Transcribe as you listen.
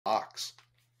Hawks.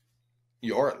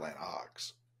 Your Atlanta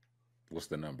Hawks. What's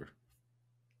the number?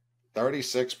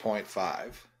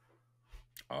 36.5.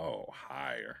 Oh,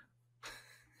 higher.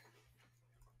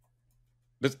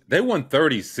 They won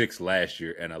 36 last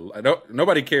year, and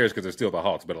nobody cares because they're still the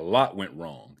Hawks, but a lot went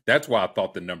wrong. That's why I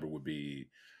thought the number would be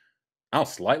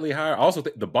slightly higher. I also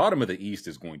think the bottom of the East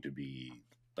is going to be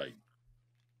like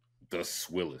the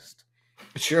swillest.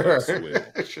 Sure.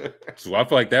 Sure. So I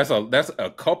feel like that's a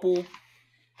couple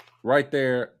right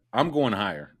there. I'm going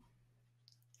higher.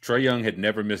 Trae Young had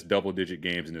never missed double-digit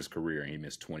games in his career, and he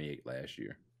missed 28 last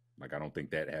year. Like, I don't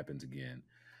think that happens again.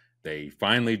 They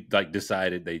finally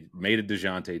decided, they made a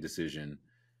DeJounte decision.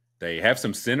 They have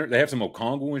some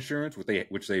Okongwu insurance,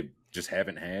 which they just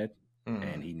haven't had,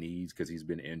 and he needs because he's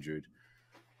been injured.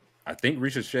 I think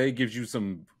Ricochet gives you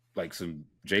some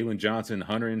Jalen Johnson,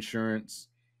 Hunter insurance.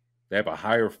 They have a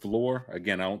higher floor.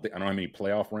 Again, I don't know how many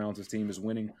playoff rounds this team is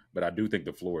winning, but I do think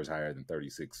the floor is higher than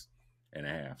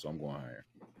 36.5. So I'm going higher.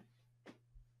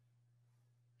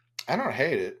 I don't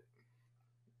hate it.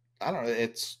 I don't.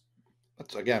 It's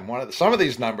again some of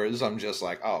these numbers. I'm just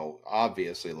like, oh,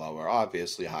 obviously lower,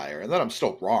 obviously higher, and then I'm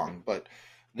still wrong. But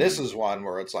this is one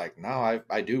where it's like, no,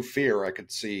 I do fear I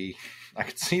could see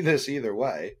this either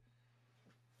way.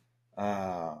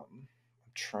 I'm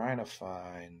trying to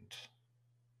find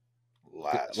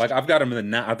last. Like, I've got them in the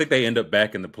 9. I think they end up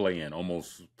back in the play-in,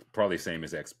 almost probably same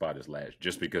exact spot as last.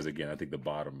 Just because, again, I think the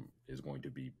bottom is going to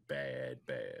be bad.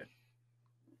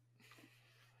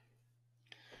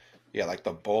 Yeah, like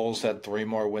the Bulls had 3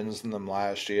 more wins than them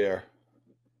last year.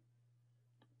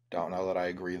 Don't know that I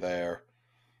agree there.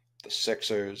 The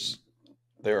Sixers,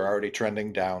 they're already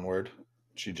trending downward,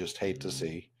 which you just hate to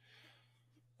see.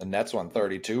 The Nets won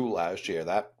 32 last year.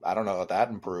 That I don't know if that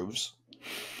improves.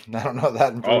 I don't know if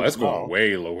that improves. Oh, that's going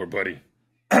way lower, buddy.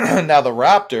 Now the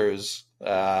Raptors,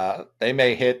 they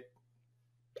may hit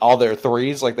all their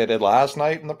threes like they did last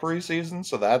night in the preseason,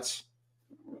 so that's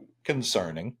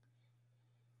concerning.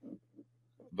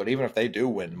 But even if they do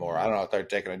win more, I don't know if they're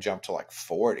taking a jump to like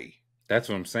 40. That's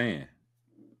what I'm saying.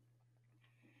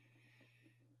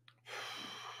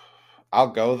 I'll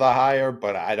go the higher,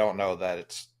 but I don't know that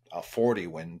it's a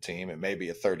 40-win team. It may be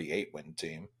a 38-win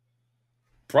team.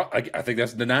 I think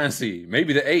that's the 9 seed,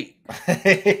 maybe the 8.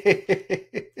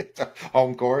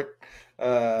 Home court.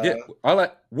 Yeah,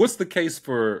 what's the case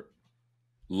for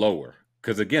lower?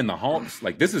 Because again, the Hawks,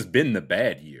 this has been the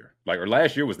bad year. Or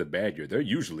last year was the bad year. They're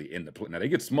usually in the play. Now they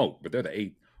get smoked, but they're the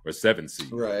 8 or 7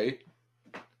 seed. Right.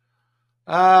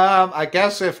 I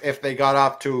guess if they got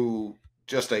off to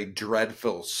just a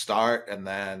dreadful start and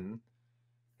then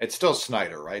it's still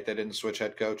Snyder, right? They didn't switch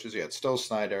head coaches. Yeah, it's still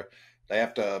Snyder. They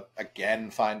have to,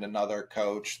 again, find another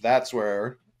coach. That's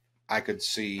where I could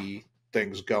see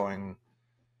things going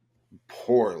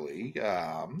poorly.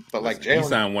 But like Jalen... He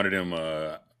signed one of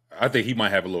them... I think he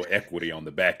might have a little equity on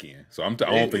the back end. So I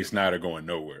don't think Snyder going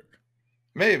nowhere.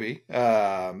 Maybe.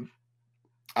 I'm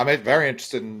very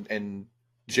interested in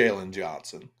Jalen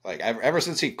Johnson. Ever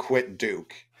since he quit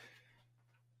Duke,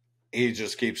 he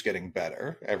just keeps getting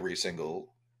better. Every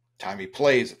single time he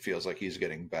plays, it feels like he's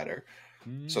getting better.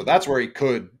 So that's where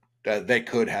they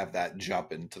could have that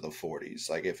jump into the 40s.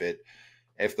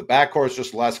 If the backcourt's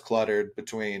just less cluttered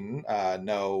between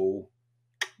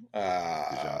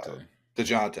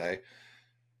DeJounte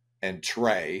and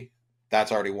Trae,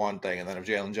 that's already one thing. And then if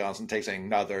Jalen Johnson takes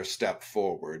another step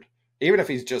forward, even if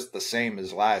he's just the same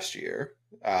as last year,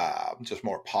 just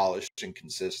more polished and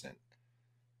consistent,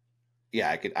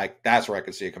 yeah, that's where I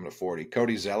could see it coming to 40.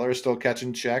 Cody Zeller is still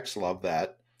catching checks. Love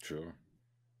that. Sure.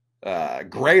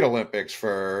 Great Olympics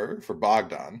for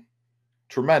Bogdan.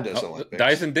 Tremendous Olympics.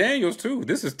 Dyson Daniels too.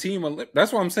 This is team Olympics.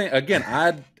 That's what I'm saying. Again,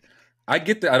 I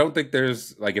get that. I don't think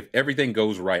there's if everything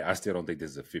goes right, I still don't think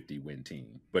this is a 50-win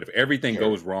team. But if everything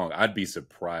goes wrong, I'd be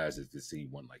surprised if this team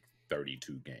won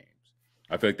 32 games.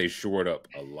 I feel like they shored up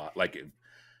a lot.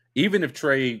 Even if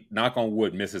Trae, knock on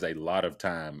wood, misses a lot of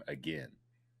time again,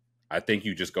 I think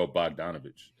you just go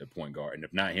Bogdanovich at point guard, and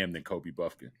if not him, then Kobe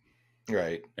Buffkin.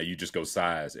 Right. And you just go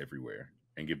size everywhere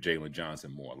and give Jalen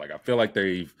Johnson more. I feel like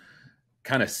they've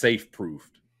kind of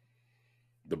safe-proofed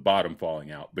the bottom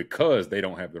falling out because they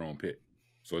don't have their own pick.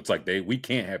 So it's we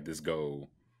can't have this go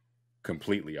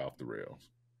completely off the rails.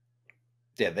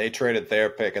 Yeah, they traded their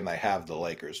pick and they have the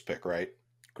Lakers pick, right?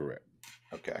 Correct.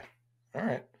 Okay. All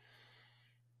right.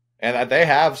 And they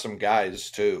have some guys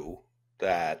too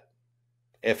that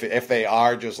if they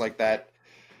are just that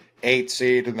 8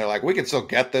 seed and they're we can still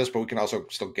get this, but we can also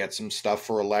still get some stuff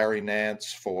for a Larry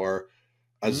Nance, for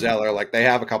a Zeller. They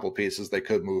have a couple pieces they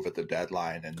could move at the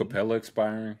deadline. And Capella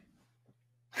expiring.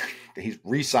 He's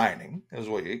re-signing, is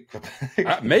what you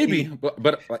maybe,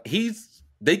 but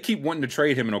they keep wanting to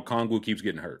trade him, and Okongwu keeps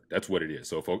getting hurt. That's what it is.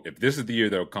 So if this is the year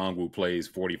that Okongwu plays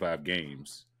 45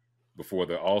 games before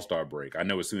the All-Star break, I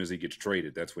know as soon as he gets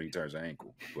traded, that's when he turns an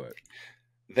ankle. But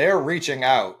they're reaching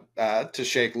out to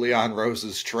shake Leon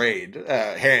Rose's trade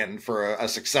hand for a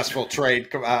successful trade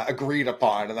agreed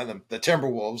upon, and then the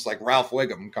Timberwolves, like Ralph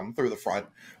Wiggum, come through the front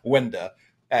window.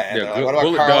 And like, what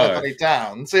about Karl Anthony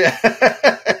Towns? Yeah.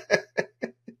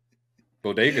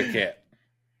 Bodega Cat.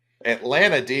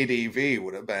 Atlanta DDV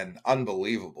would have been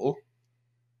unbelievable.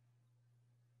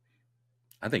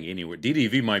 I think anywhere.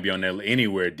 DDV might be on that.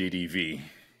 Anywhere DDV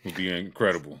would be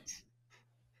incredible.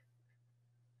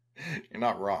 You're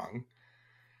not wrong.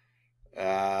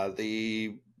 How do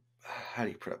you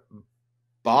put it?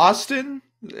 Boston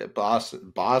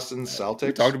Celtics.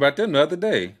 We talked about them the other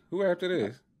day. Who after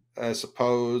this? I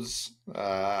suppose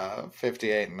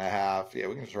 58.5. Yeah,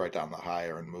 we can just write down the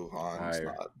higher and move on.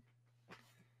 Higher.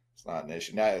 It's not an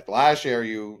issue. Now, last year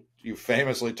you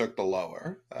famously took the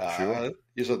lower. Sure.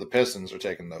 You said the Pistons are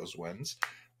taking those wins.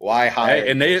 Why higher?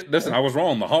 Hey, and listen. I was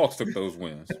wrong. The Hawks took those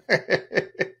wins.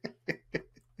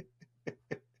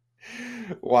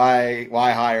 Why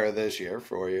higher this year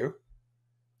for you?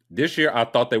 This year, I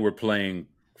thought they were playing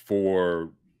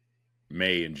for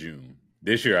May and June.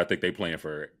 This year, I think they're playing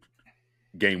for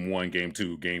game 1, game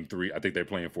 2, game 3. I think they're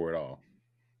playing for it all.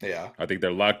 Yeah. I think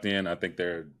they're locked in. I think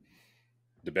they're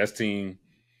the best team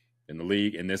in the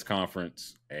league in this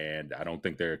conference, and I don't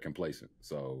think they're complacent.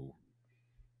 So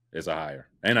it's a higher.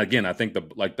 And again, I think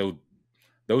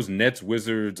those Nets,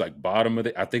 Wizards, like bottom of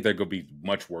I think they're going to be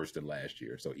much worse than last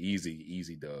year. So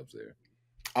easy dubs there.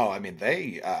 Oh, I mean,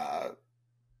 they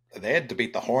had to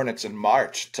beat the Hornets in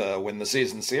March to win the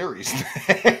season series.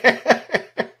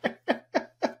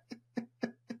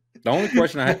 The only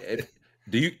question I have,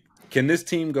 can this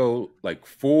team go like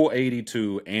full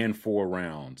 82 and 4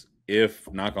 rounds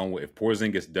if, knock on wood, if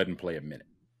Porzingis doesn't play a minute?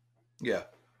 Yeah.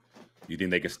 You think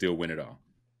they can still win it all?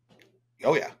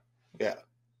 Oh, yeah. Yeah.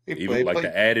 Even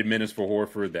the added minutes for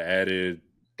Horford, the added...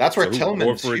 That's where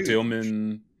Tillman's Horford,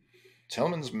 huge.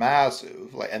 Tillman's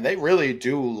massive. And they really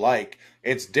do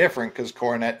it's different because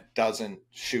Cornette doesn't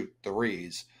shoot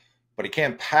threes, but he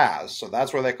can't pass. So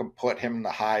that's where they can put him in the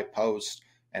high post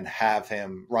and have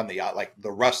him run the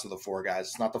rest of the 4 guys.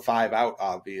 It's not the 5 out,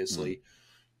 obviously,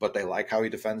 but they like how he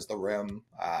defends the rim.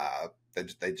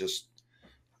 They just,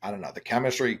 I don't know. The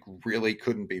chemistry really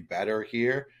couldn't be better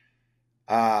here.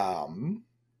 Yeah,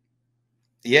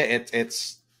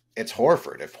 it's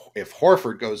Horford. If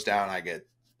Horford goes down, I get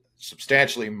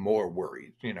substantially more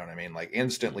worried. You know what I mean? Like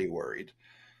instantly worried.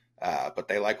 But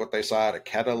they like what they saw out of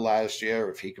Keta last year.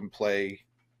 If he can play,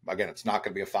 again, it's not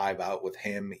going to be a 5 out with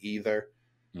him either.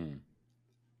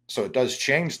 So it does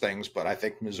change things, but I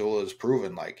think Missoula has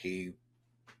proven like he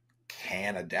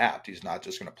can adapt. He's not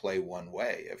just going to play one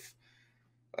way. If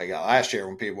last year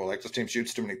when people were like, this team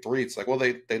shoots too many threes, it's like, well,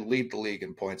 they lead the league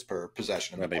in points per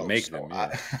possession. They make them.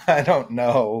 Yeah. I don't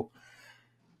know.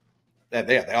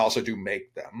 They also do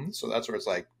make them. So that's where it's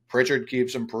like Pritchard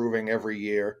keeps improving every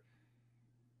year.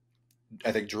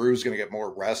 I think Drew's going to get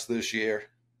more rest this year.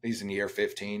 He's in year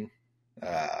 15.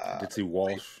 Did see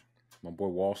Walsh, my boy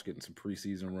Walsh, getting some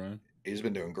preseason run. He's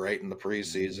been doing great in the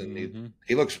preseason. Mm-hmm.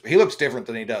 He looks different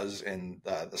than he does in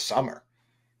the summer,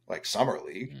 like summer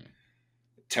league.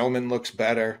 Tillman looks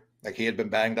better. Like he had been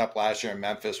banged up last year in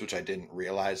Memphis, which I didn't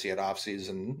realize he had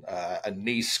offseason, a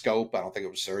knee scope. I don't think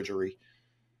it was surgery.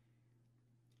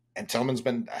 And Tillman's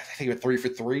been, I think he went 3 for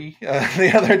 3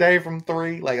 the other day from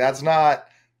 3. Like that's not,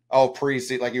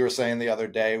 preseason, like you were saying the other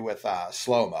day with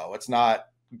Slow-Mo. It's not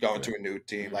going to a new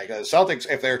team. Like the Celtics,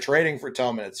 if they're trading for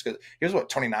Tillman, it's because he was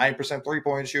 29%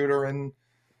 3-point shooter in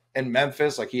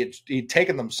Memphis. Like he'd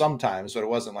taken them sometimes, but it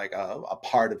wasn't like a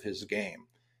part of his game.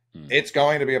 It's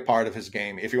going to be a part of his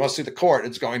game. If he wants to see the court,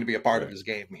 it's going to be a part of his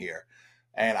game here.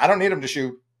 And I don't need him to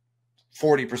shoot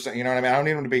 40%. You know what I mean? I don't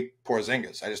need him to be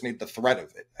Porzingis. I just need the threat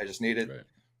of it. I just need it.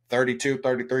 32,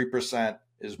 33%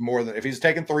 is more than if he's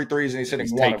taking 3 threes and he's hitting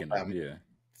one of them. Yeah.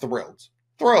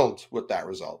 Thrilled with that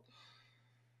result.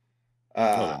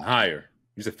 Higher.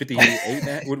 You said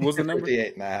 58. What was the number?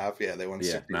 58.5. Yeah, they won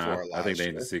 64 last I think they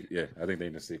in year. I think they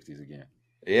in the 60s again.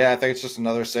 Yeah, I think it's just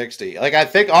another 60. Like I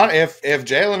think if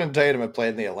Jalen and Tatum had played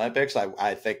in the Olympics,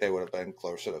 I think they would have been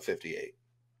closer to 58. I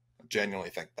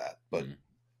genuinely think that. But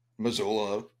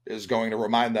Missoula is going to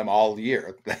remind them all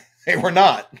year they were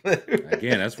not.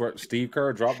 Again, that's where Steve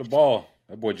Kerr dropped the ball.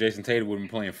 That boy Jason Tatum would have been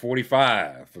playing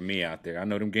 45 for me out there. I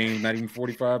know them games not even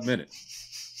 45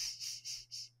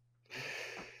 minutes.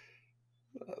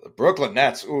 The Brooklyn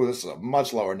Nets. Ooh, this is a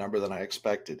much lower number than I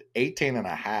expected.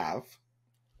 18.5.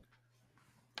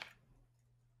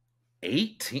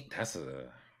 18. That's a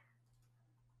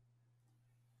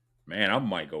man. I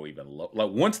might go even low. Like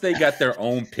once they got their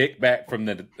own pick back from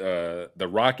the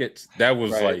Rockets, that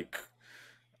was Right. like.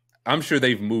 I'm sure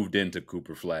they've moved into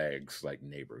Cooper Flagg's like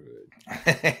neighborhood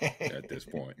at this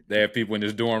point. They have people in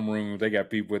his dorm room. They got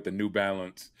people at the New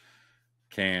Balance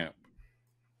camp.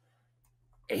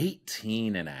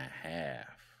 18.5.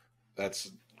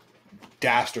 That's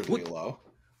dastardly low.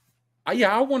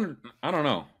 Yeah, I wonder. I don't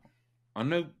know. I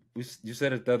know you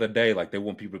said it the other day. Like they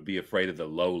want people to be afraid of the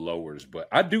low lowers, but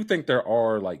I do think there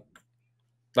are like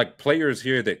players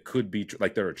here that could be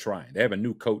like they're trying. They have a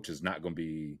new coach is not going to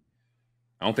be.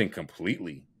 I don't think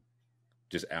completely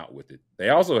just out with it. They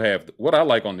also have what I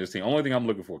like on this team. Only thing I'm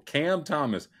looking for, Cam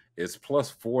Thomas is plus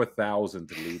 4,000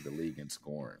 to lead the league in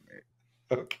scoring, man.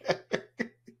 Okay.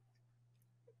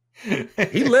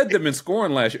 He led them in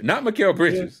scoring last year. Not Mikal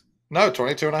Bridges. No,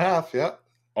 22.5. Yep.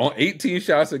 On 18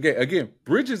 shots a game. Again,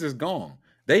 Bridges is gone.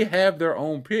 They have their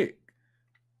own pick.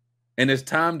 And it's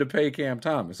time to pay Cam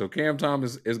Thomas. So Cam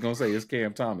Thomas is going to say it's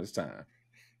Cam Thomas time.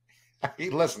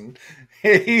 Listen,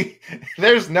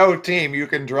 there's no team you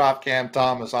can drop Cam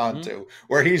Thomas onto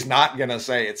where he's not going to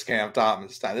say it's Cam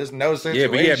Thomas time. There's no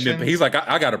situation. Yeah, but he's like,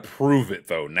 I got to prove it,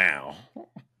 though, now.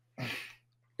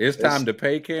 It's time to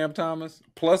pay Cam Thomas.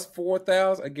 Plus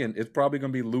 4,000. Again, it's probably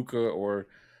going to be Luka or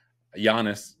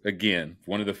Giannis again,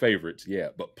 one of the favorites. Yeah,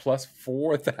 but plus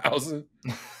 4,000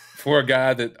 for a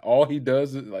guy that all he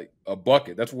does is like a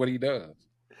bucket. That's what he does.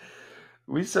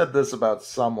 We said this about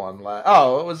someone. It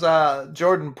was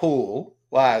Jordan Poole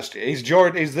last year. He's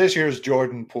this year's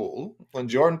Jordan Poole. When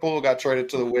Jordan Poole got traded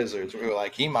to the Wizards, we were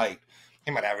like, he might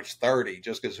average 30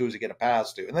 just because who's he going to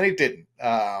pass to? And then he didn't.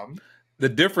 The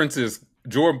difference is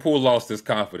Jordan Poole lost his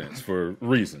confidence for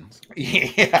reasons.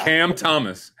 Yeah. Cam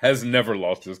Thomas has never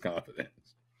lost his confidence.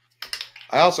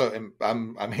 I also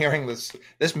I'm hearing this.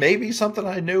 This may be something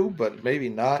I knew, but maybe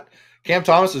not. Cam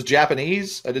Thomas is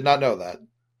Japanese. I did not know that.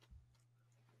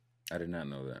 I did not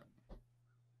know that.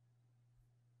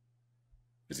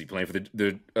 Is he playing for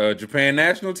the Japan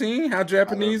national team? How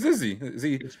Japanese is he? Is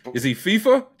he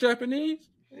FIFA Japanese?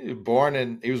 He was born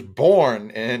in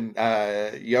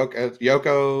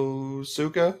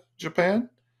Yokosuka, Japan.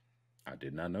 I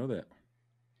did not know that.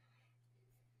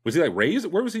 Was he like raised?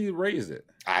 Where was he raised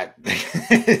at?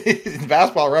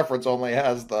 Basketball Reference only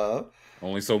has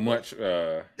only so much.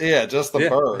 Just the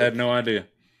bird. I had no idea.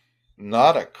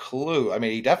 Not a clue. I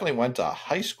mean, he definitely went to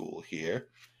high school here.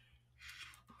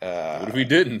 What if he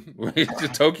didn't? He's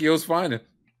just Tokyo's finest.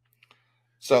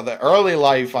 So the early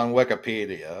life on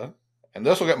Wikipedia, and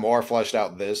this will get more fleshed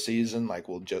out this season. Like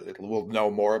we'll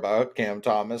know more about Cam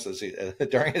Thomas as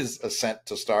during his ascent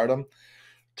to stardom.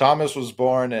 Thomas was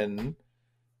born in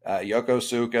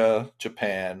Yokosuka,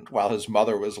 Japan, while his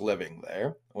mother was living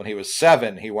there. When he was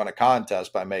 7, he won a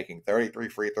contest by making 33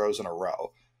 free throws in a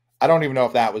row. I don't even know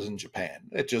if that was in Japan.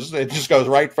 It just goes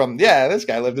right from, this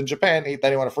guy lived in Japan.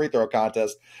 Then he won a free throw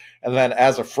contest. And then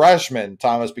as a freshman,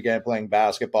 Thomas began playing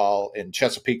basketball in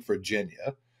Chesapeake,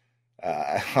 Virginia.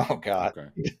 Oh, God. Okay.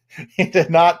 He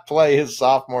did not play his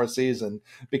sophomore season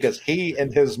because he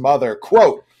and his mother,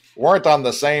 quote, weren't on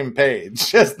the same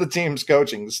page as the team's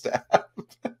coaching staff.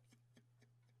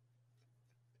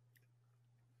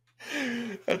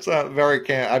 That's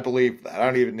I believe that. I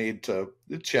don't even need to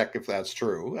check if that's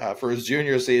true. For his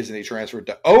junior season, he transferred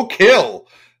to Oak Hill,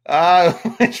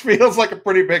 which feels like a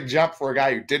pretty big jump for a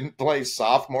guy who didn't play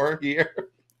sophomore year.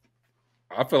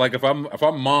 I feel like if I'm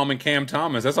Mom and Cam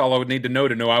Thomas, that's all I would need to know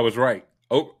I was right.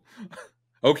 Oak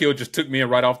Hill just took me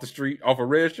right off the street, off a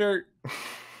red shirt.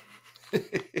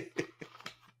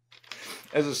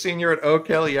 As a senior at Oak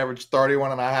Hill, he averaged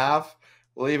 31.5.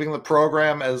 Leaving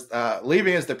as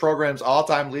the program's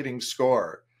all-time leading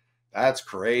scorer. That's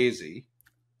crazy.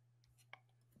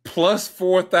 Plus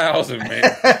 4,000,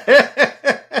 man.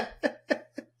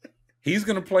 He's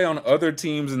going to play on other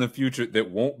teams in the future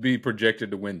that won't be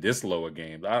projected to win this low a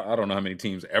game. I don't know how many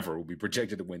teams ever will be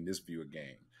projected to win this few a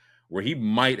game, where he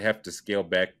might have to scale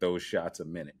back those shots a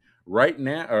minute. Right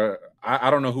now,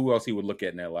 I don't know who else he would look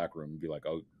at in that locker room and be like,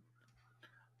 oh,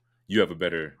 you have a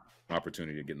better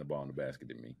opportunity to get in the ball in the basket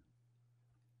than me.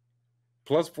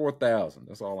 Plus 4,000.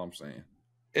 That's all I'm saying.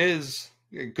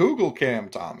 Google Cam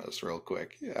Thomas real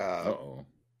quick.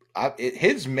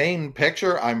 His main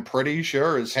picture, I'm pretty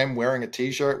sure, is him wearing a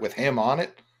T-shirt with him on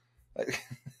it.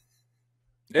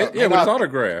 With his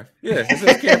autograph. Yeah, it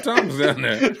says Cam Thomas down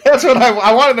there. That's what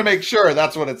I wanted to make sure.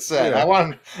 That's what it said. Yeah. I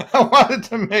wanted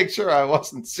to make sure I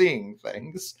wasn't seeing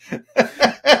things.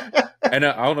 And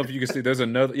I don't know if you can see. There's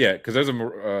another, because there's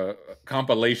a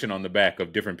compilation on the back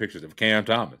of different pictures of Cam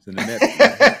Thomas in the Nets.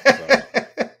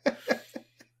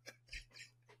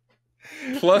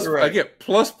 Plus, right. again,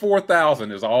 plus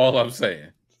 4,000 is all I'm saying.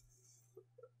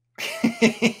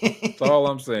 That's all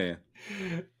I'm saying.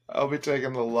 I'll be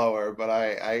taking the lower, but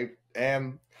I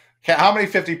am. How many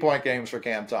 50-point games for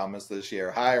Cam Thomas this year?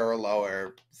 Higher or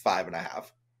lower?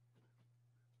 5.5.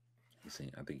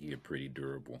 I think he get pretty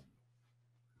durable.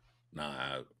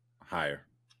 Nah, higher.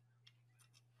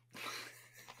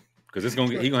 Because he's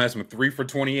gonna have some 3 for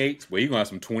 28s. Well, he's gonna have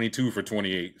some 22 for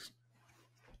 28s.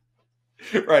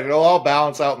 Right, it'll all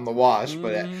balance out in the wash,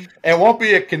 but it won't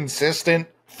be a consistent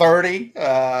 30.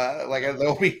 Like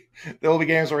there'll be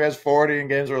games where he has 40 and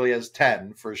games where he has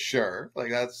 10 for sure.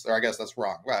 Like I guess that's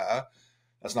wrong.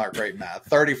 That's not great math.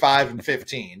 35 and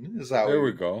 15 is how. There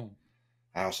we go.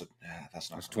 I also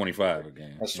that's 25 a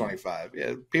game. That's 25.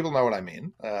 Yeah, people know what I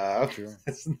mean. Sure.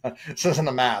 This isn't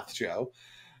a math show.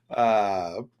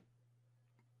 The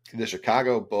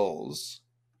Chicago Bulls.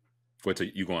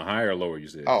 You going higher or lower? You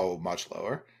said. Oh, much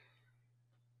lower.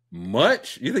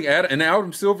 Much? You think in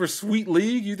Adam Silver's sweet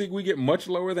league, you think we get much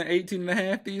lower than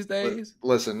 18.5 these days?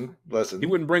 Listen. He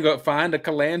wouldn't find a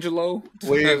Colangelo to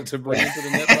bring into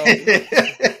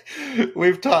the net.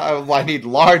 We've talked. I need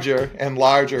larger and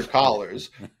larger collars.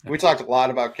 We talked a lot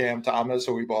about Cam Thomas,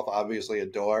 who we both obviously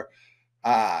adore.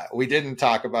 We didn't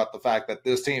talk about the fact that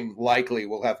this team likely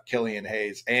will have Killian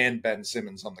Hayes and Ben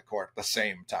Simmons on the court at the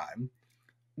same time.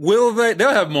 Will they?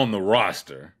 They'll have them on the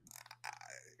roster.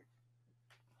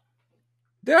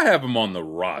 They'll have him on the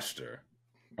roster.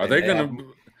 Are they going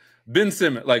to... Ben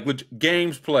Simmons, like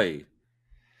games played,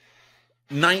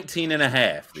 19 and a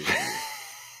half this year.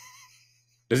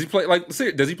 Does he play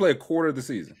does he play a quarter of the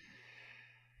season?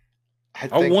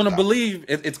 I want to believe.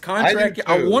 It's contract.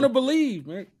 I want to believe,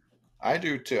 man. I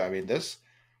do too. I mean, this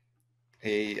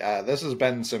is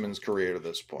Ben Simmons' career to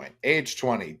this point. Age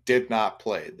 20, did not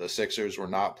play. The Sixers were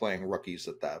not playing rookies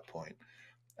at that point.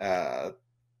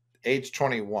 Age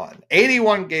 21,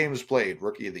 81 games played,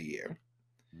 rookie of the year.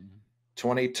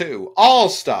 22,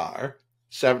 all-star,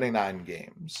 79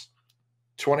 games.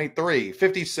 23,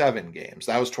 57 games.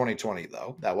 That was 2020,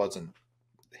 though. That wasn't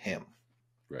him.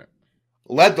 Right.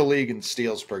 Led the league in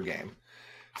steals per game.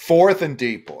 Fourth in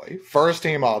depoy. First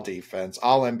team all-defense.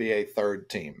 All-NBA third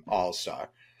team, all-star.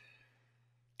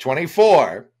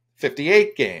 24,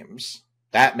 58 games.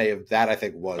 That I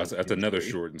think was. That's another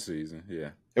shortened season, yeah.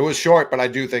 It was short, but I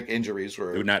do think injuries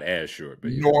were... They were not as short,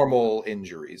 but normal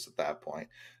injuries at that point.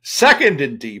 Second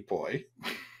in depoy.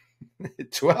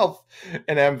 12th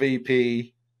in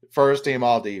MVP. First team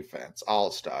all defense.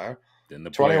 All-star. Then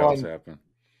the playoffs happened.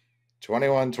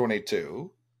 21-22.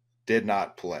 Did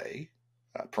not play.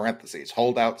 Parentheses.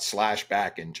 Holdout /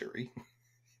 back injury.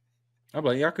 I'm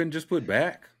like, y'all couldn't just put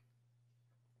back?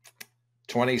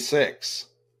 26.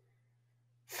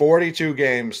 42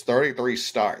 games, 33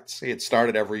 starts. He had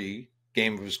started every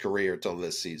game of his career till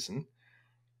this season.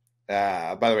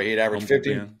 By the way, he'd averaged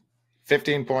 15.8,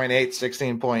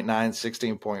 16.9,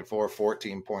 16.4,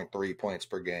 14.3 points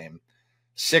per game.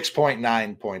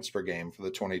 6.9 points per game for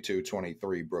the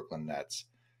 22-23 Brooklyn Nets.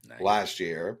 Nice. Last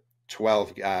year,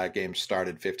 12 games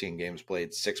started, 15 games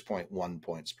played, 6.1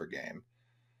 points per game.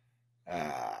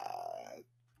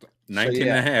 19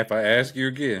 and a half, I ask you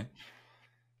again.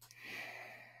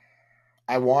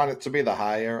 I want it to be the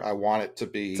higher. I want it to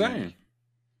be Same.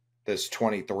 This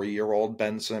 23-year-old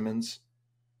Ben Simmons.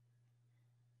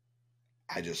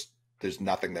 There's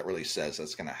nothing that really says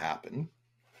that's going to happen.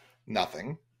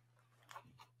 Nothing.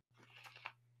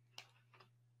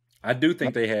 I do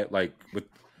think they had,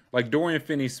 with Dorian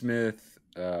Finney-Smith,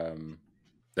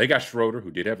 they got Schroeder,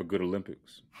 who did have a good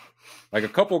Olympics. Like a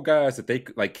couple guys that they,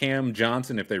 like Cam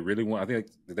Johnson, if they really want, I think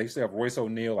they still have Royce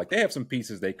O'Neal. Like they have some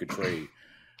pieces they could trade.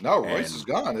 No, Royce is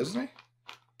gone, isn't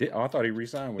he? I thought he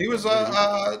re-signed with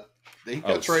them. He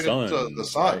got traded to the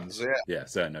Suns. Right? Yeah,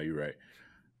 Sun. No, you're right.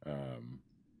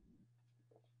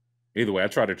 Either way, I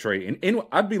try to trade, and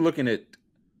I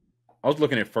was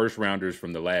looking at first rounders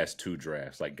from the last 2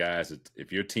 drafts. Like guys,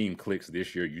 if your team clicks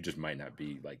this year, you just might not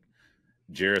be like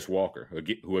Jarris Walker,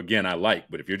 who again I like,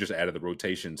 but if you're just out of the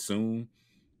rotation soon,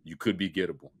 you could be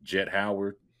gettable. Jet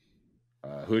Howard.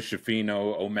 Hood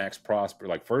Shafino, Omax Prosper,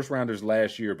 like first rounders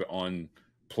last year, but on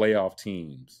playoff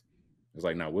teams. It's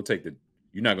like, no, we'll take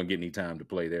you're not going to get any time to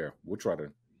play there. We'll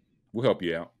help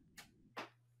you out.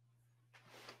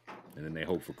 And then they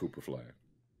hope for Cooper Flag.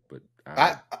 But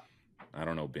I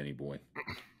don't know, Benny boy.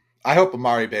 I hope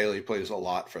Amari Bailey plays a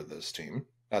lot for this team.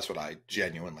 That's what I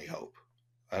genuinely hope.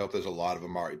 I hope there's a lot of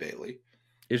Amari Bailey.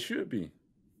 It should be.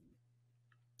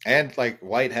 And like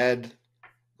Whitehead,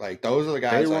 like those are the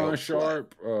guys I Dayron hope play.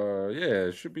 Sharp, yeah,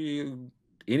 it should be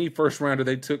any first rounder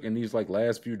they took in these like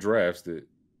last few drafts that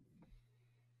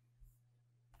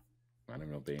I don't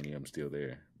know if any of them still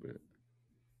there, but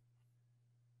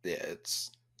Yeah,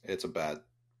 it's a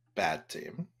bad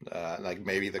team. Like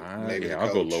maybe the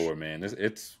I'll go coach. lower, man.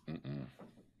 It's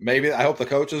Maybe I hope the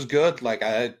coach is good. Like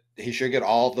he should get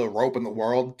all the rope in the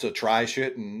world to try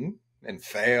shit and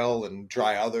fail and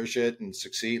try other shit and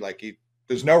succeed. Like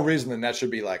there's no reason the Nets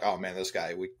should be like, oh man, this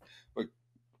guy we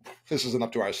this isn't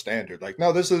up to our standard. Like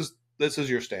no, this is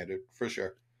your standard for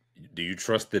sure. Do you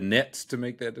trust the Nets to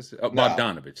make that decision? Oh, No,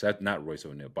 Bogdanovich, that's not Royce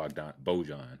O'Neal.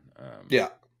 Bojan, yeah,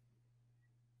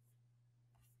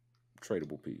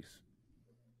 tradable piece.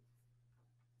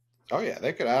 oh yeah,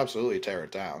 they could absolutely tear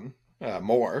it down.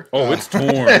 More. Oh, it's torn.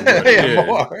 Yeah,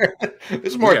 more.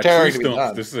 There's more tearing to be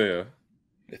done. To sell.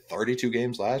 32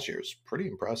 games last year is pretty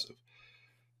impressive.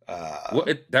 Well,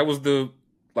 that was the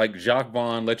like Jacques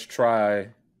Vaughn. Let's try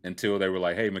until they were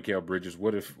like, "Hey, Mikal Bridges,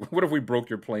 what if we broke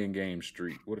your playing game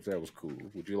streak? What if that was cool?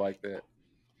 Would you like that?"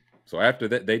 So after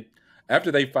that, they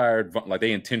fired, like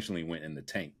they intentionally went in the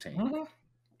tank, mm-hmm.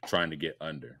 trying to get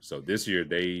under. So this year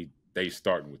they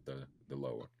starting with the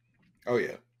lower. Oh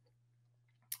yeah.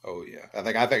 I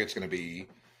think it's going to be.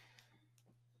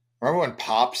 Remember when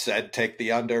Pop said take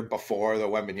the under before the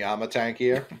Wembanyama tank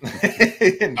year?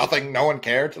 No one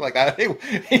cared. Like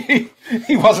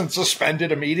he wasn't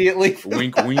suspended immediately.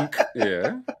 Wink, wink.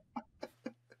 Yeah.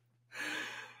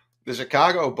 The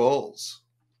Chicago Bulls.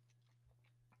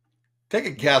 Take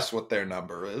a guess what their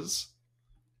number is.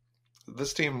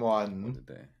 This team won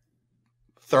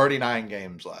 39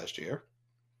 games last year.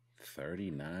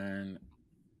 39?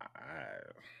 I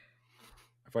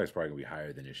thought it's probably going to be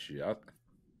higher than this year.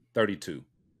 32.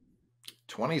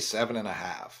 27 and a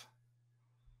half.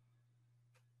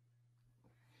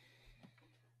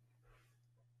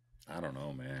 I don't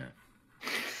know, man.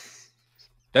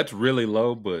 That's really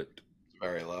low, but...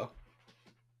 Very low.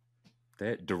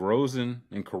 That DeRozan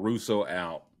and Caruso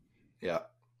out. Yeah.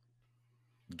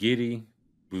 Giddey,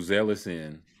 Buzelis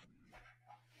in.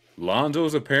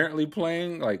 Lonzo's apparently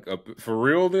playing, like, for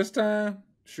real this time?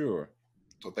 Sure.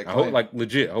 That's what they claim. I hope, like,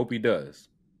 legit, hope he does.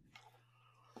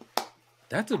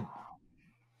 That's a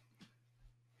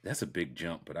big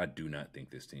jump, but I do not think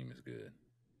this team is good.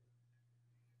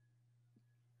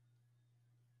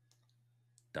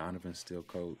 Donovan's still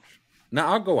coach.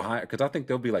 Now I'll go higher because I think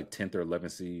they'll be like 10th or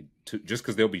 11th seed, just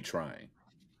because they'll be trying.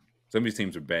 Some of these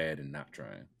teams are bad and not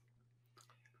trying.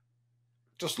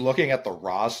 Just looking at the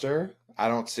roster, I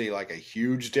don't see like a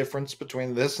huge difference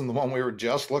between this and the one we were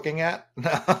just looking at.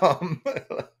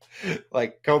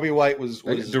 Like Kobe White was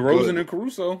DeRozan good. and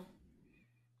Caruso.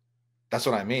 That's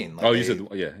what I mean. Like you said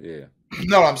yeah.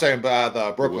 No, I'm saying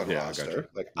the Brooklyn roster.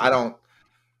 I don't.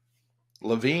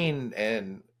 Levine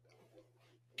and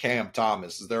Cam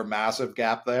Thomas, is there a massive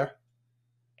gap there?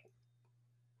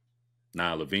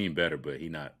 Nah, Levine better, but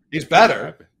he's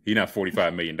better. He's not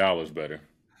 $45 million better,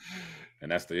 and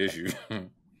that's the issue.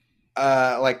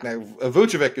 Like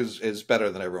Vucevic is better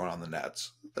than everyone on the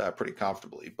Nets, pretty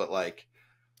comfortably. But like,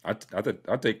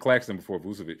 I'd take Claxton before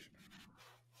Vucevic.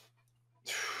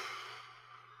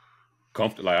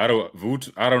 Like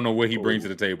I don't know what he brings to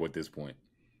the table at this point.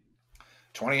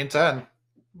 20 and 10.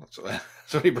 That's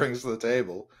what he brings to the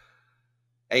table.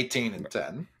 18 and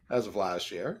 10 as of last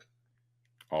year.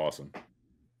 Awesome.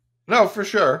 No, for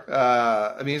sure.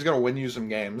 I mean, he's going to win you some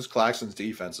games. Claxton's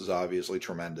defense is obviously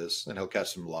tremendous, and he'll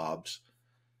catch some lobs.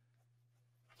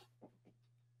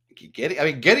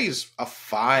 Giddey's a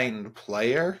fine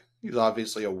player. He's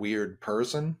obviously a weird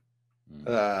person.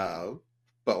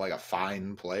 But like a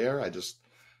fine player. It's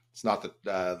not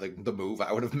the move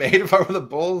I would have made if I were the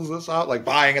Bulls. Like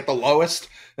buying at the lowest.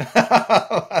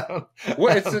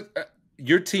 Well,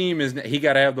 your team he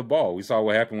got to have the ball. We saw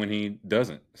what happened when he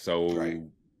doesn't. So right.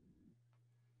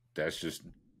 That's just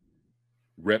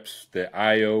reps that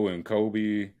Io and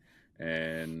Kobe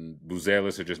and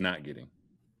Buzelis are just not getting.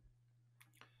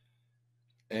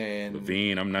 And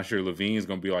Levine, I'm not sure Levine's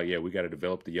going to be like, yeah, we got to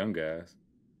develop the young guys.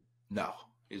 No.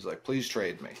 He's like, please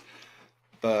trade me.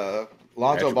 The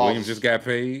Lonzo Ball Williams just got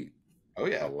paid. Oh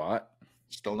yeah, a lot.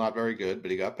 Still not very good,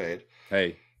 but he got paid.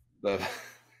 Hey,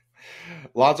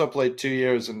 Lonzo played 2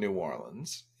 years in New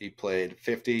Orleans. He played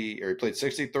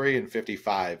 63 and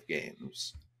 55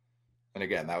 games, and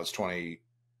again, that was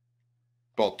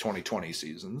both 2020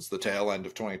 seasons, the tail end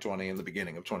of 2020 and the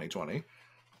beginning of 2020.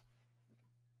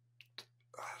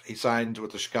 He signed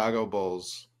with the Chicago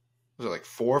Bulls. Was it like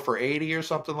 4 for 80 or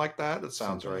something like that? That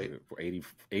sounds right. For 80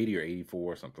 or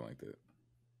 84, something like that.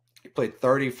 He played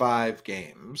 35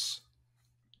 games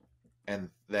and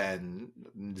then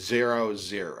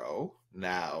 0-0.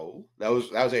 Now that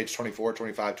was age 24,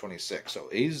 25, 26. So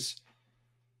he's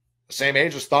the same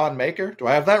age as Thon Maker. Do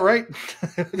I have that right?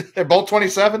 They're both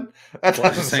 27. That the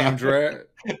doesn't same sound draft.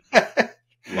 right.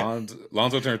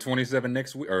 Lonzo turned 27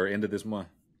 next week or end of this month.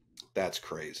 That's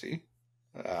crazy.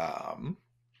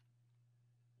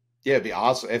 Yeah, it'd be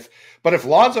awesome if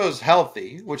Lonzo's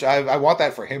healthy, which I want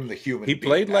that for him, the human. He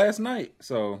played last night,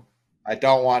 so I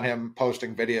don't want him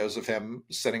posting videos of him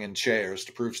sitting in chairs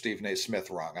to prove Stephen A.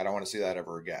 Smith wrong. I don't want to see that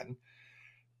ever again.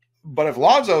 But if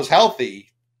Lonzo's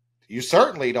healthy, you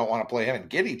certainly don't want to play him and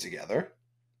Giddey together.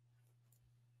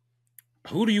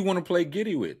 Who do you want to play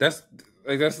Giddey with? That's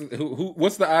who.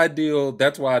 What's the ideal?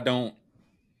 That's why I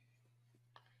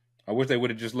wish they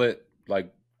would have just let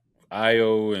like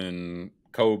Io and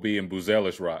Kobe and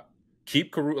Buzelis rock.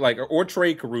 Keep Caruso, or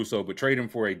trade Caruso, but trade him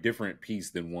for a different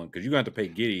piece than one because you're going to have to pay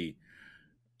Giddey.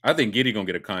 I think Giddey gonna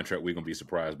get a contract we're gonna be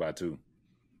surprised by too.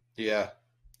 Yeah.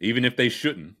 Even if they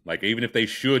shouldn't, even if they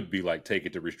should be take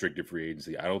it to restricted free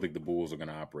agency, I don't think the Bulls are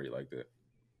gonna operate like that.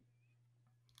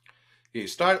 Giddey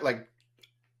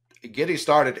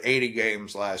started 80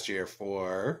 games last year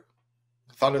for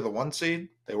Thunder, the 1 seed.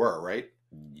 They were, right?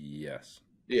 Yes.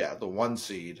 Yeah, the 1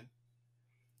 seed.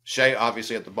 Shea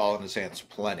obviously had the ball in his hands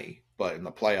plenty, but in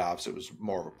the playoffs it was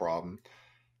more of a problem.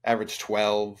 Averaged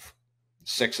 12,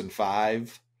 6 and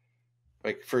 5.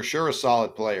 For sure a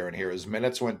solid player in here. His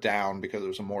minutes went down because it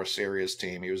was a more serious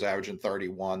team. He was averaging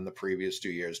 31 the previous 2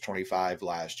 years, 25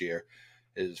 last year.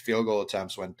 His field goal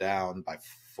attempts went down by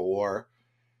 4.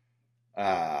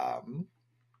 And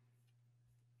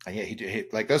yeah,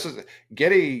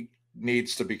 Giddey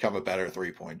needs to become a better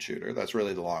 3-point shooter. That's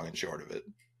really the long and short of it.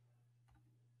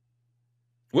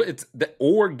 Well,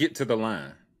 or get to the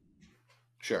line.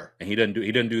 Sure. And he doesn't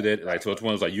do that. So it's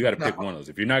one of those you got to pick one of those.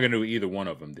 If you're not going to do either one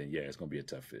of them, then yeah, it's going to be a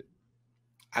tough fit.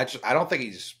 I don't think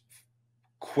he's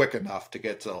quick enough to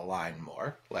get to the line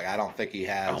more. I don't think he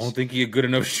has. I don't think he's a good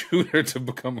enough shooter to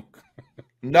become.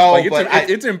 No,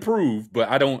 it's improved, but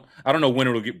I don't know when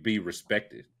it will be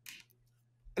respected.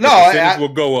 No, the percentage will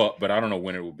go up, but I don't know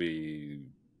when it will be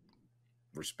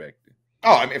respected.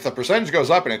 Oh, I mean, if the percentage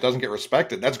goes up and it doesn't get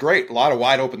respected, that's great. A lot of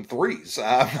wide open threes.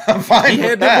 I'm fine. He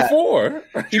had that before.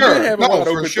 He did have wide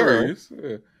open threes.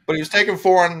 Yeah. But he was taking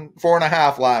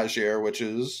 4.5 last year, which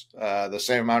is the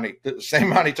same amount he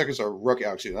took as a rookie.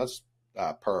 Actually, that's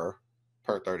per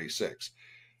 36.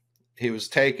 He was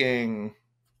taking.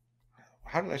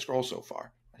 How did I scroll so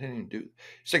far? I didn't even do.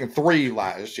 He's taking 3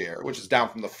 last year, which is down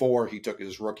from the 4 he took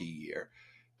his rookie year.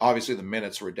 Obviously, the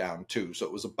minutes were down too, so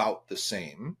it was about the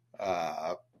same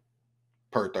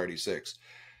per 36.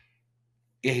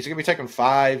 Yeah, he's going to be taking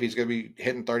 5. He's going to be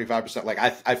hitting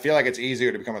 35%. I feel like it's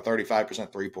easier to become a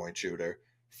 35% 3-point shooter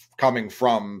coming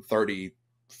from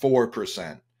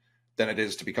 34% than it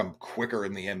is to become quicker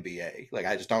in the NBA.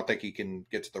 I just don't think he can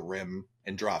get to the rim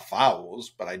and draw fouls,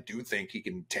 but I do think he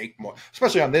can take more,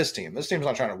 especially on this team. This team's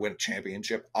not trying to win a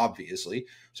championship, obviously.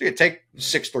 So you take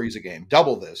 6 threes a game.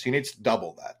 Double this. He needs to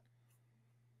double that.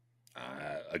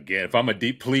 Again, if I'm a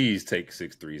deep, please take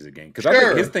 6 threes a game. Because I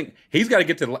think his thing, he's got to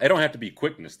get to. It don't have to be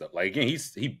quickness stuff. Again,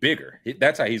 he's bigger.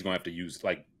 That's how he's going to have to use.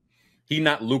 He's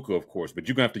not Luka, of course, but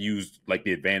you're going to have to use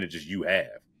the advantages you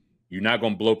have. You're not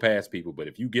going to blow past people, but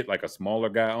if you get a smaller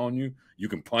guy on you, you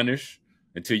can punish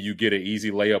until you get an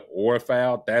easy layup or a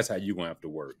foul. That's how you're going to have to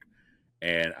work.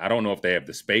 And I don't know if they have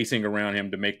the spacing around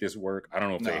him to make this work. I don't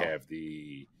know if they have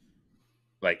the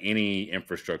any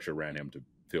infrastructure around him to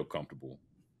feel comfortable.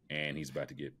 And he's about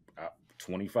to get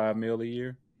 $25 million a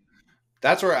year.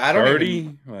 That's where I don't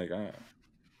 30.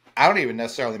 I don't even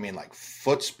necessarily mean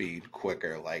foot speed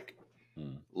quicker.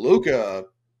 Luka,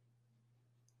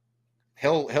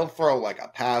 he'll throw a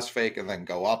pass fake and then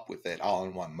go up with it all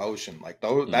in one motion.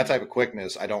 That type of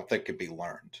quickness, I don't think could be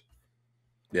learned.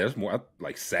 Yeah, it's more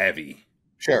savvy.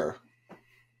 Sure.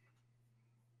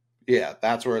 Yeah,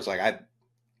 that's where it's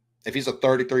if he's a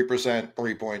 33%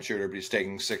 3-point shooter, but he's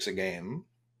taking 6 a game,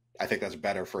 I think that's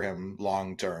better for him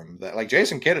long term. That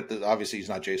Jason Kidd, obviously he's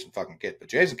not Jason fucking Kidd, but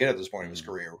Jason Kidd at this point in his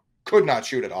career could not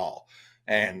shoot at all,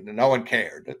 and no one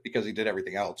cared because he did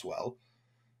everything else well.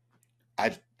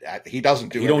 He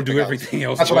doesn't do. He don't do everything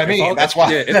else. That's what I mean. That's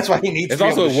why he needs. It's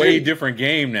also a way different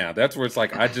game now. That's where it's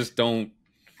I just don't.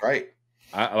 Right.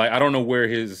 I don't know where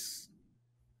his.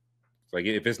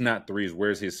 If it's not threes,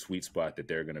 where's his sweet spot that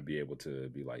they're going to be able to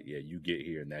be yeah, you get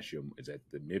here and that's is that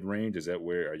the mid range? Is that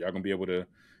where are y'all going to be able to?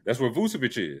 That's where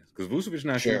Vucevic is because Vucevic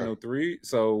not shooting no 3.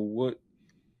 So what?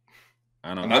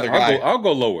 I don't know. I'll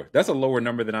go lower. That's a lower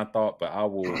number than I thought, but I'll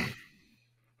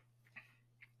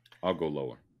go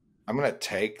lower. I'm going to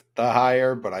take the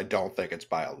higher, but I don't think it's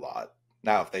by a lot.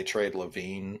 Now, if they trade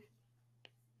Levine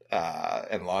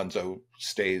and Lonzo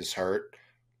stays hurt,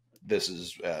 this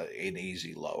is an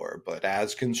easy lower. But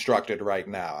as constructed right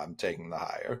now, I'm taking the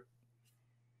higher.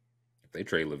 If they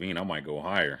trade Levine, I might go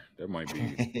higher. That might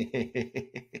be.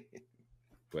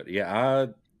 But yeah,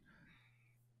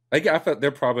 I thought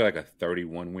they're probably like a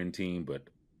 31 win team, but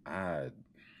I'll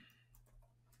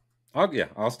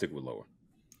stick with lower.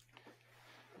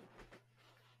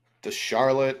 The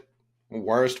Charlotte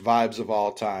worst vibes of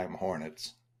all time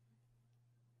Hornets.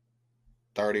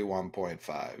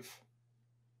 31.5.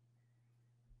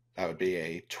 That would be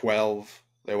a 12.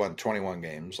 They won 21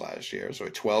 games last year, so a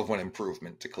 12-win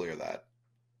improvement to clear that.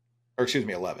 Or excuse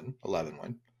me, 11. 11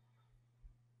 win.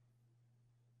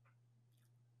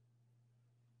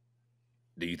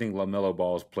 Do you think LaMelo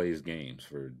Ball plays games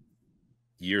for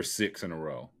year 6 in a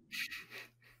row?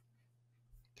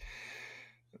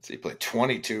 He played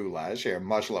 22 last year,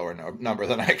 much lower number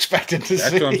than I expected to That's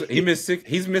see. What he missed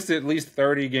he's missed at least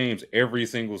 30 games every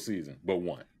single season, but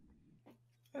one.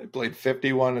 He played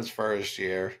 51 his first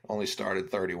year, only started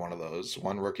 31 of those.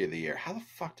 Won Rookie of the Year. How the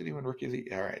fuck did he win Rookie of the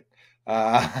Year? All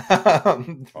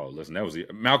right. Oh, listen, that was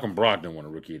Malcolm Brogdon won a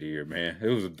Rookie of the Year, man. It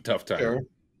was a tough time. Sure.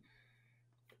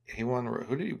 He won.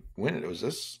 Who did he win it? Was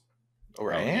this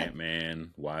over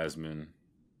Ant-Man, Wiseman,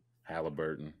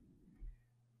 Halliburton?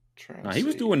 No, he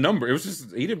was doing number. It was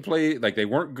just he didn't play like they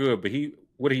weren't good, but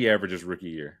what did he average his rookie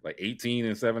year? Like 18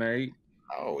 and 7 or 8?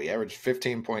 Oh, he averaged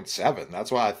 15.7.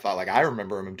 That's why I thought I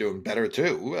remember him doing better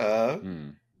too.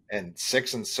 And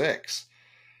 6 and 6.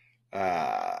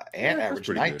 Ant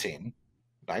averaged 19. Good.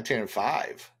 19 and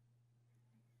 5.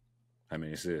 How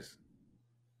many assists?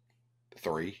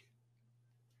 3.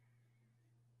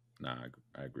 Nah,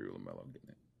 I agree with LaMelo getting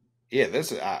it. Yeah,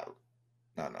 this is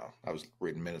no. I was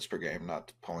reading minutes per game,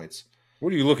 not points.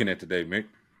 What are you looking at today, Mick?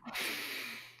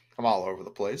 I'm all over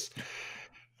the place.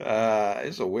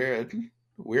 It's a weird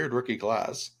rookie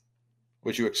class,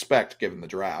 which you expect given the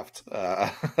draft.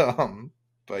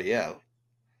 But yeah,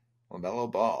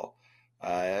 LaMelo Ball.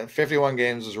 51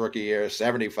 games his rookie year,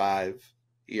 75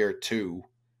 year 2,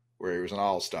 where he was an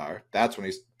all-star. That's when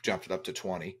he jumped it up to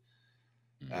 20.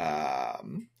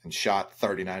 And shot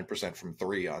 39% from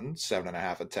 3 on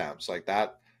 7.5 attempts. Like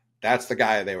that's the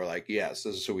guy they were like, yes,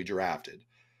 this is who we drafted.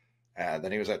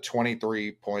 Then he was at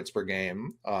 23 points per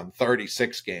game on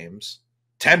 36 games,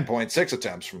 10.6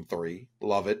 attempts from 3.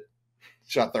 Love it.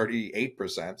 Shot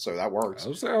 38%, so that works.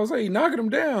 I was like, knocking him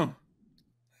down.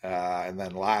 And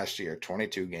then last year,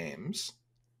 22 games,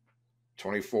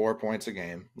 24 points a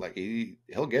game. Like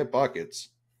he'll get buckets,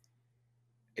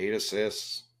 8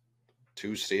 assists.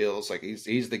 2 steals. Like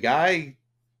he's the guy.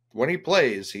 When he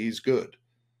plays, he's good.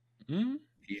 Mm-hmm.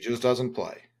 He just doesn't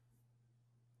play.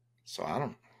 So I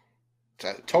don't.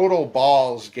 Total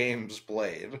balls games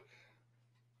played.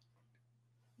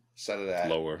 Set it at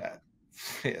lower.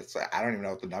 I don't even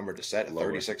know what the number to set.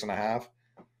 36.5.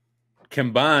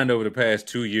 Combined over the past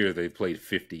 2 years, they've played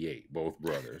 58. Both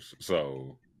brothers.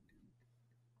 So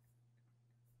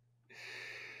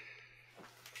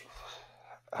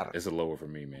it's a lower for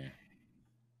me, man.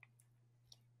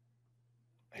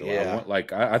 So yeah,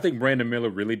 I think Brandon Miller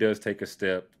really does take a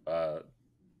step.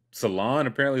 Salon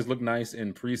apparently has looked nice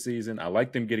in preseason. I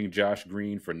like them getting Josh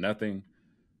Green for nothing.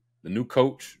 The new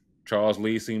coach, Charles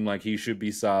Lee, seemed like he should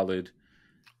be solid.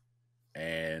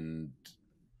 And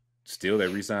still they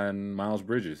re-signed Miles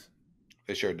Bridges.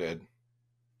 They sure did.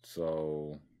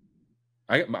 So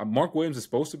Mark Williams is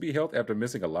supposed to be healthy after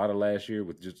missing a lot of last year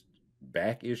with just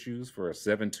back issues for a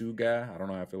 7'2" guy. I don't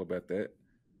know how I feel about that.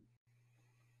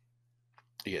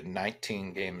 You get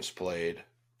 19 games played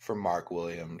for Mark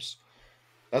Williams.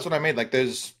 That's what I mean. Like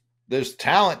there's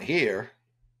talent here.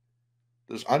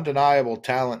 There's undeniable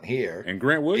talent here. And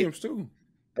Grant Williams too.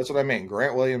 That's what I mean.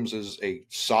 Grant Williams is a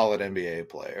solid NBA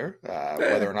player.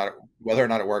 Whether or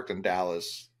not it worked in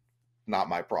Dallas, not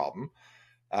my problem.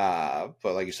 But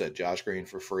like you said, Josh Green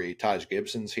for free. Taj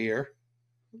Gibson's here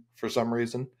for some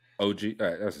reason. OG,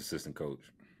 that's assistant coach.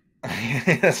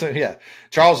 So, yeah,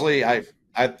 Charles Lee.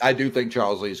 I do think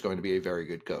Charles Lee is going to be a very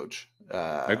good coach.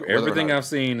 Everything I've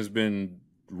seen has been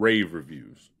rave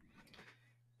reviews.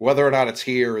 Whether or not it's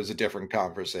here is a different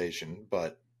conversation,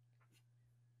 but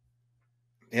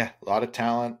yeah, a lot of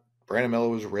talent. Brandon Miller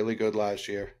was really good last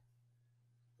year.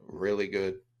 Really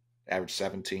good. Averaged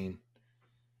 17.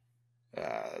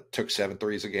 Took 7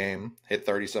 threes a game. Hit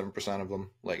 37% of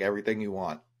them. Like everything you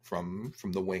want from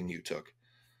the wing you took.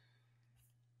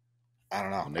 I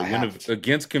don't know. And they went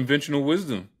against conventional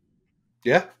wisdom.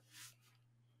 Yeah.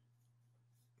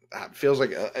 feels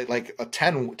like a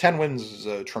 10 wins is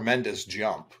a tremendous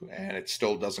jump, and it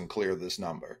still doesn't clear this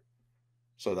number.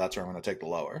 So that's where I'm going to take the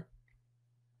lower.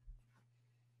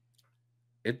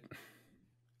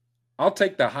 I'll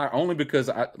take the high only because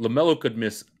LaMelo could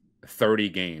miss 30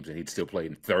 games and he'd still play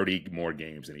in 30 more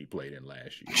games than he played in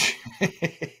last year.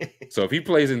 So if he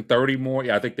plays in 30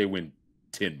 more, I think they win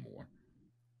 10 more.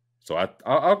 So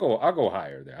I'll go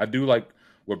higher there. I do like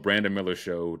what Brandon Miller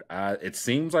showed. It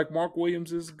seems like Mark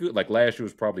Williams is good. Like last year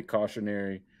was probably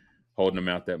cautionary, holding him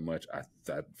out that much.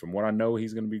 From what I know,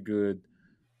 he's going to be good.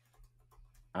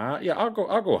 I'll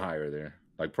go higher there.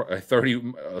 Like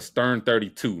 30, a stern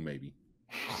 32 maybe.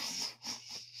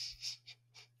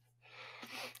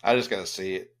 I just gotta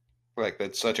see it. Like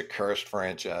that's such a cursed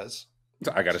franchise.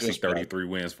 I gotta see 33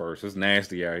 wins first. It's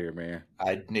nasty out here, man.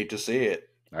 I need to see it.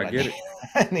 I get it.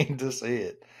 I need to see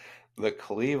it. The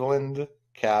Cleveland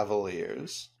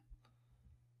Cavaliers.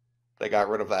 They got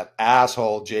rid of that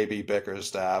asshole JB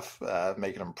Bickerstaff,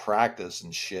 making him practice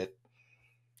and shit.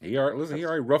 He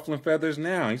already ruffling feathers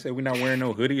now. He said we're not wearing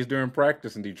no hoodies during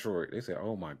practice in Detroit. They said,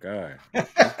 "Oh my god,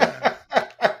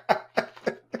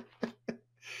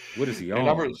 what is he on?"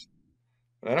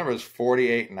 The number is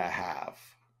 48.5.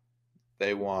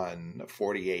 They won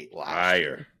 48 last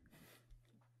year.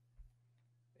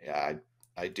 Yeah,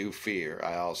 I do fear.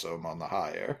 I also am on the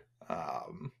higher.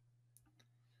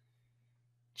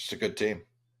 Just a good team.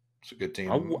 It's a good team.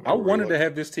 I wanted to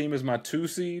have this team as my 2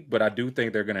 seed, but I do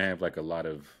think they're going to have like a lot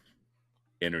of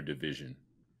interdivision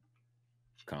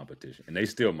competition, and they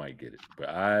still might get it.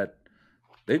 But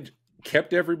they've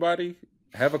kept everybody.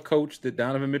 Have a coach that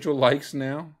Donovan Mitchell likes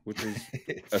now, which is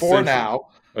for now,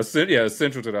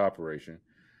 essential to the operation.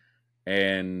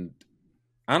 And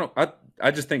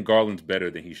I just think Garland's better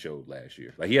than he showed last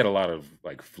year. Like he had a lot of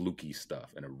like fluky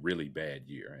stuff and a really bad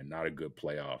year and not a good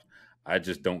playoff. I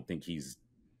just don't think he's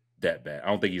that bad. I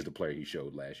don't think he's the player he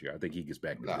showed last year. I think he gets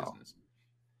back to business.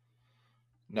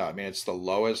 No, I mean it's the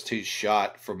lowest he's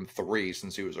shot from 3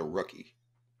 since he was a rookie.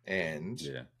 And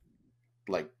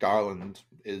like Garland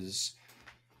is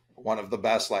one of the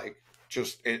best, like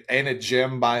just in a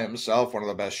gym by himself, one of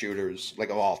the best shooters like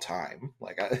of all time.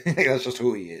 Like I think that's just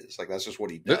who he is. Like that's just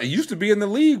what he does. He used to be in the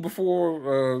league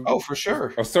before. For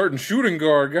sure, a certain shooting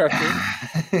guard got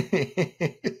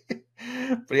there.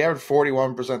 But he averaged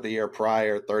 41% the year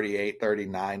prior, 38,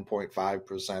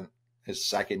 39.5% his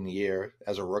second year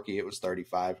as a rookie. It was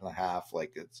 35.5.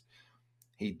 Like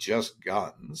he just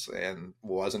guns and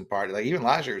wasn't part of like even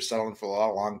last year he was settling for a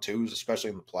lot of long twos, especially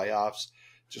in the playoffs.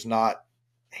 Just not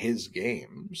his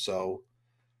game. So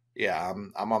yeah,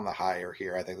 I'm on the higher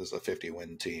here. I think this is a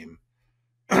 50-win team.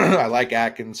 I like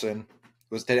Atkinson.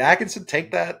 Did Atkinson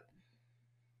take that?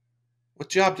 What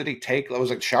job did he take? It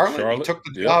was like Charlotte? He took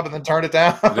the job and then turned it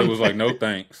down. It was like, no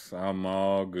thanks. I'm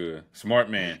all good. Smart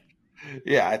man.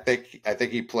 Yeah, I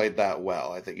think he played that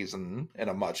well. I think he's in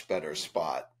a much better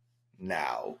spot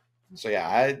now. So yeah,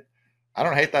 I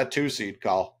don't hate that 2 seed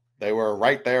call. They were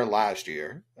right there last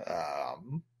year.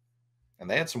 And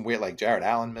they had some weird, like Jared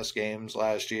Allen missed games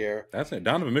last year. That's it.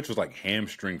 Donovan Mitchell's like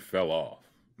hamstring fell off.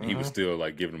 Mm-hmm. He was still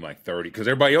like giving him like 30 because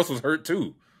everybody else was hurt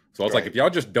too. So I was like, if y'all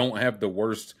just don't have the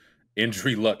worst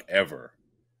injury luck ever,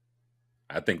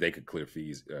 I think they could clear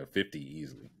 50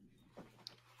 easily.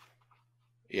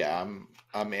 Yeah,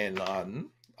 I'm in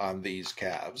on these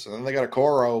Cavs. And then they got a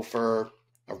Coro for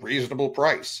a reasonable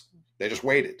price. They just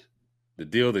waited. The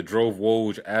deal that drove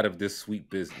Woj out of this sweet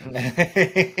business.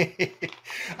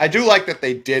 I do like that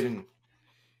they didn't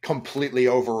completely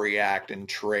overreact and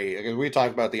trade. Because we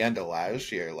talked about the end of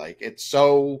last year. Like, it's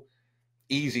so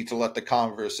easy to let the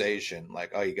conversation,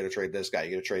 like, oh, you got to trade this guy,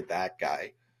 you got to trade that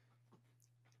guy.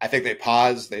 I think they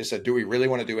paused. They said, do we really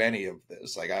want to do any of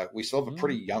this? Like, we still have a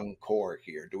pretty young core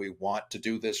here. Do we want to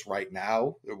do this right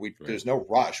now? There's no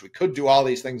rush. We could do all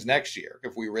these things next year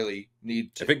if we really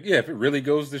need to. If it really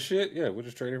goes to shit, we'll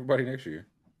just trade everybody next year.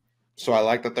 So I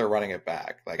like that they're running it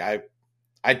back. Like,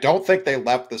 I don't think they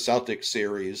left the Celtics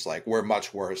series like we're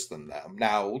much worse than them.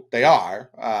 Now, they are,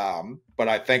 but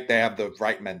I think they have the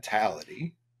right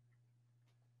mentality.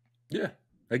 Yeah.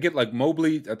 I get like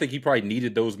Mobley, I think he probably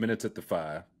needed those minutes at the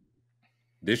 5.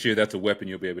 This year, that's a weapon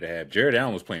you'll be able to have. Jared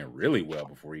Allen was playing really well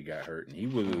before he got hurt, and he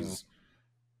was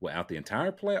out the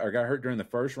entire play or got hurt during the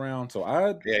first round. So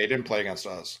he didn't play against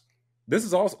us. This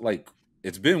is also like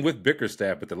it's been with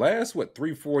Bickerstaff, but the last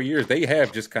 3-4 years they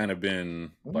have just kind of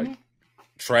been like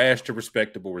trash to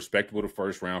respectable to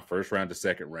first round to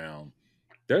second round.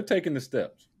 They're taking the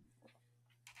steps.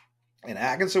 And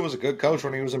Atkinson was a good coach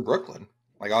when he was in Brooklyn.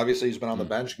 Like obviously he's been on the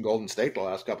bench in Golden State the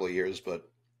last couple of years, but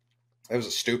it was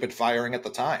a stupid firing at the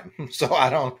time. So I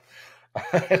don't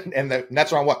And the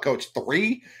Nets are on what, coach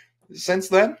 3 since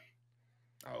then?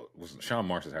 Oh, Sean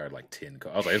Marks has hired like 10.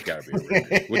 I was like, it's got to be a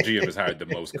record. What GM has hired the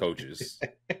most coaches?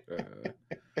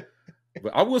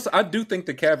 But I do think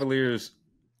the Cavaliers,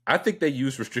 I think they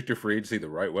use restricted free agency the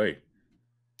right way.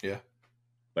 Yeah.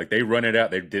 Like they run it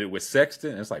out. They did it with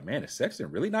Sexton. And it's like, man, is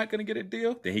Sexton really not going to get a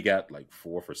deal? Then he got like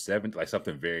 4 for 7, like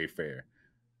something very fair.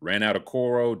 Ran out of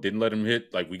Coro, didn't let him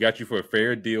hit. Like we got you for a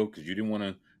fair deal because you didn't want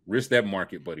to risk that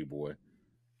market, buddy boy.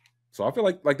 So I feel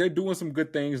like they're doing some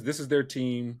good things. This is their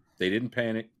team. They didn't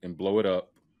panic and blow it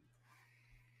up.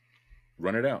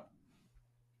 Run it out.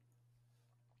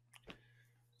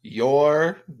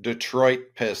 Your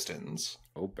Detroit Pistons.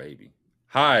 Oh, baby.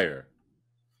 Higher.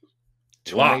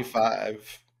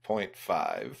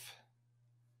 25.5.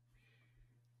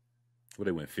 What,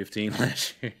 they win 15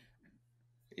 last year?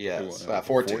 Yes,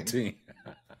 14.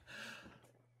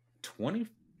 20.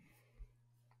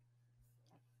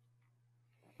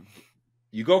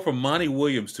 You go from Monty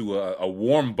Williams to a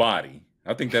warm body.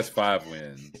 I think that's 5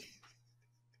 wins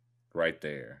right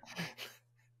there.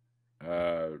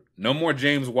 No more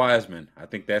James Wiseman. I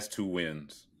think that's 2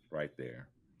 wins right there.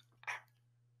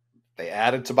 They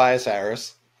added Tobias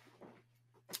Harris.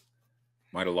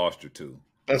 Might have lost your 2.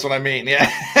 That's what I mean. Yeah.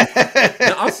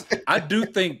 Now, I do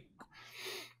think,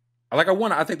 I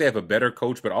think they have a better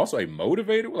coach, but also a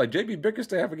motivator. Like JB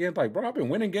Bickerstaff again, like, bro, I've been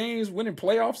winning games, winning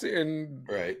playoffs, and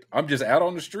right. I'm just out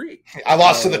on the street. I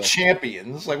lost to the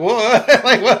champions. Like, what?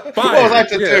 Like, what was I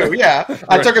to do? Yeah. Right.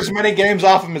 I took as many games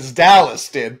off him as Dallas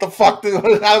did. The fuck?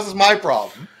 How's this my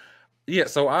problem? Yeah,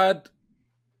 so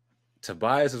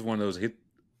Tobias is one of those.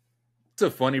 It's a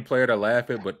funny player to laugh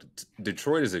at, but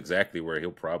Detroit is exactly where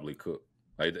he'll probably cook.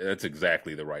 Like, that's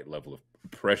exactly the right level of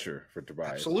pressure for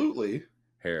Tobias. Absolutely.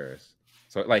 Harris.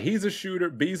 So, like, he's a shooter.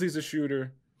 Beasley's a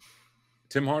shooter.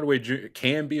 Tim Hardaway Jr.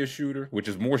 can be a shooter, which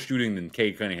is more shooting than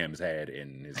Cade Cunningham's had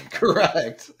in his entire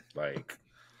Correct. Life. Like,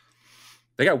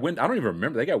 they got I don't even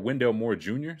remember. They got Wendell Moore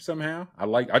Jr. somehow.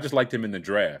 I just liked him in the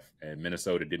draft, and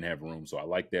Minnesota didn't have room, so I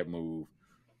like that move.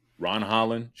 Ron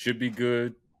Holland should be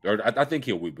good. Or I think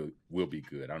he will be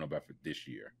good. I don't know about for this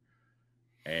year.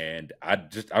 And I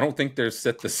don't think they're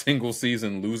set the single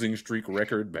season losing streak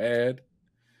record bad.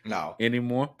 No.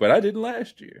 Anymore. But I did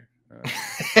last year.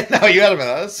 No, you had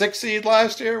a 6 seed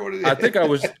last year? What did I think I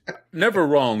was never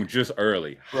wrong, just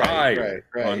early. Right.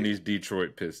 On these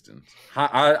Detroit Pistons.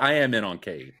 I am in on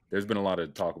Cade. There's been a lot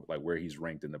of talk like where he's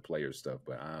ranked in the player stuff,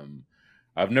 but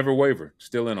I've never wavered.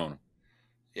 Still in on him.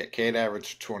 Yeah, Cade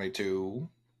averaged 22,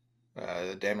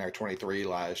 damn near 23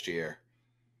 last year.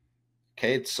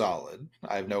 Cade's solid.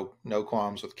 I have no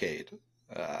qualms with Cade.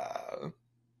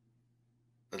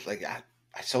 It's like I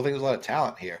still think there's a lot of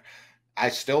talent here. I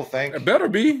still think it better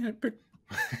be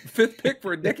 5th pick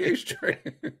for a decade straight.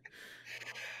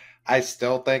 I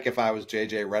still think if I was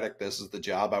JJ Redick, this is the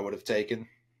job I would have taken.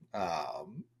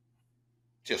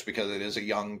 Just because it is a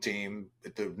young team,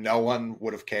 no one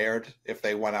would have cared if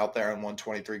they went out there and won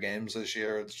 23 games this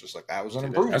year. It's just like that was an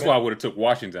improvement. That's why I would have took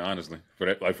Washington, honestly, for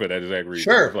that exact reason.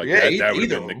 Sure, like yeah, that would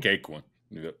have been the cake one.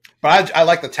 Yeah. But I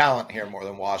like the talent here more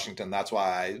than Washington. That's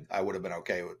why I would have been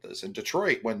okay with this. And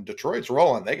Detroit, when Detroit's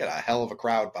rolling, they got a hell of a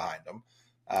crowd behind them.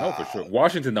 Oh, for sure.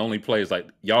 Washington, the only play is like,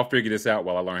 y'all figure this out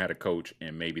while I learn how to coach,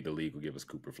 and maybe the league will give us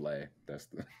Cooper Flag. That's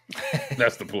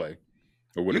the play.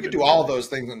 You can do all those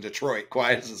things in Detroit,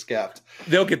 quiet as it's kept.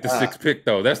 They'll get the 6th pick,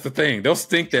 though. That's the thing. They'll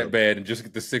stink that bad and just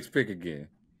get the 6th pick again.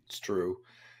 It's true.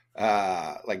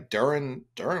 Like Durham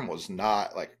was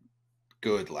not like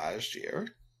good last year.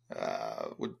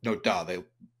 They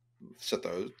set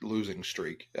the losing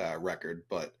streak record,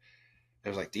 but it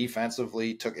was like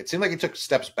defensively it seemed like he took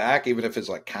steps back, even if his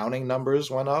like counting numbers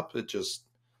went up. It just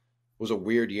was a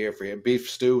weird year for him. Beef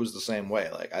Stew was the same way.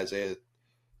 Like Isaiah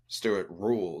Stewart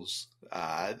rules.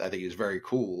 I think he's very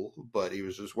cool, but he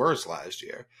was just worse last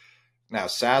year. Now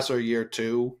Sasser year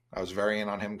 2, I was very in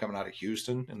on him coming out of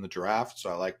Houston in the draft, so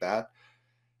I like that.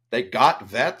 They got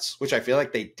vets, which I feel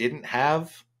like they didn't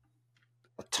have.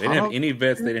 They didn't have any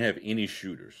vets. They didn't have any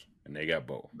shooters, and they got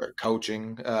both.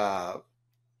 Coaching.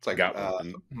 It's like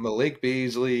Malik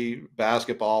Beasley,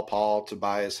 basketball, Paul,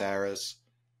 Tobias Harris.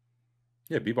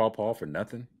 Yeah, B-ball Paul for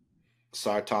nothing.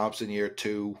 Sar Thompson year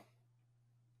 2.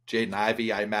 Jaden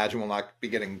Ivey, I imagine, will not be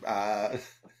getting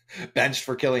benched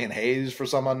for Killian Hayes for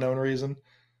some unknown reason.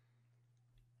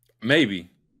 Maybe.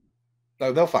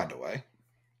 No, they'll find a way.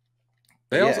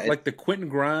 They also like the Quentin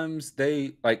Grimes.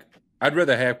 I'd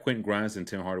rather have Quentin Grimes than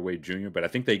Tim Hardaway Jr., but I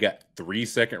think they got 3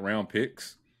 second-round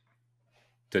picks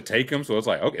to take him. So it's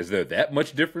like, okay, is there that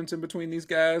much difference in between these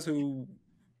guys who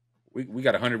we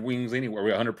got 100 wings anywhere?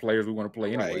 We got 100 players we want to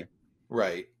play anyway.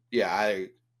 Right. Yeah,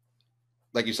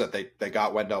 like you said, they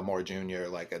got Wendell Moore Jr.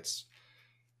 Like it's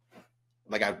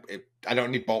like I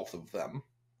don't need both of them,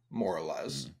 more or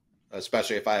less. Mm.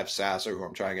 Especially if I have Sasser, who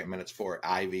I'm trying to get minutes for,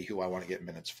 Ivy, who I want to get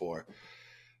minutes for.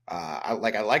 I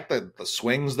like the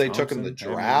swings they took in the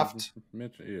draft.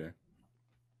 Yeah.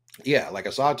 Yeah, like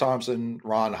Asad Thompson,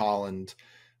 Ron Holland,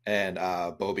 and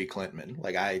Bobby Clintman.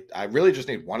 Like I really just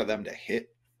need one of them to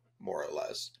hit, more or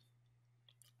less.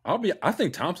 I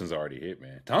think Thompson's already hit,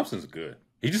 man. Thompson's good.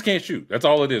 He just can't shoot. That's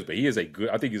all it is. But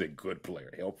I think he's a good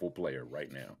player, helpful player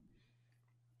right now.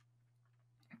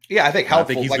 Yeah, I think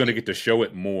helpful. I think he's going to get to show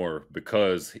it more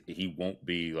because he won't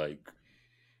be like.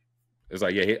 It's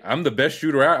like, yeah, I'm the best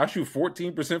shooter out. I shoot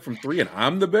 14% from 3, and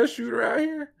I'm the best shooter out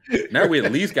here. Now we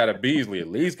at least got a Beasley, at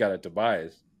least got a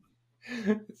Tobias.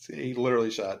 He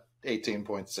literally shot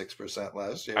 18.6%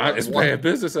 last year. It's bad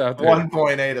business out there.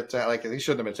 1.8 attack. Like he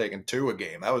shouldn't have been taking 2 a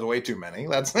game. That was way too many.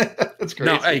 That's crazy.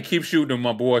 No, hey, keep shooting them,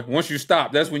 my boy. Once you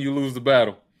stop, that's when you lose the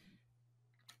battle.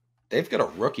 They've got a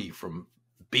rookie from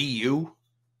BU.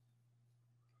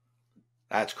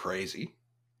 That's crazy.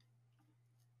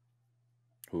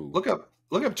 Who? Look up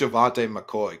Javante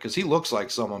McCoy because he looks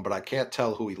like someone, but I can't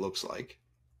tell who he looks like.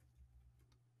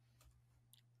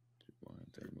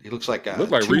 He looks like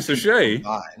Risa Shea.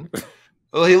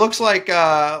 Well, he looks like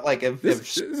if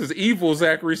this is evil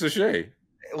Zach Risa Shea.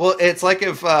 Well, it's like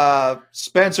if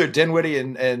Spencer Dinwiddie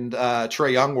and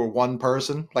Trae Young were one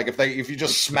person. Like if you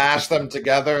just smash them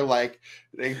together, like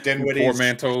Dinwiddie,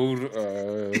 portmanteaued.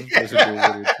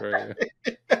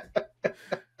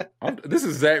 This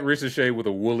is Zach Ricochet with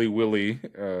a woolly willy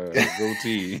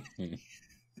goatee.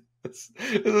 This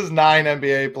is 9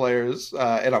 NBA players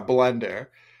in a blender.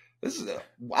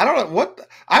 I don't know what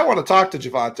I want to talk to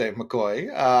Javante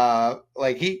McCoy.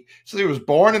 He was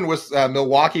born in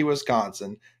Milwaukee,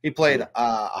 Wisconsin. He played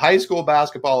high school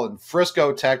basketball in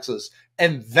Frisco, Texas,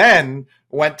 and then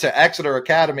went to Exeter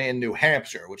Academy in New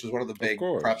Hampshire, which is one of the big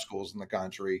prep schools in the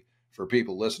country for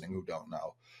people listening who don't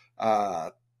know.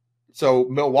 So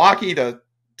Milwaukee to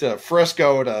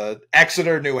Frisco to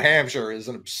Exeter, New Hampshire is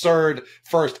an absurd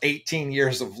first 18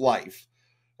 years of life.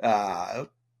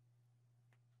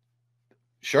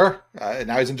 Sure.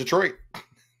 Now he's in Detroit.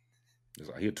 He's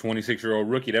a 26-year-old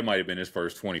rookie. That might have been his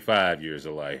first 25 years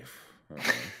of life.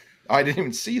 I didn't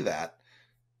even see that.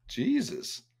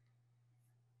 Jesus.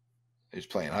 He's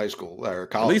playing high school or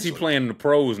college. At least he's playing in the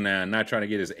pros now and not trying to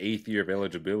get his 8th year of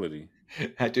eligibility.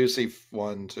 I do see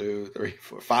 1, 2, 3,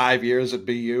 4, 5 years at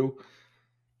BU.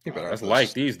 That's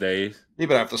light these days. He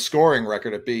better have the scoring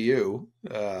record at BU.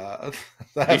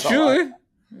 He should.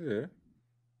 Yeah.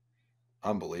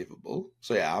 Unbelievable.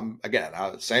 So yeah,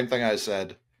 same thing I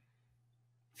said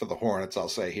for the Hornets. I'll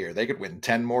say here they could win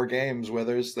 10 more games where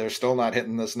they're still not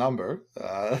hitting this number.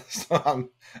 So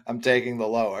I'm taking the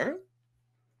lower.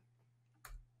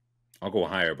 I'll go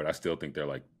higher, but I still think they're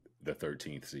like the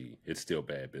 13th seed. It's still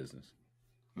bad business.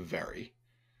 Very.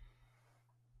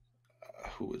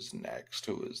 Who is next?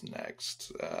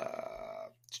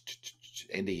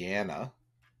 Indiana.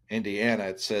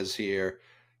 It says here.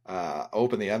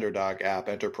 Open the Underdog app,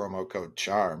 enter promo code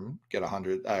CHARM, get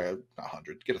 $100,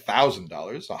 get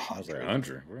 $1,000.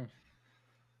 $100.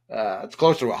 It's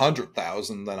closer to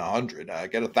 100,000 than 100.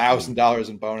 Get $1,000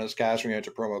 in bonus cash when you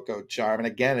enter promo code CHARM. And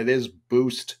again, it is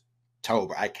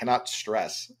Boost-tober. I cannot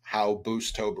stress how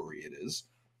Boost-tobery it is.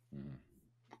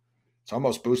 It's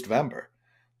almost Boost-vember.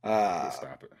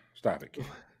 Stop it.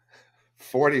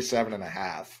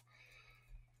 47.5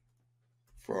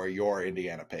 for your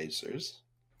Indiana Pacers.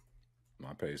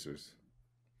 My Pacers.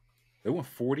 They won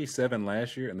 47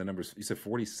 last year, and the numbers, you said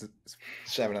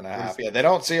 47.5. Yeah, they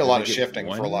don't see a lot of shifting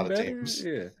for a lot of teams.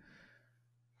 Yeah.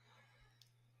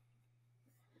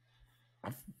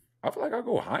 I feel like I'll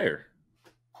go higher.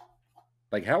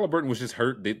 Like Halliburton was just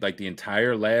hurt the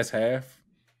entire last half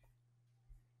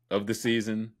of the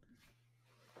season.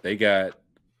 They got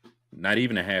not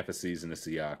even a half a season of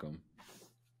Siakam.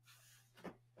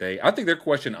 I think their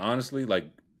question, honestly, like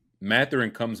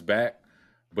Mathurin comes back,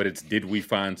 but it's did we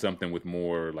find something with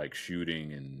more like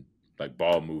shooting and like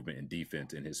ball movement and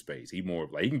defense in his space? He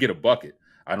can get a bucket.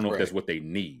 I don't know if that's what they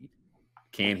need.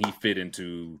 Can he fit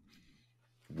into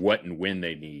what and when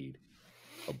they need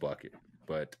a bucket?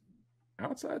 But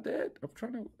outside that,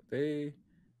 they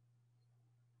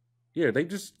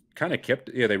just kind of kept.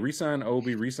 Yeah, they re-signed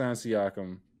Obi, re-signed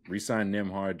Siakam, re-signed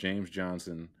Nembhard, James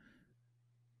Johnson.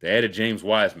 They added James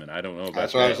Wiseman. I don't know about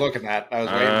That's what I was looking at. I was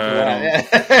waiting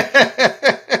for that.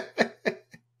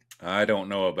 I don't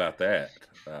know about that.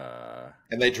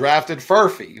 And they drafted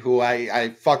Furphy, who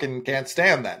I fucking can't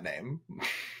stand that name.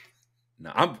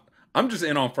 No, I'm just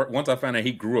in on once I found out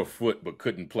he grew a foot but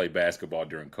couldn't play basketball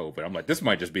during COVID. I'm like, this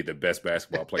might just be the best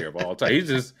basketball player of all time. He's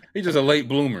just a late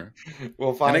bloomer. We'll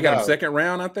And they find got him out. second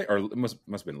round, I think, or it must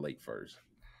have been late first.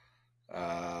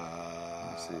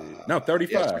 Let's see. No,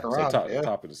 35. Second So round,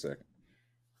 top of the second.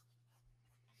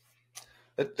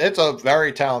 It's a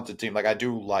very talented team. Like I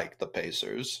do like the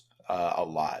Pacers a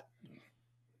lot.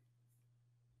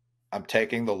 I'm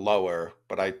taking the lower,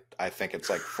 but I think it's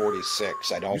like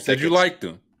 46. I don't. You said you liked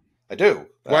them. I do.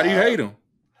 Why do you hate them?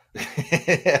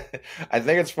 I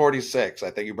think it's 46.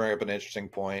 I think you bring up an interesting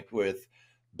point with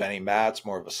Benny Matt's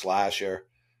more of a slasher.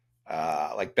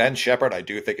 Like Ben Shepherd, I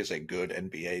do think is a good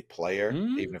NBA player,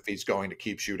 even if he's going to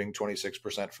keep shooting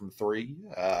 26% from three.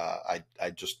 I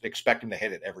just expect him to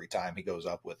hit it every time he goes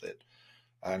up with it.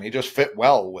 And he just fit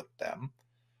well with them.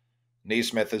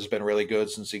 Neesmith has been really good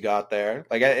since he got there.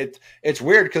 Like it's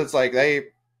weird because it's like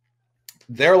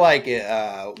they're like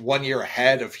 1 year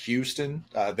ahead of Houston.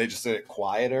 They just did it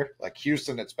quieter. Like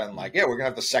Houston, it's been like, yeah, we're gonna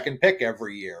have the second pick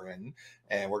every year,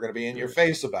 and we're gonna be in your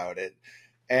face about it.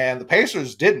 And the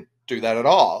Pacers didn't do that at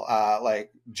all.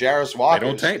 Like Jarris Walker, they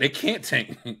don't tank. They can't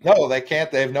tank. No, they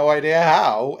can't. They have no idea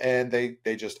how, and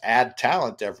they just add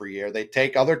talent every year. They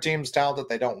take other teams' talent that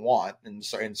they don't want in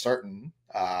certain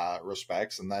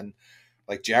respects, and then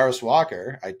like Jarris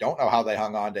Walker, I don't know how they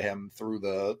hung on to him through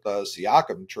the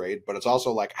Siakam trade, but it's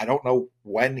also like I don't know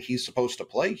when he's supposed to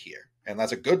play here, and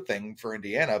that's a good thing for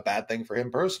Indiana, a bad thing for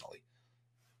him personally.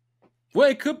 Well,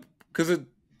 it could because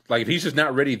like if he's just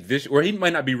not ready this, or he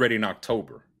might not be ready in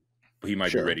October, but he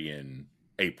might be ready in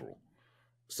April.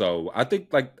 So I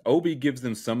think like Obi gives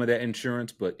them some of that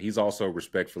insurance, but he's also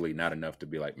respectfully not enough to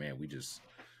be like, man, we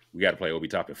got to play Obi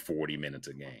Toppin 40 minutes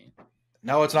a game.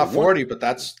 No, it's not 40, but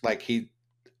that's like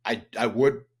I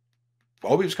would.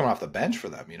 Obi was coming off the bench for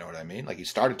them. You know what I mean? Like he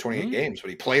started 28 games,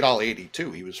 but he played all 82.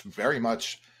 He was very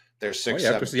much their 6,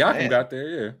 7. After Siakam got there,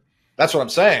 yeah. That's what I'm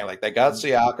saying. Like they got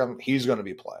Siakam, he's going to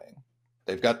be playing.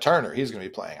 They've got Turner, he's going to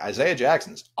be playing. Isaiah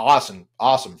Jackson's awesome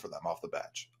for them off the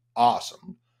bench.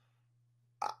 Awesome.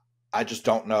 I just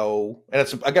don't know, and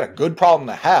it's again a good problem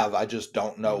to have. I just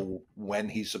don't know when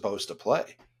he's supposed to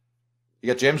play. You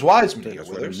got James Wiseman here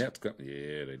with us.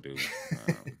 Yeah, they do.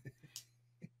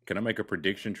 Can I make a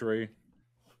prediction, Trey?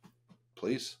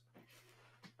 Please.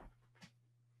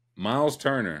 Miles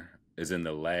Turner is in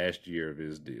the last year of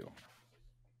his deal,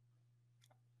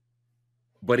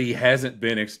 but he hasn't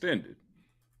been extended.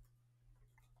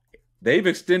 They've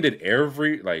extended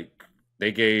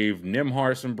they gave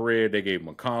Nembhard some bread. They gave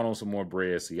McConnell some more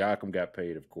bread. Siakam got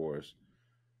paid, of course.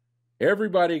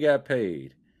 Everybody got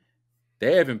paid.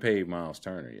 They haven't paid Miles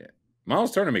Turner yet.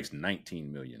 Miles Turner makes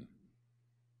 $19 million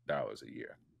a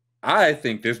year. I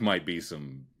think this might be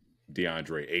some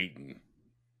DeAndre Ayton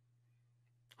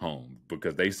home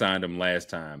because they signed him last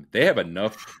time. They have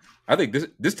enough. I think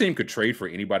this team could trade for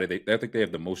anybody. I think they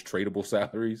have the most tradable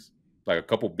salaries, like a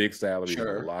couple big salaries, a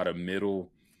lot of middle.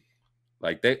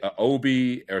 Like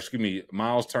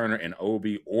Miles Turner and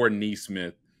Obi or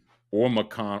Neesmith or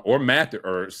McConnell or Mather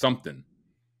or something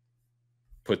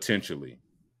potentially.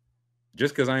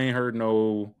 Just because I ain't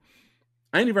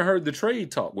even heard the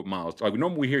trade talk with Miles. Like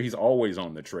normally we hear he's always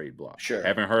on the trade block. Sure.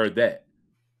 Haven't heard that.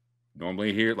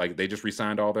 Normally here, like they just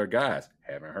re-signed all their guys.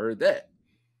 Haven't heard that.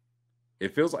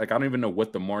 It feels like I don't even know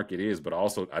what the market is, but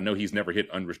also I know he's never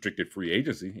hit unrestricted free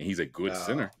agency and he's a good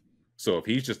center. So if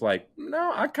he's just like,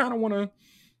 no, I kind of want to,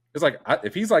 it's like,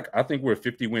 if he's like, I think we're a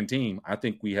 50-win team. I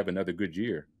think we have another good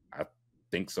year. I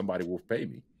think somebody will pay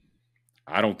me.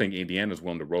 I don't think Indiana's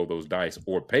willing to roll those dice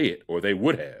or pay it, or they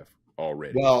would have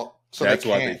already. Well, so that's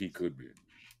why I think he could be.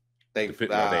 They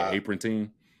apron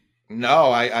team.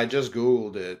 No, I just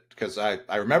Googled it because I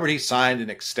remembered he signed an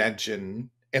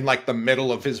extension in like the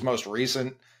middle of his most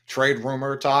recent trade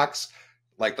rumor talks.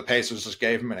 Like the Pacers just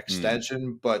gave him an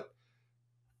extension, but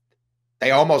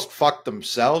they almost fucked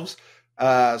themselves.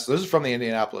 So this is from the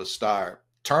Indianapolis Star.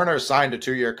 Turner signed a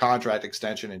 2-year contract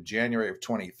extension in January of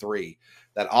 23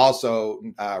 that also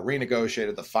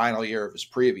renegotiated the final year of his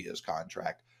previous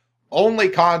contract. Only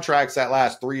contracts that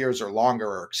last 3 years or longer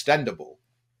are extendable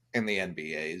in the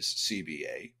NBA's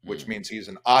CBA, which means he's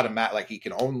an automatic, like he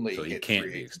can only so he hit can't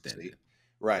free be agency. extended.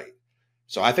 Right.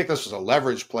 So I think this was a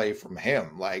leverage play from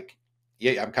him. Like,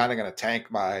 yeah, I'm kind of going to tank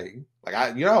you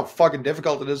know how fucking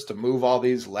difficult it is to move all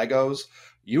these Legos.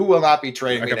 You will not be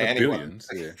trading me to anyone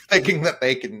thinking that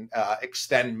they can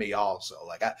extend me also.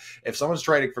 Like if someone's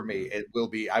trading for me,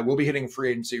 I will be hitting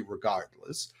free agency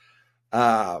regardless.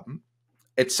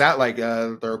 It sounds like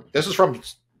this is from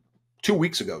 2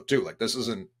 weeks ago too. Like this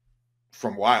isn't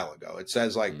from a while ago. It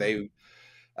says like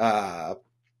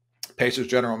Pacers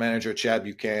general manager Chad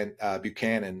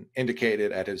Buchanan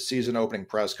indicated at his season opening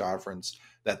press conference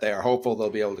that they are hopeful they'll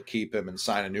be able to keep him and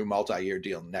sign a new multi-year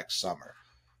deal next summer.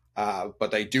 But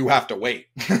they do have to wait.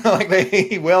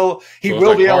 He will be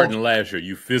Harden able. Last year,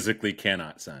 you physically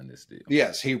cannot sign this deal.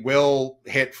 Yes, he will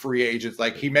hit free agents.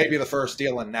 Like, he may be the first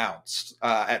deal announced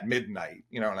at midnight.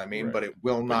 You know what I mean? Right. But it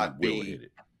will not be.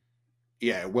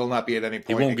 Yeah, it will not be at any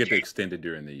point. He won't get extended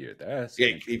during the year.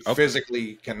 He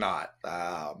physically cannot.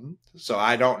 So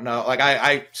I don't know. Like,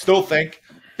 I still think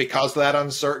because of that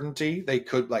uncertainty, they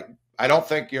could, like, I don't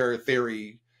think your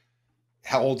theory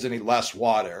holds any less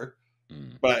water.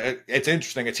 But it's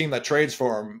interesting. A team that trades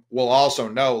for him will also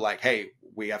know, like, hey,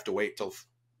 we have to wait till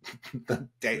the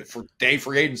day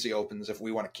free agency opens if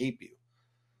we want to keep you.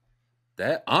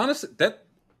 That honestly,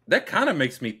 that kind of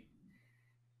makes me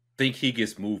think he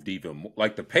gets moved even more.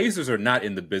 Like, the Pacers are not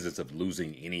in the business of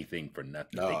losing anything for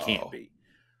nothing. No. They can't be.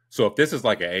 So if this is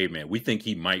like hey man, we think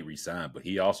he might resign, but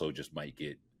he also just might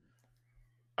get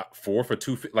 4 for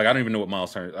 2. Like, I don't even know what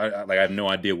Miles Turner. I have no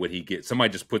idea what he gets.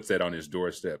 Somebody just puts that on his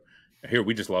doorstep. Here,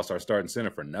 we just lost our starting center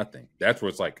for nothing. That's where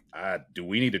it's like, do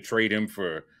we need to trade him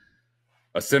for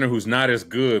a center who's not as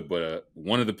good, but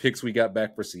one of the picks we got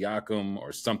back for Siakam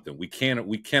or something? We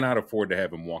cannot afford to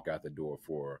have him walk out the door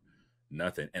for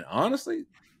nothing. And honestly,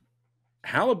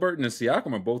 Halliburton and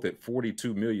Siakam are both at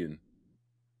 $42 million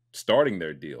starting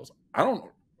their deals.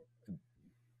 Or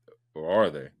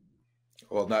are they?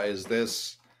 Well, now, is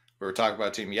this? We were talking about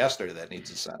a team yesterday that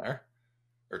needs a center,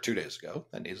 or 2 days ago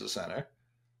that needs a center.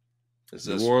 Is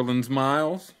this New Orleans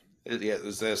Miles?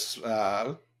 Is this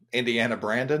Indiana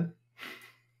Brandon?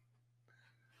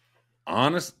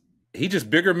 Honest, he just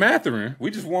bigger Matherin.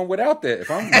 We just won without that.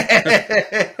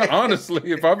 Honestly,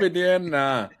 if I'm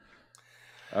Indiana,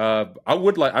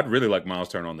 I'd really like Miles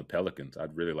Turner on the Pelicans.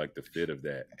 I'd really like the fit of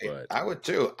that. But I would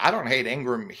too. I don't hate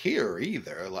Ingram here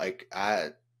either. Like,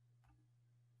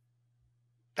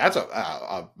 that's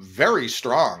a very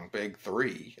strong big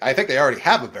three. I think they already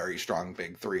have a very strong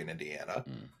big three in Indiana.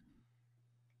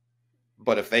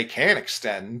 But if they can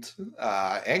extend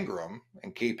Ingram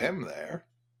and keep him there.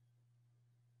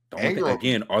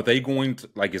 Again, are they going to,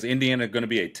 like, is Indiana going to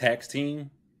be a tax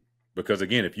team? Because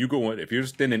again, if you're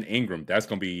extending Ingram, that's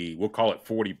going to be, we'll call it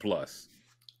 40 plus.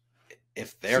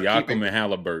 If they're Siakam and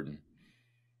Halliburton.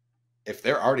 If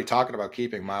they're already talking about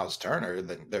keeping Miles Turner,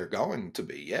 then they're going to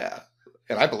be, yeah.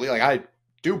 And I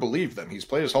do believe them. He's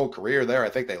played his whole career there. I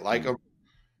think they like him.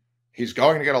 He's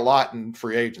going to get a lot in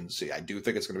free agency. I do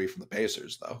think it's going to be from the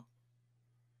Pacers, though.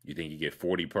 You think you get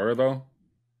 40 per, though?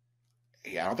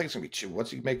 Yeah, I don't think it's going to be cheap.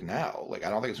 What's he make now? Like, I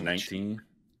don't think it's going to be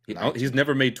 19. He's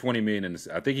never made $20 million in this.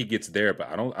 I think he gets there, but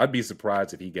I'd be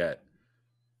surprised if he got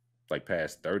like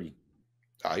past 30.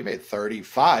 Oh, he made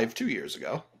 35 2 years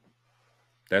ago.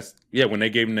 When they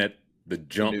gave him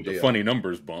the funny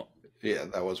numbers bump. Yeah,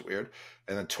 that was weird.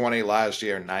 And then 20 last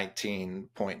year,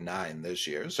 19.9 this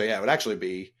year. So yeah, it would actually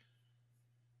be,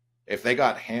 if they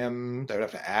got him, they would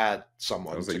have to add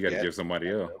someone. So you got to give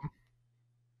somebody else.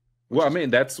 Well, I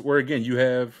mean, that's where, again, you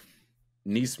have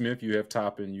Neesmith, you have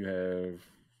Toppin,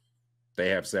 they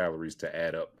have salaries to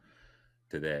add up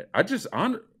to that.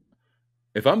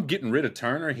 If I'm getting rid of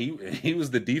Turner, he was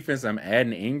the defense, I'm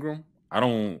adding Ingram. I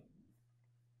don't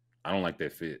like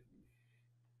that fit.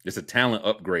 It's a talent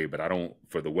upgrade, but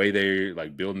for the way they're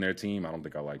like building their team, I don't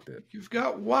think I like that. You've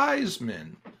got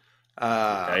Wiseman. Hey,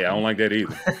 I don't like that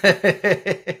either.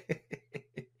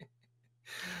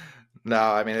 No,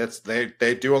 I mean,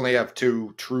 they do only have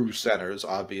 2 true centers.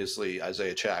 Obviously,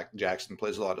 Isaiah Jackson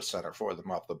plays a lot of center for them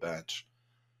off the bench.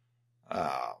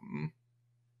 But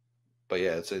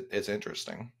yeah, it's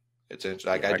interesting. It's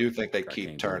interesting. Like, I do think they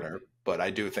keep Turner, but I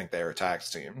do think they're a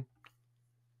tax team.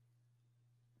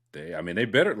 They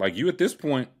better, like, you at this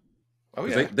point. Oh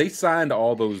yeah, they signed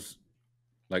all those,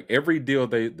 like, every deal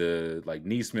like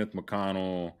Neesmith,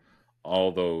 McConnell,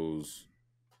 all those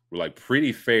were like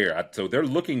pretty fair. So they're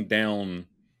looking down.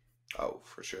 Oh,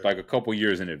 for sure. Like a couple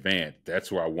years in advance.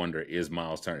 That's where I wonder, is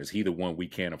Miles Turner, is he the one we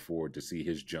can't afford to see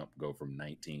his jump go from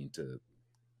 19 to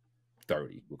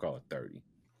 30? We'll call it 30.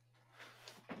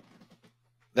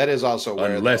 That is also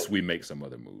where, unless we make some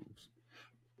other moves.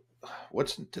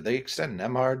 Did they extend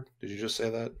Nembhard? Did you just say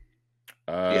that?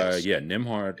 Yes. Yeah,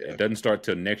 Nembhard. Yeah. It doesn't start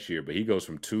till next year, but he goes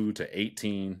from 2 to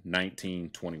 18, 19,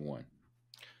 21.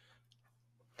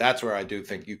 That's where I do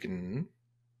think you can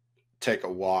take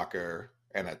a Walker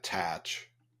and attach.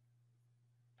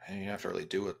 And you have to really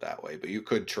do it that way, but you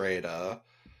could trade a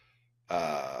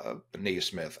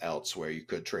Neesmith elsewhere. You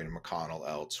could trade a McConnell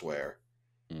elsewhere.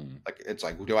 Like, it's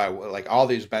like, all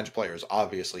these bench players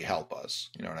obviously help us.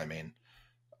 You know what I mean?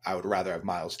 I would rather have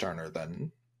Miles Turner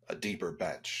than a deeper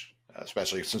bench,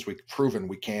 especially since we've proven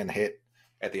we can hit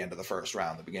at the end of the first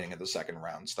round, the beginning of the second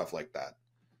round, stuff like that.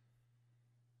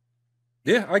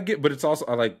 Yeah, I get, but it's also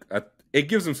it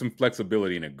gives them some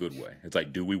flexibility in a good way. It's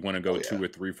like, do we want to go 2 or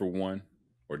 3 for 1,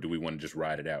 or do we want to just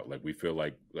ride it out? Like we feel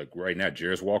like right now,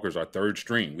 Jarris Walker's our third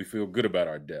string. We feel good about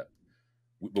our depth,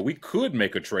 but we could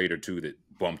make a trade or two that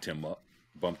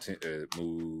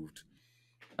moved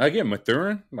again.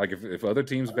 Mathurin, like if other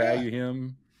teams value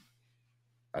him,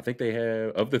 I think they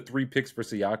have of the 3 picks for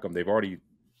Siakam, they've already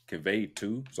conveyed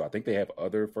 2, so I think they have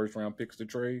other first round picks to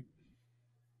trade.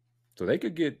 So they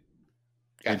could get.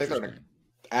 I think they're in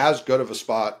as good of a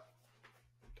spot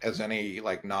as any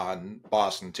like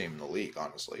non-Boston team in the league,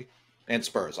 honestly. And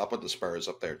Spurs. I'll put the Spurs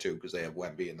up there too because they have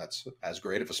Wemby, and that's as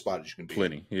great of a spot as you can be.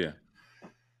 Plenty, yeah.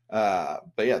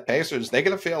 But yeah, Pacers, they're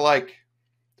gonna feel like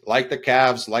the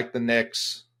Cavs, like the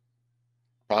Knicks,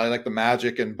 probably like the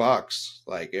Magic and Bucks.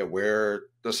 Like we're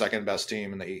the second best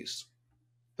team in the East.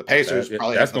 The Pacers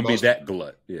probably that's gonna be that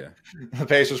glut. Yeah. The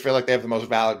Pacers feel like they have the most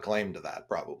valid claim to that,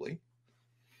 probably.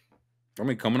 I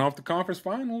mean, coming off the conference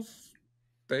finals,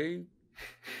 they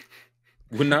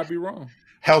would not be wrong.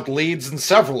 Held leads in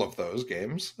several of those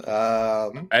games.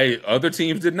 Hey, other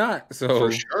teams did not. So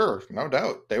for sure, no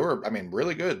doubt, they were. I mean,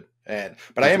 really good. But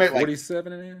I am at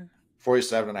 47 and a half.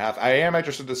 47 and a half. I am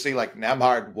interested to see like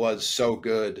Nembhard was so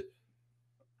good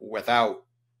without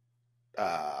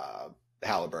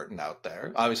Halliburton out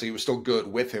there. Obviously, he was still good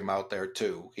with him out there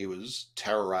too. He was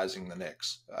terrorizing the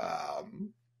Knicks.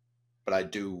 But I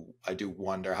do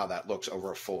wonder how that looks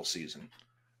over a full season.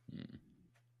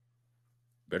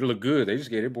 Better look good. They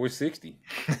just gave their boy 60.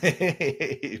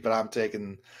 But I'm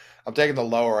taking the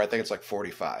lower. I think it's like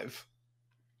 45.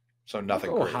 So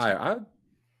nothing crazy. Higher.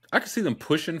 I could see them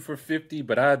pushing for 50,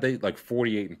 but they like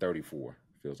 48 and 34.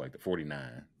 Feels like the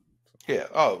 49. Yeah.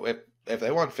 Oh, if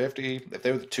they won 50, if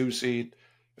they were the 2 seed,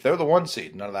 if they were the 1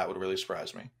 seed, none of that would really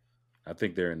surprise me. I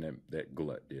think they're in that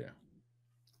glut. Yeah.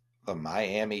 The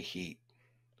Miami Heat,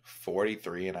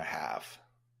 43 and a half.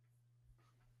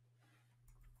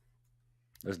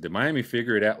 Did Miami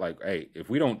figure it out? Like, hey, if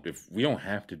we don't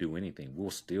have to do anything, we'll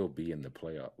still be in the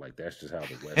playoff. Like, that's just how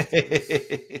the West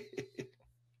is.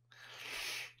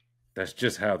 That's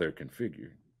just how they're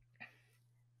configured.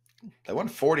 They won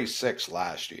 46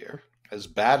 last year. As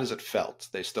bad as it felt,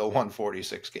 they still won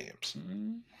 46 games.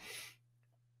 Mm-hmm.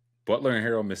 Butler and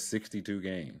Harrell missed 62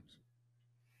 games.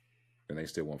 And they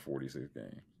still won 46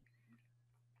 games.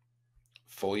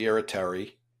 Full year of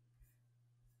Terry.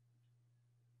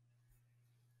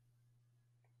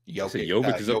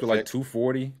 Jovic is up to like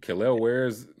 240. Kel'el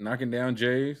Ware's knocking down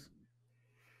Jays.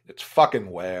 It's fucking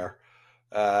Ware.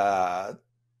 Bam.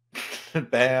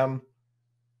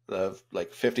 The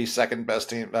like 52nd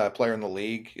best player in the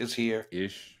league is here.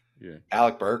 Ish. Yeah.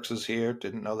 Alec Burks is here.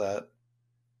 Didn't know that.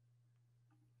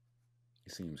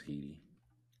 He seems heaty.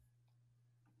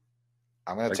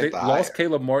 I'm gonna take the higher. Lost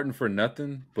Caleb Martin for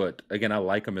nothing, but again, I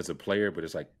like him as a player. But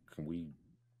it's like, can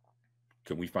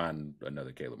we find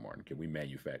another Caleb Martin? Can we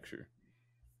manufacture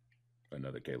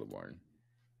another Caleb Martin?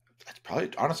 That's probably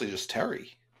honestly just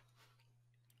Terry.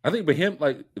 I think, but him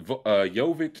like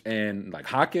Jovic and like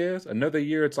Jaquez, another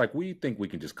year, it's like we think we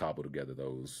can just cobble together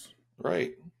those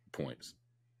points.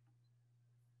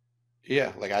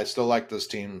 Yeah, like I still like this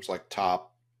team's like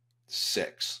top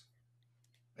 6.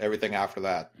 Everything after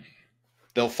that.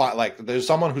 They'll find like there's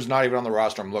someone who's not even on the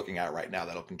roster I'm looking at right now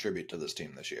that'll contribute to this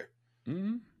team this year.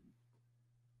 Mm-hmm.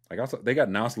 Like also, they got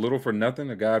Nas Little for nothing,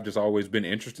 a guy I've just always been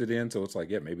interested in. So it's like,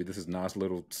 yeah, maybe this is Nas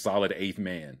Little solid 8th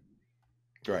man.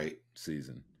 Right.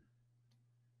 Season.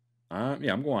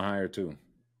 Yeah, I'm going higher too.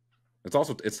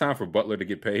 It's time for Butler to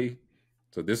get paid.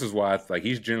 So this is why like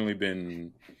he's generally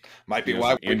been might be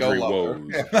why we go lower.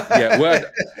 Yeah, well,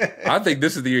 I think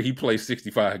this is the year he plays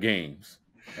 65 games.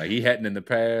 Like he hadn't in the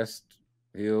past.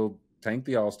 He'll tank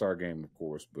the All-Star game, of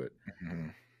course, but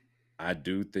I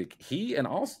do think he and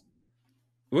also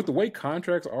with the way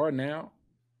contracts are now,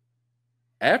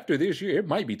 after this year, it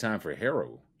might be time for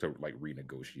Harrell to like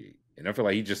renegotiate. And I feel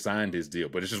like he just signed his deal,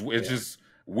 but it's just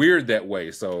weird that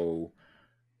way. So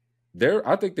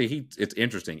I think that it's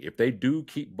interesting if they do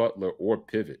keep Butler or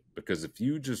pivot, because if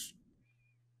you just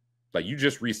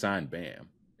re-signed Bam,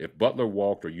 if Butler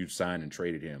walked or you signed and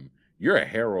traded him, you're a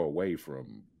Harrell away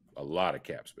from a lot of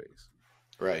cap space.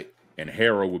 Right. And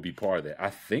Harrell would be part of that. I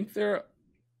think they're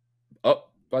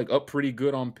up pretty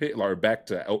good on pick, or back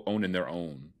to owning their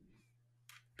own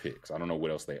picks. I don't know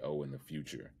what else they owe in the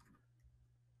future.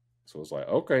 So it's like,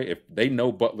 okay, if they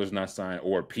know Butler's not signed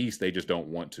or a piece they just don't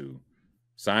want to,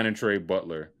 sign and trade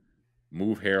Butler,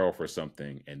 move Harrell for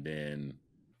something, and then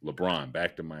LeBron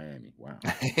back to Miami. Wow.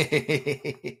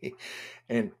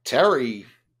 And Terry,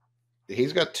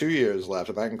 he's got 2 years left,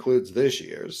 and that includes this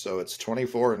year. So it's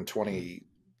 24 and 20.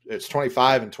 It's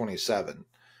 25 and 27,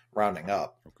 rounding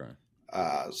up. Okay.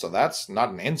 So that's not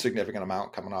an insignificant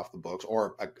amount coming off the books,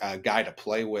 or a guy to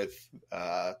play with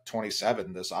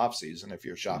 27 this offseason if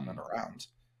you're shopping it around.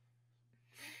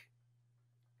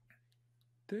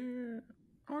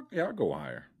 I'll go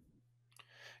higher.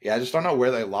 Yeah, I just don't know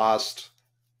where they lost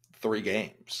 3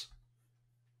 games.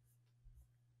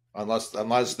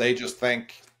 Unless they just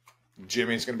think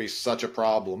Jimmy's going to be such a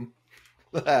problem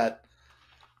that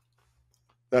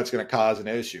that's going to cause an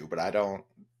issue, but I don't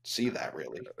see that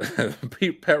really.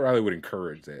 Pat Riley would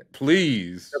encourage that.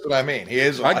 Please. That's what I mean.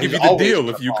 I'll give you the deal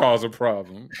if you cause a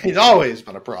problem. He's always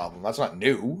been a problem. That's not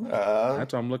new.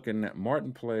 That's what I'm looking at.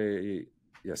 Martin played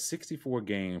 64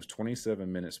 games,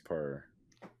 27 minutes per.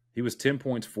 He was 10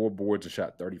 points, 4 boards, and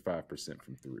shot 35%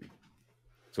 from 3.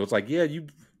 So it's like, yeah, you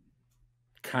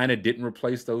kind of didn't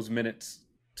replace those minutes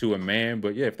to a man,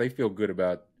 but yeah, if they feel good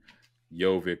about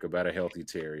Jovic, about a healthy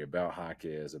Terry, about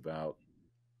Jaquez, about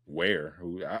Ware,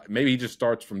 who maybe he just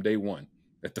starts from day one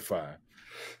at the 5.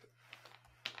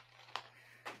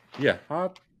 Yeah,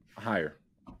 higher.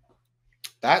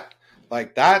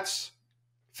 That's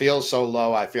feels so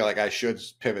low. I feel like I should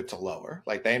pivot to lower.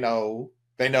 Like they know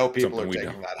people are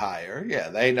taking that higher. Yeah,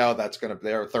 they know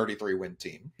they're a 33 win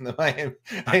team. I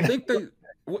think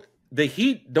the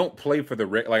Heat don't play for the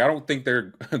I don't think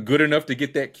they're good enough to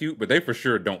get that cute, but they for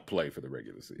sure don't play for the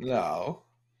regular season. No.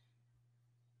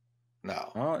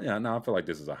 Oh yeah, no, I feel like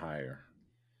this is a higher.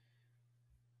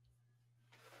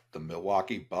 The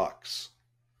Milwaukee Bucks,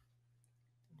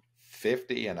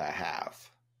 50.5.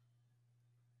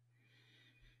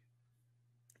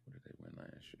 What did they win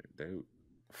last year? They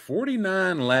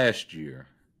 49 last year.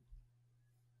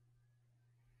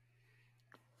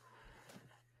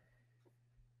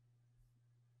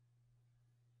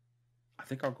 I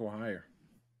think I'll go higher.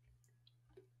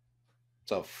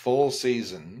 It's a full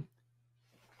season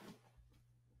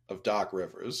of Doc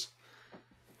Rivers,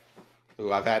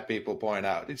 who I've had people point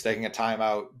out he's taking a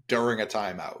timeout during a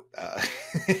timeout.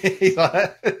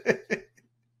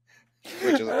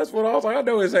 That's what I was like. I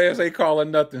know his ass ain't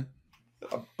calling nothing.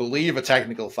 I believe a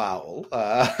technical foul.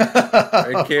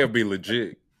 It can't be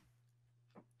legit.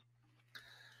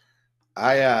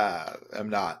 I am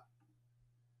not,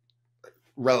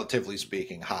 relatively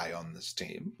speaking, high on this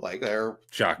team. Like they're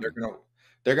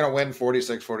gonna win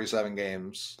 46, 47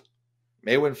 games.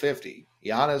 May win 50.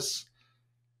 Giannis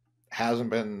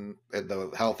hasn't been the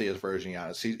healthiest version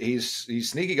of Giannis. He's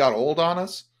sneaky got old on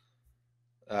us,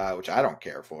 which I don't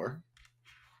care for.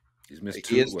 He's missed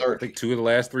I think 2 of the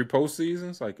last 3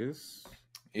 postseasons.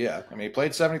 Yeah, I mean, he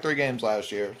played 73 games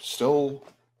last year. Still,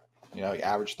 he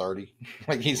averaged 30.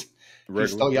 Like he's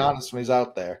still Giannis when he's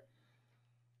out there.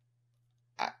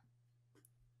 I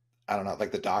don't know.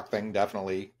 Like the Doc thing,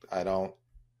 definitely.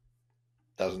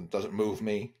 Doesn't move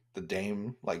me. The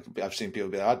Dame, like I've seen people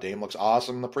be like, Dame looks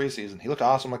awesome in the preseason. He looked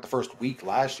awesome like the first week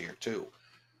last year too.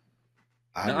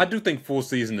 I do think full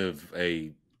season of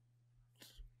he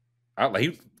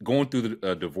was going through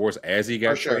the divorce as he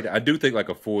got traded. I do think like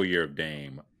a full year of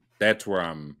Dame. That's where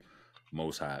I'm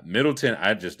most high. Middleton,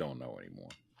 I just don't know anymore.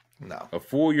 No, a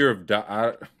full year of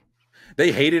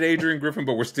they hated Adrian Griffin,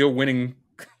 but we're still winning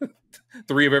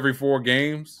 3 of every 4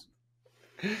 games.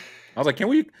 I was like, can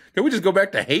we just go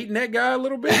back to hating that guy a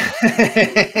little bit?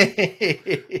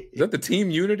 Is that the team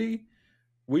unity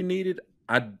we needed?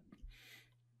 I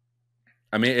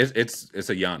mean, it's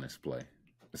a Giannis play.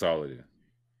 That's all it is.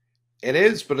 It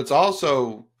is, but it's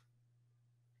also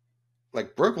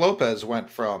like Brook Lopez went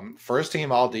from first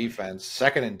team all defense,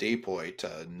 second in DPOY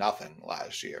to nothing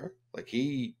last year. Like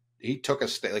he took a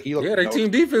step. Like he looked. Yeah, their team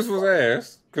defense was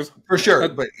ass for sure.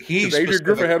 But Adrian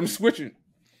Griffin had him switching.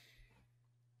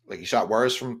 Like he shot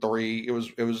worse from 3. It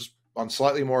was on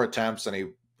slightly more attempts than he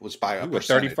was by a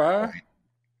percentage. 35.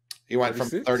 He went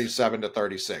 36? From 37 to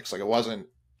 36. Like it wasn't.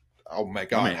 Oh my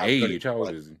god! I mean, age. How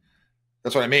old is he?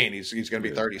 That's what I mean. He's going to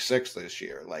be 36 this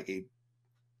year. Like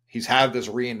he's had this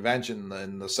reinvention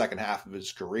in the second half of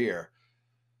his career.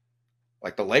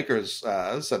 Like the Lakers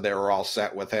said they were all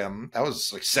set with him. That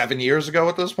was like 7 years ago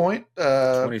at this point.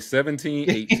 2017,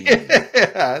 18.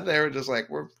 Yeah, they were just like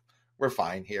we're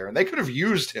fine here, and they could have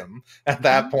used him at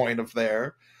that point of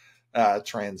their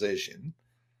transition.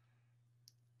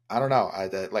 I don't know.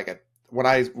 When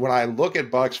I look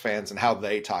at Bucks fans and how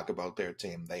they talk about their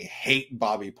team, they hate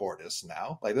Bobby Portis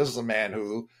now. Like this is a man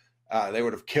who they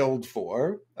would have killed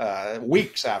for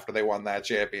weeks after they won that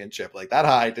championship. Like that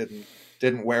high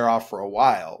didn't wear off for a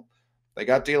while, They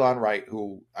got Delon Wright,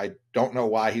 who I don't know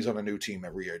why he's on a new team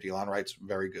every year. Delon Wright's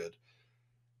very good.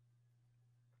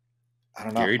 I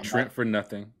don't know. Gary Trent for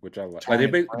nothing, which I like.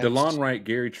 Torian DeLon Prince. Wright,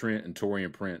 Gary Trent, and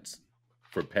Torian Prince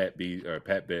for Pat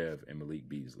Bev and Malik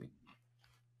Beasley.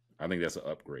 I think that's an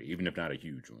upgrade, even if not a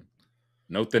huge one.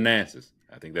 No Thanasis.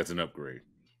 I think that's an upgrade.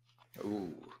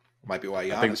 Ooh, might be why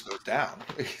Giannis goes down.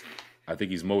 I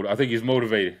think he's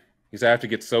motivated. He said, "I have to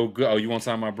get so good. Oh, you want to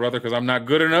sign my brother because I'm not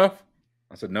good enough?"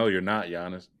 I said, "No, you're not,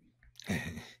 Giannis."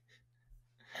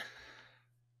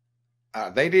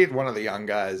 They need one of the young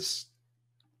guys.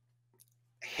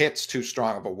 Hit's too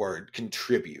strong of a word.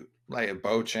 Contribute, like a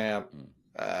Beauchamp,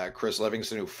 Chris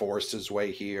Livingston, who forced his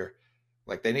way here.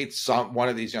 Like they need one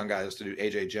of these young guys to do.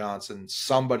 AJ Johnson,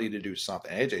 somebody to do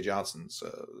something. AJ Johnson's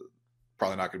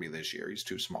probably not going to be this year. He's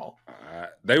too small.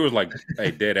 They was like,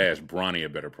 "Hey, dead ass, Bronny a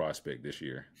better prospect this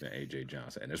year than AJ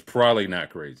Johnson," and it's probably not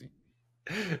crazy.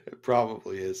 It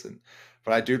probably isn't,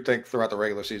 but I do think throughout the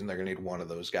regular season they're going to need one of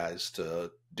those guys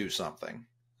to do something.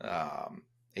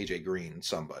 AJ Green,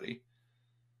 somebody.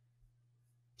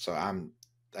 So I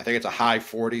think it's a high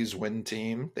 40s win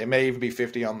team. They may even be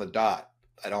 50 on the dot.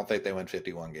 I don't think they win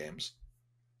 51 games.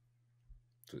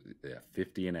 So, yeah,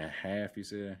 50 and a half, you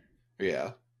said?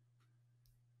 Yeah.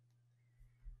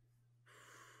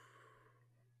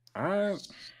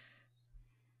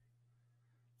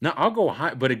 No, I'll go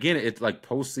high, but again, it's like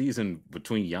postseason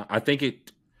between I think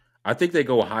they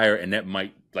go higher, and that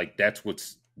might that's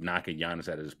what's knocking Giannis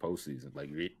out of his postseason.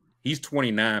 Like he's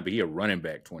 29, but he a running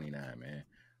back 29, man.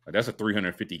 Like that's a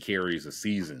 350 carries a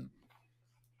season.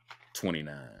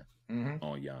 29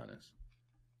 on Giannis.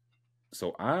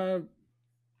 So I'll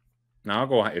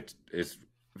go high. It's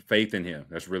faith in him.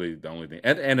 That's really the only thing.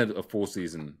 At the end of a full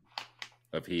season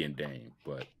of he and Dame,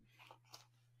 but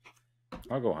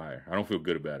I'll go higher. I don't feel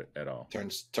good about it at all.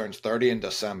 Turns 30 in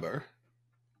December.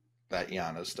 That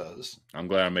Giannis does. I'm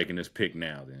glad I'm making this pick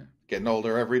now then. Getting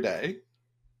older every day.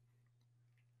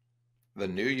 The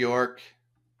New York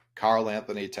Karl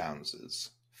Anthony Towns is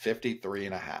 53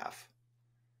 and a half.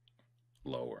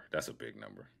 Lower. That's a big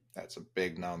number. That's a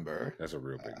big number. That's a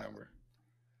real big number.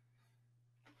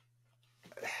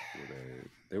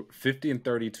 They were 50 and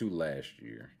 32 last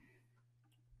year.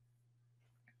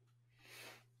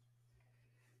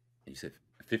 You said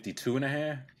 52 and a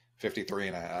half? 53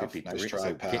 and a half. 53. Nice try,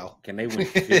 so pal. Can they win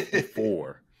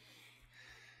 54?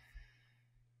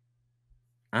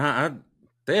 They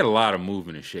had a lot of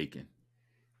moving and shaking.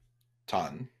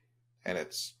 Ton. And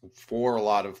it's for a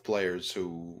lot of players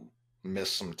who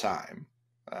miss some time.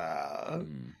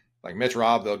 Like Mitch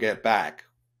Robb, they'll get back.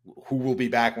 Who will be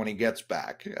back when he gets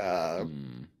back?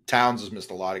 Towns has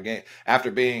missed a lot of games.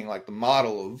 After being like the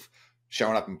model of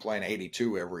showing up and playing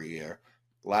 82 every year,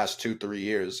 last 2-3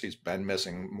 years, he's been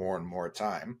missing more and more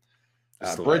time.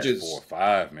 Bridges 4 or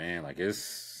 5, man. Like he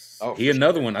sure.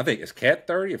 another one. I think is Cat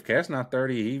 30. If Cat's not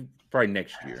 30, he probably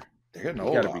next year. They're getting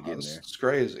old. Be getting there. It's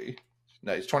crazy.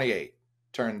 No, he's 28.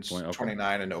 Turns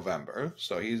 29 in November,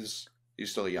 so he's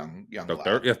still a young so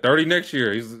lad. 30 next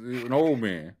year. He's an old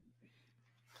man.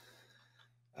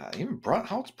 How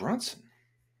old's Brunson?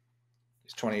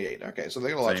 He's 28. Okay, so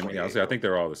they got a lot of 28. I think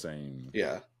they're all the same.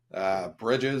 Yeah.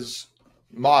 Bridges,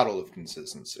 model of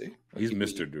consistency. He's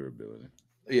Mr. Durability.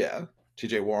 Yeah.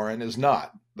 TJ Warren is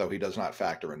not, though he does not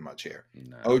factor in much here.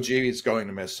 No. OG is going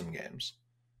to miss some games.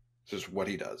 This is what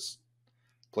he does.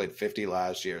 Played 50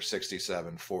 last year,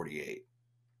 67, 48.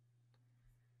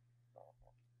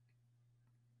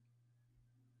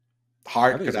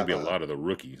 I think it's going to be a lot of the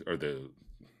rookies or the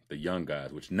young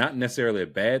guys, which not necessarily a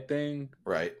bad thing.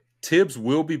 Right. Tibbs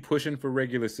will be pushing for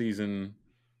regular season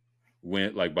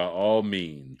win, like by all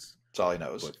means. That's all he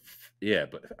knows.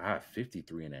 But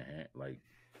 53 and a half, like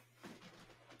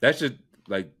that's just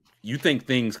like you think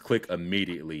things click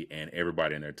immediately and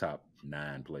everybody in their top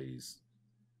 9 plays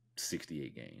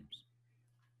 68 games,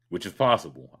 which is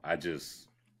possible. I'll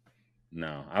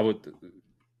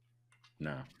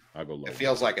go low. It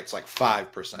feels like it's like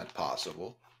 5%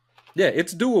 possible. Yeah,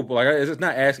 it's doable. Like it's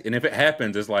not asking, and if it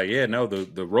happens, it's like, yeah, no, the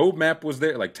roadmap was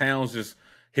there. Like Towns just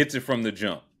hits it from the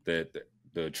jump. That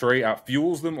the trade out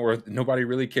fuels them, or nobody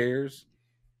really cares.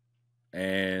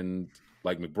 And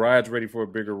like McBride's ready for a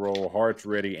bigger role, Hart's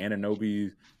ready,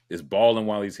 Anunoby is balling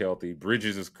while he's healthy,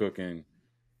 Bridges is cooking.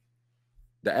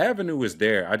 The avenue is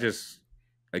there.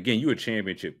 Again, you're a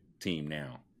championship team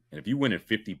now, and if you win at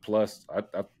 50 plus,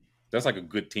 that's like a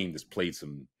good team that's played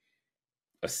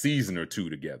a season or two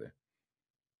together,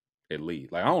 at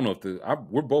least. Like I don't know if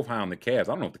we're both high on the Cavs. I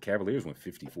don't know if the Cavaliers won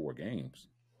 54 games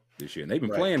this year, and they've been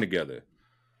playing together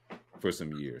for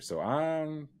some years. So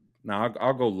I'll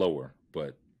go lower,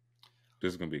 but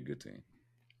this is gonna be a good team.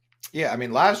 Yeah, I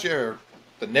mean, last year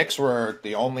the Knicks were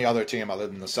the only other team other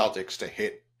than the Celtics to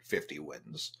hit 50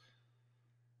 wins.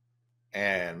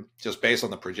 And just based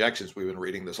on the projections we've been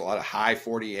reading, there's a lot of high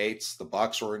 48s. The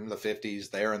Bucks were in the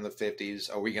 50s. They're in the 50s.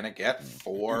 Are we going to get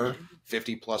 4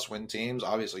 50-plus win teams?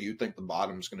 Obviously, you'd think the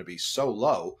bottom's going to be so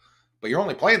low, but you're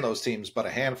only playing those teams but a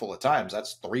handful of times.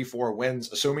 That's 3-4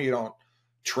 wins, assuming you don't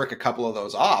trick a couple of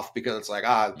those off, because it's like,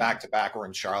 back-to-back, we're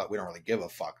in Charlotte. We don't really give a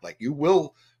fuck. Like,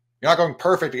 you're not going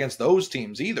perfect against those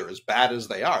teams either, as bad as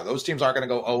they are. Those teams aren't going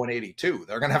to go 0-82.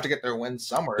 They're going to have to get their wins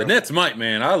somewhere. The Nets might,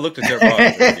 man. I looked at their bottom.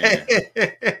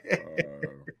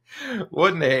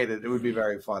 Wouldn't hate it. It would be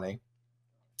very funny.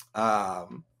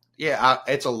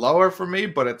 It's a lower for me,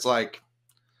 but it's like,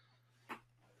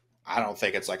 I don't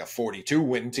think it's like a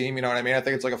 42-win team. You know what I mean? I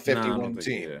think it's like a 50-win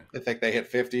team. Yeah. I think they hit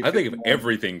 50. I think if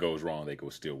everything goes wrong, they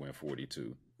could still win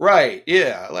 42. Right.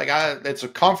 Yeah. Like it's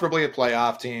comfortably a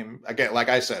playoff team. Again, like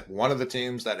I said, one of the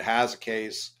teams that has a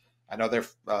case. I know they're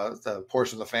the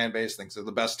portion of the fan base thinks they're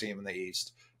the best team in the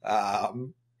East.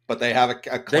 But they have a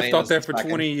claim. They've thought that for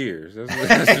 20 years.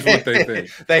 That's just what they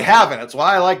think. They haven't. That's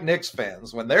why I like Knicks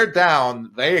fans. When they're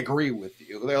down, they agree with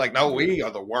you. They're like, no, we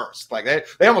are the worst. Like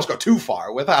they almost go too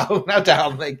far with how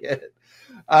down they get.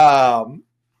 But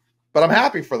I'm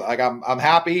happy for that. Like I'm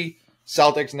happy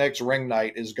Celtics Knicks ring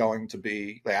night is going to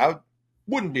be. Like, I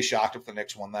wouldn't be shocked if the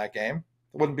Knicks won that game.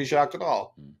 I wouldn't be shocked at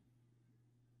all.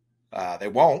 They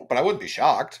won't, but I wouldn't be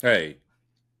shocked. Hey.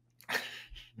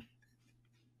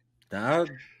 I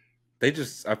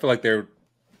feel like they're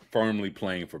firmly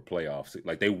playing for playoffs.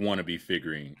 Like they want to be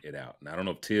figuring it out. And I don't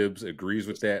know if Tibbs agrees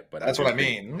with that, but that's what I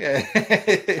mean.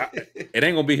 It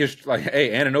ain't gonna be his. Like,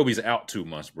 hey, Anunoby's out 2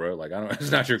 months, bro. Like,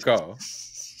 it's not your call.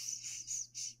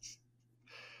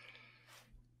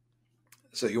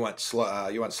 So you went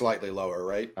slightly lower,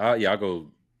 right? Yeah, I'll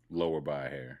go lower by a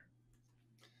hair.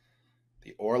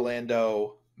 The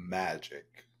Orlando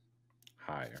Magic,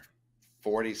 higher,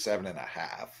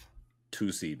 47.5.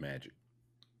 2-seed Magic.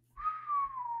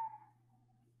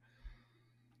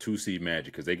 2-seed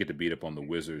Magic, because they get to beat up on the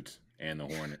Wizards and the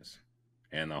Hornets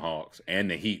and the Hawks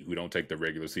and the Heat, who don't take the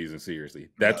regular season seriously.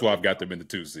 That's why I've got them in the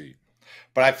 2-seed.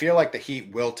 But I feel like the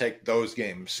Heat will take those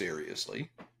games seriously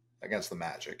against the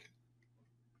Magic.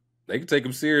 They can take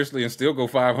them seriously and still go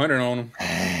 500 on them.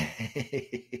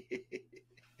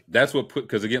 That's what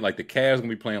because again, like the Cavs gonna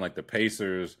be playing like the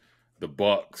Pacers, the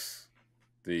Bucks,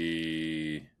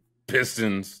 the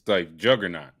Pistons, like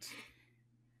juggernauts.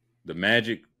 The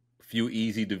Magic, few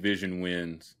easy division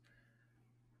wins.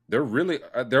 They're really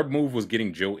their move was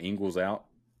getting Joe Ingles out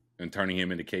and turning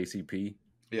him into KCP.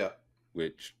 Yeah,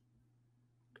 which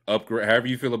upgrade. However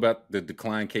you feel about the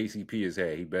decline KCP is,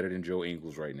 hey, he better than Joe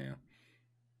Ingles right now.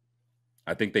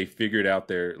 I think they figured out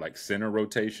their like center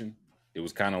rotation. It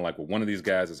was kind of like, well, one of these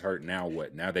guys is hurt. Now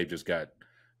what? Now they just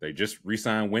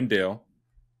re-signed Wendell.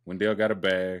 Wendell got a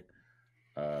bag.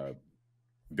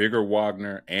 Bigger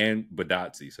Wagner and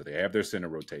Badazzi. So they have their center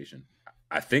rotation.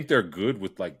 I think they're good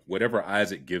with like whatever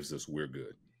Isaac gives us, we're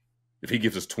good. If he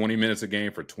gives us 20 minutes a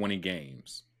game for 20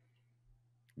 games,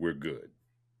 we're good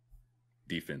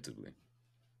defensively.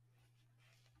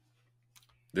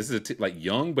 This is like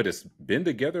young, but it's been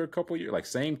together a couple years. Like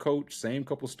same coach, same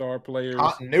couple star players.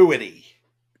 Continuity.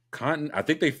 I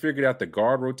think they figured out the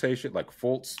guard rotation. Like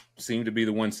Fultz seemed to be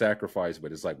the one sacrificed,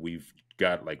 but it's like we've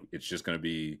got like it's just going to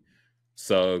be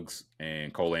Suggs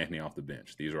and Cole Anthony off the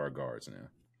bench. These are our guards now.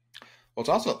 Well, it's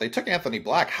also they took Anthony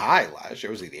Black high last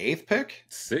year. Was he the 8th pick?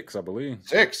 6, I believe.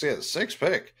 6, yeah, the 6th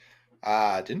pick.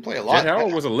 Didn't play a lot. Jett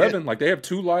Howard was 11. Like they have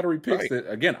 2 lottery picks. Right.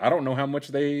 That again, I don't know how much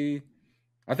they.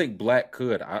 I think Black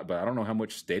could, but I don't know how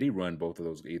much steady run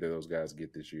either of those guys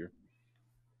get this year.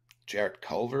 Jarrett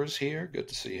Culver's here. Good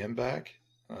to see him back.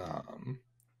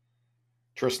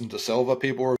 Tristan Da Silva,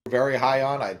 people were very high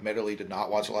on. I admittedly did not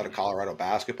watch a lot of Colorado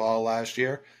basketball last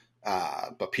year,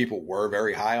 but people were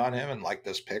very high on him and liked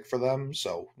this pick for them.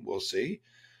 So we'll see.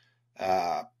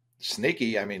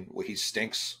 Sneaky, I mean, he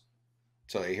stinks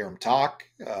until you hear him talk.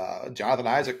 Jonathan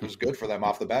Isaac was good for them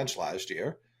off the bench last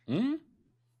year. Mm-hmm.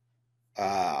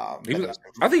 I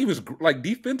think he was like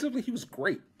defensively, he was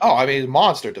great. Oh, I mean,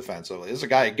 monster defensively. This is a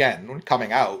guy again when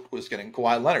coming out was getting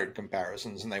Kawhi Leonard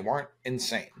comparisons, and they weren't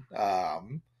insane.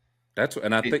 And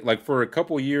I think like for a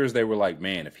couple of years they were like,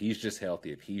 man, if he's just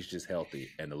healthy,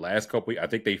 and the last couple, I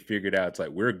think they figured out it's like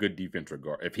we're a good defense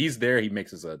regard. If he's there, he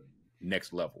makes us a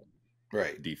next level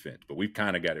right defense. But we've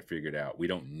kind of got it figured out. We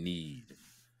don't need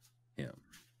him.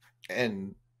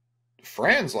 And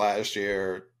Franz last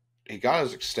year. He got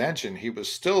his extension. He was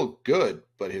still good,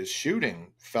 but his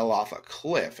shooting fell off a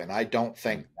cliff, and I don't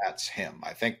think that's him.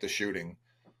 I think the shooting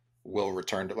will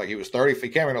return to, like, he was 30. He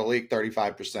came in the league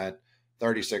 35%,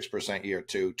 36% year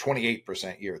 2,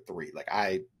 28% year 3. Like,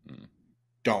 I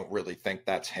don't really think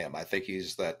that's him. I think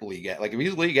he's that league, like, if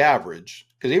he's league average,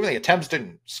 because even the attempts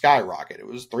didn't skyrocket. It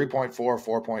was 3.4,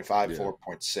 4.5,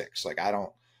 4.6. Like, I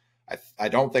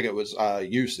don't think it was a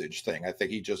usage thing. I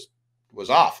think he just was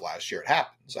off last year. It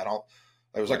happens.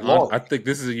 It was like, I think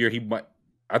this is a year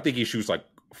I think he shoots like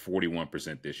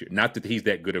 41% this year. Not that he's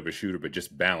that good of a shooter, but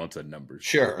just balance of numbers.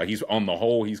 Sure. Like, he's on the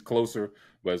whole, he's closer,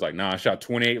 but it's like, I shot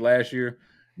 28 last year.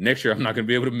 Next year, I'm not going to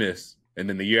be able to miss. And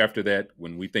then the year after that,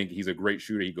 when we think he's a great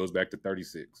shooter, he goes back to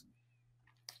 36.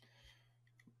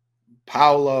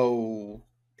 Paolo,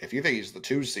 if you think he's the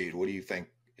 2 seed, what do you think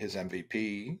his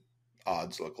MVP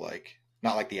odds look like?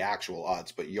 Not like the actual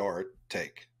odds, but your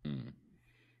take.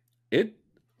 I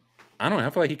don't know. I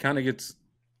feel like he kind of gets,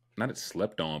 not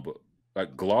slept on, but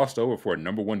like glossed over for a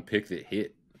number 1 pick that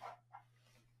hit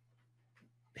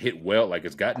well. Like,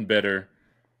 it's gotten better.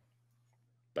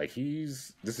 Like,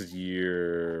 this is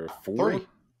year 4?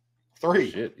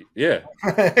 3. Shit. Yeah.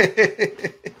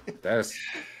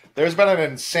 There's been an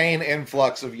insane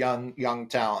influx of young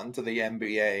talent to the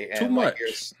NBA. And too much.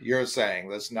 Like you're saying,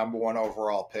 this number 1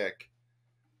 overall pick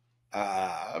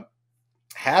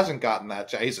hasn't gotten that.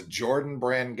 He's a Jordan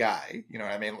brand guy. You know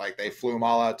what I mean? Like, they flew him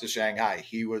all out to Shanghai.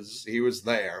 He was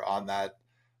there on the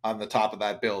top of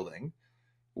that building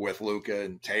with Luka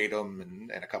and Tatum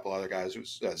and a couple other guys,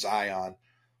 who's Zion.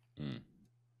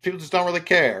 People just don't really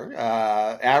care.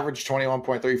 Averaged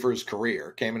 21.3 for his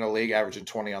career. Came in the league averaging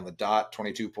 20 on the dot,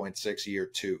 22.6 year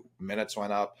 2. Minutes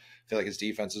went up. I feel like his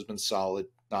defense has been solid.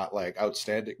 Not like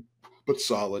outstanding, but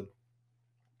solid.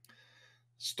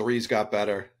 His threes got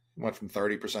better. Went from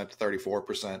 30% to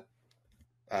 34%.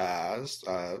 On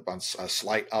a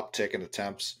slight uptick in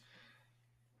attempts.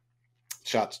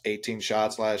 Shots, 18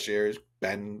 shots last year. He's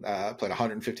been played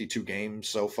 152 games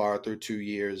so far through 2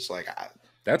 years. Like,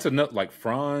 that's enough. Like,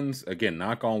 Franz, again,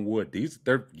 knock on wood.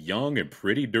 They're young and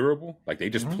pretty durable. Like, they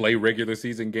just play regular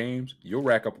season games. You'll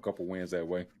rack up a couple wins that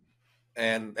way.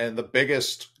 And the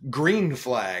biggest green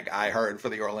flag I heard for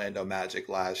the Orlando Magic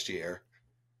last year,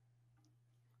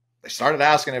 they started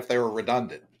asking if they were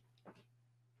redundant.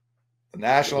 The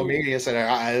national media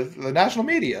said, the national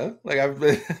media, like,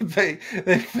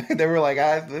 they were like,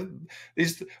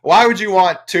 why would you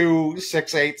want 2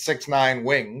 6'8", 6'9"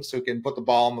 wings who can put the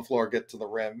ball on the floor, get to the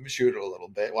rim, shoot it a little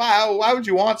bit? Why would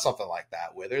you want something like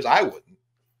that, Withers? I wouldn't.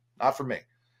 Not for me.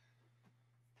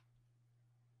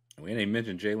 We didn't even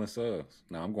mention Jalen Suggs.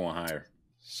 No, I'm going higher.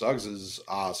 Suggs is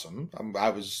awesome.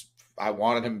 I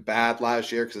wanted him bad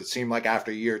last year because it seemed like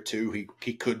after year 2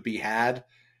 he could be had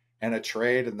in a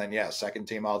trade, and then second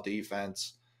team all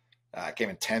defense.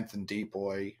 Came in 10th in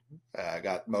DPOY.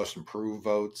 Got most improved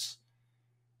votes.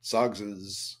 Suggs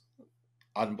is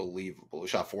unbelievable. He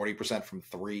shot 40% from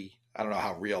 3. I don't know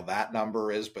how real that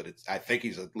number is, but I think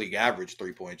he's a league average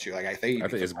 3-point. Like, I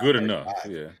think it's good enough.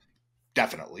 Yeah,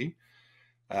 definitely.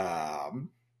 And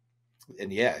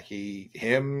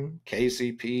him,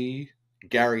 KCP,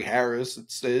 Gary Harris.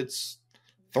 It's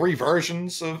 3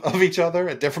 versions of each other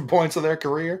at different points of their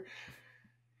career.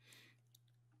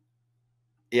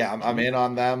 Yeah, I'm in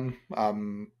on them.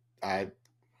 I'm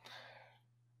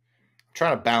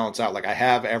trying to balance out. Like, I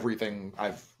have everything.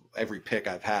 Every pick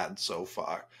I've had so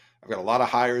far. I've got a lot of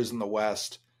hires in the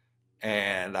West,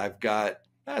 and I've got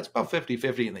it's about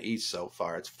 50-50 in the East so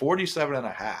far. It's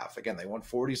 47.5. Again, they won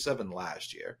 47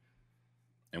 last year,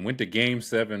 and went to Game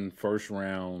 7 first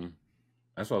round.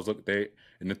 That's what I was looking at.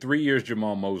 In the 3 years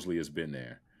Jamal Mosley has been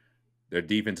there, their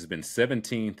defense has been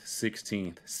 17th,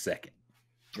 16th, 2nd.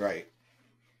 Right.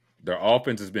 Their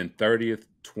offense has been 30th,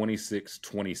 26th,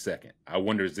 22nd. I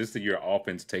wonder, is this the year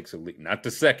offense takes a leap? Not the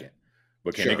 2nd,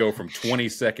 but can it go from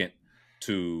 22nd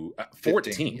to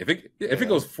 14th? If it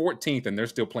goes 14th and they're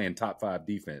still playing top 5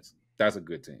 defense, that's a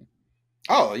good team.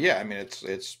 Oh yeah, I mean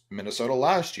it's Minnesota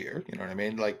last year. You know what I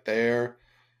mean? Like, their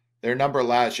number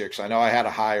last year, because I know I had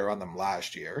a higher on them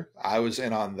last year. I was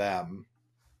in on them,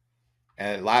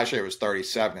 and last year it was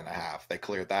 37.5. They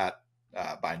cleared that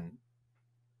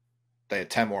they had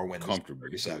 10 more wins. Comfortably.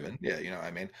 37. Yeah, you know what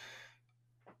I mean?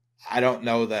 I don't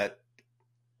know that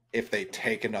if they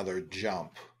take another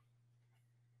jump,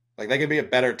 like, they could be a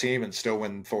better team and still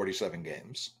win 47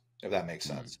 games, if that makes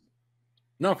sense.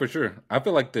 No, for sure. I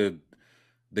feel like the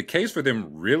case for them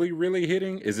really, really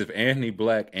hitting is if Anthony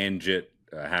Black and Jet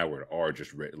Howard are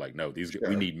just ready. Like, no,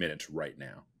 we need minutes right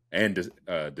now. And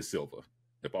De Silva.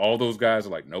 If all those guys are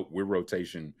like, nope, we're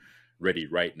rotation ready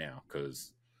right now,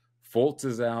 because Fultz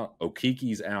is out,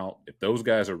 Okiki's out. If those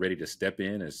guys are ready to step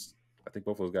in, I think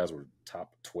both those guys were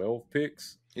top 12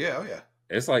 picks. Yeah, oh yeah.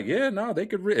 it's like, yeah, no, they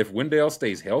could. If Wendell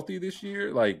stays healthy this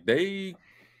year, like they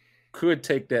could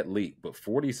take that leap. But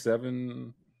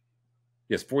 47,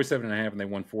 yes, 47.5, and they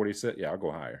won 47. Yeah, I'll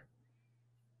go higher.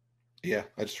 Yeah,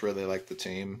 I just really like the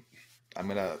team. I'm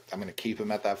gonna keep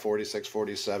him at that 46,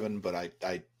 47, but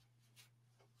I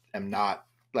am not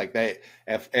like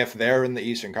if they're in the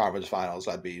Eastern Conference Finals,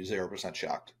 I'd be 0%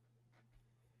 shocked.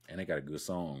 And they got a good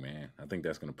song, man. I think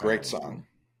that's gonna great song.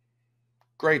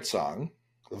 Great song.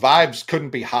 The vibes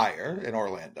couldn't be higher in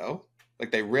Orlando.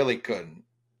 Like they really couldn't.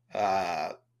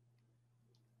 Yeah,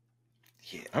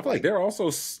 I feel like they're also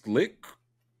slick.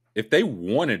 If they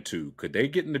wanted to, could they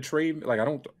get in the trade? Like I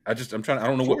don't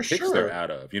know what picks they're out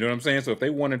of. You know what I'm saying? So if they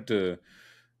wanted to,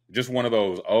 just one of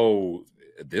those, oh,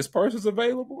 this person's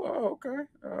available. Oh, okay.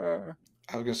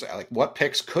 I was gonna say, like, what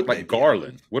picks could like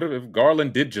Garland? What if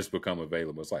Garland did just become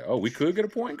available? It's like, oh, we could get a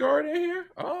point guard in here.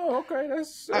 Oh, okay,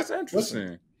 that's interesting.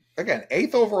 Listen, again,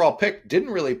 8th overall pick, didn't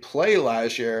really play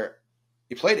last year.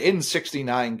 He played in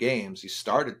 69 games. He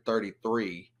started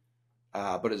 33.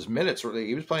 But his minutes were,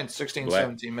 he was playing 16,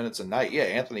 17 minutes a night. Yeah,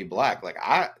 Anthony Black. Like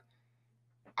I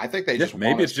think they just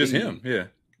maybe it's just him. Yeah.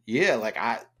 Yeah, like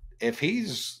if he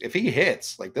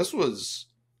hits, like this was,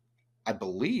 I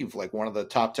believe, like one of the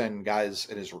top 10 guys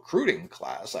in his recruiting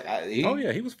class. Like he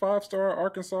was 5-star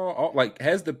Arkansas. Like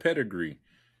has the pedigree.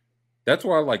 That's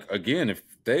why, like, again, if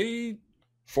they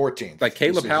 14th, like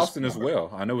Caleb Houston as well.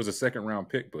 I know it was a 2nd round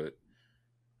pick, but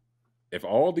if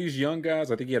all these young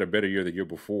guys, I think he had a better year the year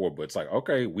before, but it's like,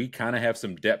 okay, we kind of have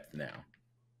some depth now.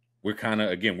 We're kind of,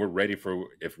 again, we're ready for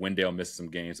if Wendell misses some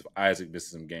games, if Isaac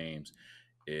misses some games,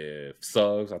 if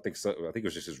Suggs, I think it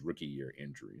was just his rookie year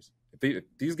injuries. If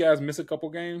these guys miss a couple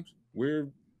games, we're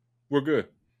good.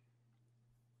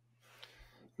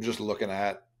 I'm just looking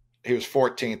at, he was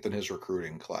 14th in his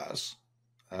recruiting class.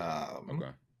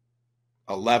 Okay.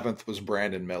 11th was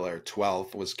Brandon Miller.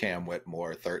 12th was Cam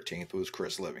Whitmore. 13th was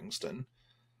Chris Livingston.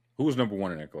 Who was number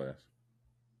 1 in that class?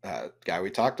 Guy we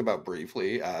talked about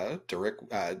briefly, Derek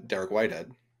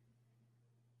Whitehead.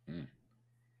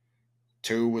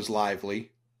 2 was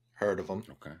Lively. Heard of him.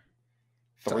 Okay.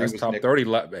 3 was top 30.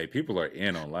 Hey, people are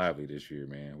in on Lively this year,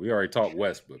 man. We already talked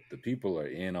West, but the people are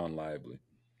in on Lively.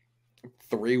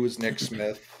 3 was Nick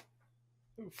Smith.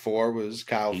 4 was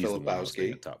Kyle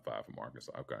Filipowski. Top 5 from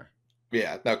Arkansas. Okay.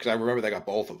 Yeah, no, because I remember they got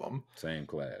both of them. Same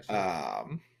class. Yeah.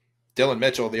 Dylan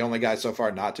Mitchell, the only guy so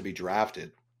far not to be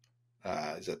drafted,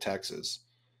 is at Texas.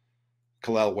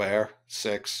 Kalel Ware,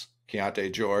 6.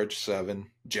 Keontae George, 7.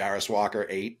 Jarris Walker,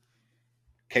 8.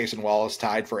 Cason Wallace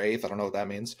tied for 8th. I don't know what that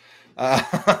means.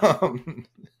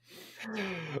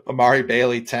 Amari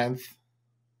Bailey, 10th.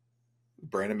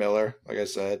 Brandon Miller, like I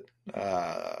said.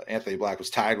 Anthony Black was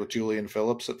tied with Julian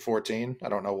Phillips at 14. I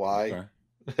don't know why. Okay.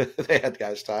 They had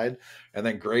guys tied. And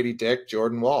then Grady Dick,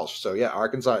 Jordan Walsh. So, yeah,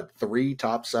 Arkansas had 3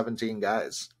 top 17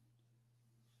 guys.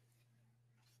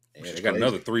 Yeah, they got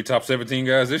another 3 top 17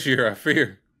 guys this year, I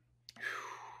fear.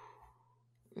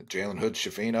 Jalen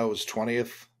Hood-Schifino was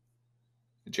 20th.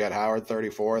 Jett Howard,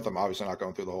 34th. I'm obviously not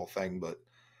going through the whole thing, but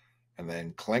and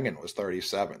then Klingon was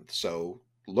 37th. So,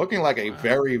 looking like a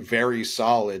very, very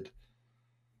solid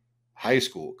high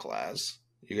school class.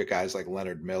 You get guys like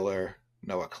Leonard Miller,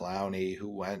 Noah Clowney, who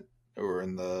were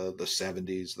in the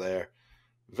 70s there.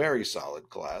 Very solid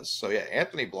class. So yeah,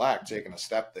 Anthony Black taking a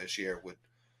step this year would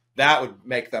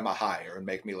make them a hire and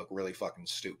make me look really fucking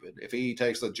stupid. If he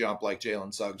takes the jump like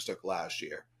Jalen Suggs took last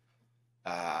year,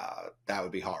 that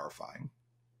would be horrifying.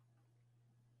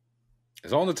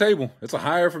 It's on the table. It's a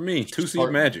hire for me. 2-seed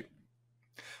Magic.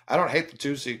 I don't hate the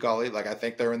 2-seed, Coley. Like I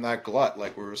think they're in that glut,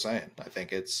 like we were saying. I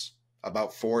think it's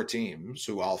about 4 teams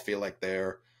who all feel like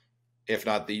they're, if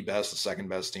not the best, the second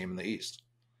best team in the East.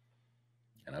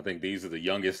 And I think these are the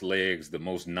youngest legs, the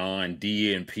most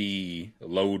non-DNP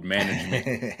load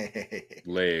management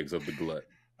legs of the glut.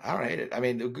 I don't hate it. I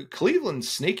mean, Cleveland's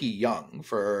sneaky young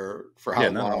for how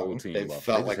long they've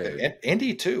felt like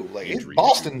Indy too. Like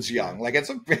Boston's young. Like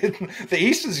the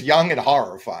East is young and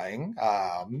horrifying.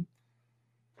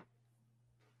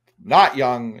 Not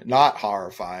young, not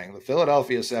horrifying. The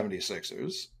Philadelphia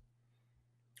 76ers.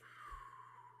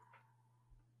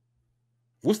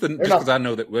 What's just because I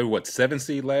know that they were 7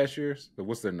 seed last year? So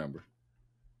what's their number?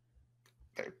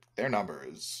 Their number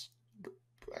is,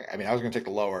 I mean, I was going to take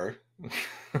the lower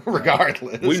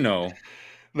regardless. We know.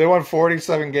 They won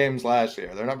 47 games last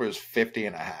year. Their number is 50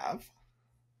 and a half.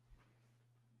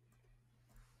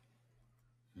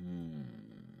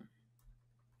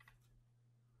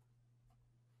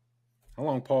 How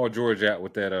long Paul George out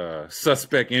with that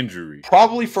suspect injury?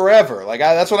 Probably forever. Like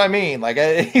that's what I mean. Like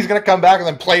he's gonna come back and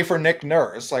then play for Nick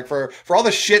Nurse. Like for all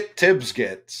the shit Tibbs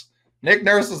gets, Nick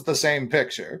Nurse is the same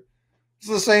picture. It's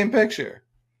the same picture.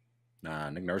 Nah,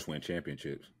 Nick Nurse win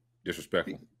championships.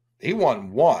 Disrespectful. He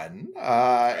won one,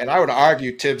 and I would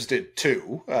argue Tibbs did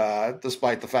too,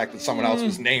 despite the fact that someone else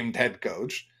was named head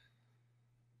coach.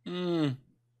 This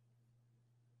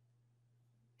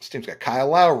team's got Kyle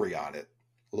Lowry on it.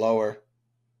 Lower.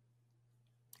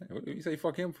 What do you say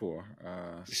fuck him for?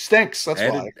 He stinks, that's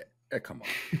why. Come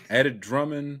on. Added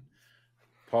Drummond,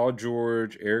 Paul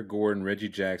George, Eric Gordon, Reggie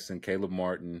Jackson, Caleb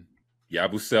Martin,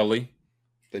 Yabusele.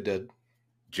 They did.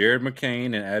 Jared McCain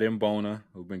and Adam Bona,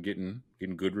 who've been getting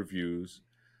good reviews.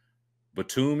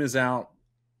 Batum is out.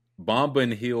 Bamba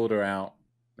and Hield are out.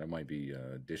 That might be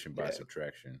addition by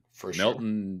subtraction. For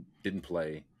Melton didn't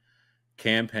play.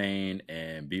 Campaign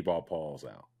and B-Ball Paul's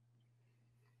out.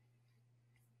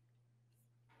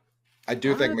 I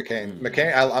do think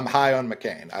McCain. I'm high on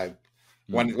McCain.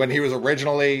 When he was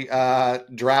originally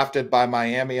drafted by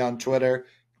Miami on Twitter,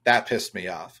 that pissed me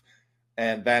off.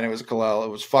 And then it was Kalel. It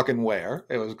was fucking Ware.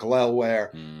 It was Kalel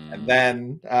Ware. And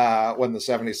then when the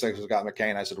 76ers got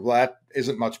McCain, I said, well, that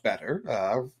isn't much better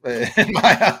in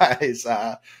my eyes.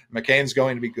 McCain's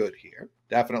going to be good here.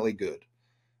 Definitely good.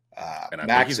 And I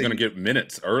think he's going to get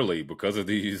minutes early because of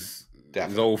these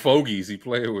old fogies he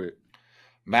played with.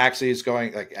 Maxey's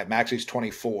going, Maxey's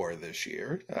 24 this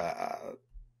year.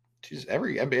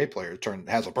 Every NBA player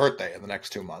has a birthday in the next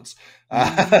 2 months.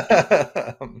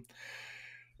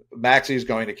 Maxey's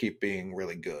going to keep being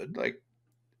really good.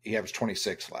 He averaged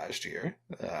 26 last year,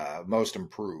 most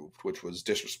improved, which was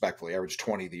disrespectfully averaged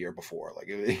 20 the year before.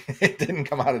 It didn't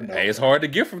come out of nowhere. Hey, it's hard to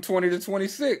get from 20 to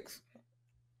 26.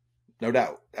 No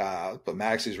doubt. But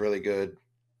Maxey's really good.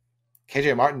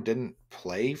 KJ Martin didn't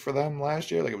play for them last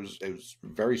year. It was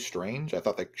very strange. I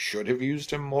thought they should have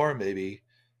used him more. Maybe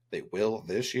they will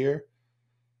this year.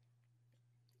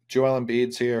 Joel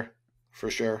Embiid's here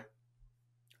for sure.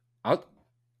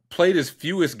 Played his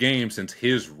fewest games since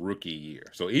his rookie year.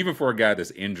 So even for a guy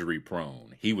that's injury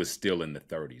prone, he was still in the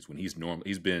 30s when he's normal.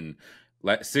 He's been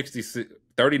 66,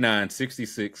 39,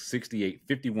 66, 68,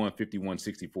 51, 51,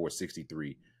 64,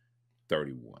 63,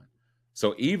 31.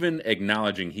 So even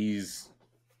acknowledging he's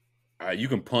you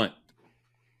can punt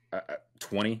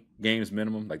 20 games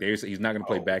minimum. He's not going to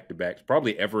play back-to-backs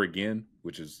probably ever again,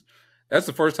 that's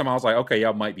the first time I was like, okay,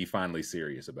 y'all might be finally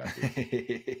serious about this.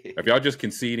 If y'all just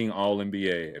conceding all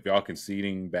NBA, if y'all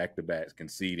conceding back-to-backs,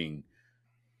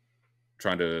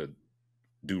 trying to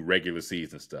do regular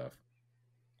season stuff,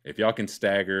 if y'all can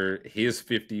stagger his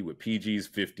 50 with PG's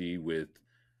 50 with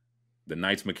the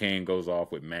nights McCain goes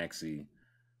off with Maxey,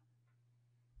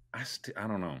 I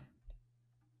don't know.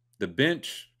 The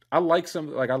bench, I like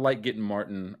getting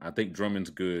Martin. I think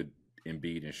Drummond's good.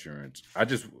 Embiid insurance.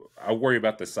 I worry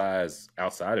about the size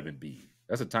outside of Embiid.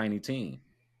 That's a tiny team.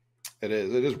 It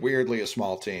is weirdly a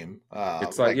small team.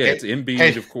 It's it's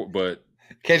Embiid, of course, but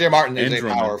KJ Martin is a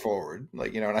power forward.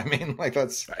 You know what I mean?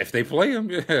 That's if they play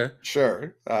him, yeah,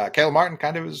 sure. Caleb Martin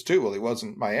kind of is too. Well, he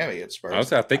wasn't Miami at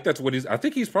Spurs. I think that's what he's. I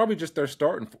think he's probably just their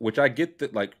starting. Which I get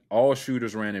that all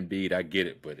shooters ran Embiid. I get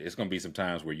it, but it's going to be some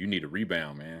times where you need a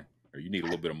rebound, man, or you need a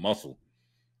little bit of muscle,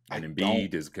 and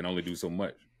Embiid can only do so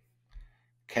much.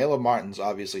 Caleb Martin's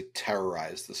obviously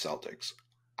terrorized the Celtics.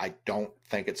 I don't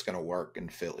think it's going to work in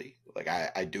Philly.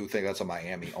 I do think that's a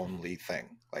Miami only thing.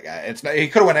 It's not. He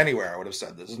could have went anywhere. I would have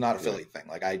said this is not a Philly thing.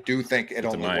 I do think it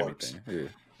only works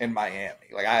in Miami.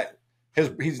 He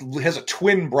has a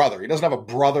twin brother. He doesn't have a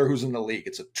brother who's in the league.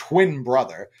 It's a twin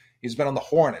brother. He's been on the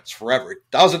Hornets forever. It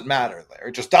doesn't matter there.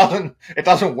 It just doesn't. It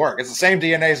doesn't work. It's the same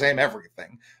DNA, same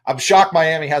everything. I'm shocked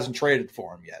Miami hasn't traded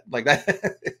for him yet.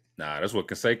 That. Nah, that's what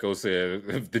Canseco said.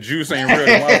 If the juice ain't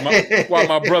real, why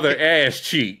my brother ass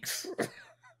cheeks?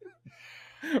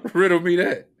 Riddle me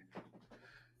that.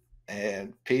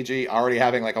 And PG already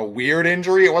having a weird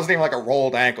injury. It wasn't even a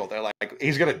rolled ankle. They're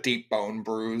he's got a deep bone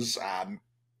bruise.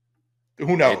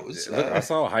 Who knows? I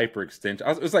saw a hyperextension.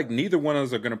 It's neither one of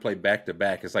us are going to play back to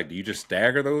back. It's do you just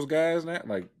stagger those guys now?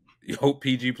 You hope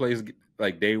PG plays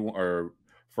day one or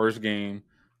first game.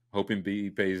 Hoping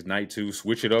B plays night two.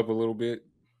 Switch it up a little bit.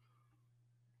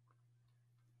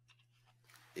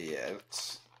 Yeah,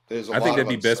 I think that'd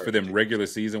be best for them regular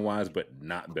season wise, but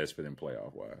not best for them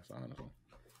playoff wise. Honestly,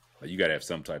 you got to have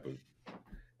some type of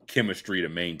chemistry to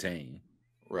maintain.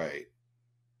 Right.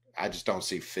 I just don't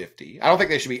see 50. I don't think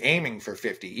they should be aiming for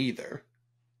 50 either.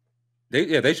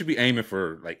 They should be aiming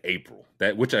for April.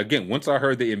 Which again, once I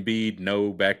heard the Embiid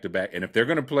no back to back, and if they're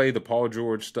gonna play the Paul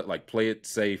George stuff, play it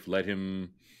safe, let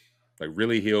him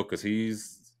really heal because he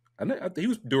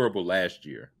was durable last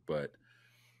year, but.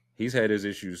 He's had his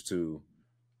issues too.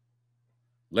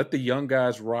 Let the young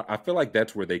guys rock. I feel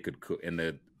that's where they could cook.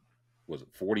 And was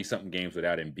it 40-something games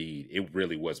without Embiid, it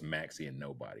really was Maxey and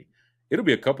nobody. It'll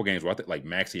be a couple games where I think like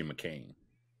Maxey and McCain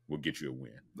will get you a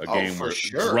win. A game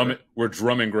where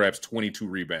Drummond grabs 22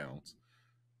 rebounds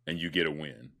and you get a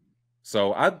win.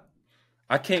 So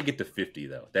I can't get to 50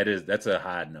 though. That's a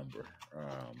high number.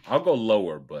 I'll go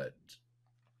lower, but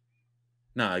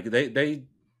they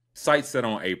sight set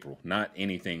on April, not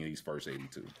anything in these first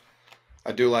 82.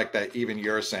 I do like that even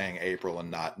you're saying April and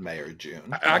not May or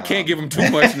June. I can't give them too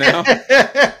much now.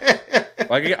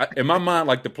 Like in my mind,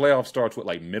 like the playoff starts with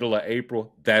like middle of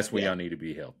April. That's when y'all need to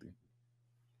be healthy.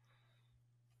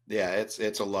 Yeah,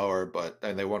 it's a lower,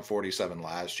 and they won 47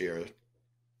 last year.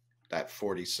 That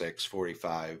 46,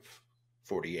 45,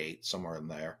 48, somewhere in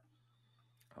there.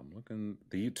 I'm looking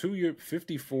the 2 year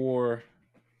 54,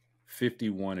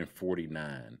 51, and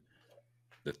 49,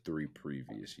 the 3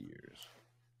 previous years.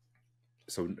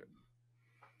 So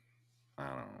I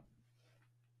don't know.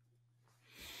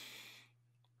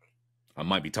 I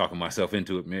might be talking myself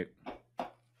into it, Mick.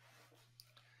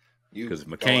 Because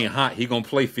McCain hot, he gonna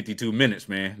play 52 minutes,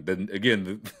 man. Then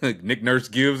again, Nick Nurse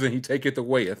gives and he take it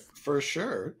away. For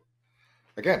sure.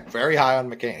 Again, very high on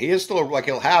McCain. He is still like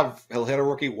he'll hit a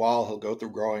rookie wall. He'll go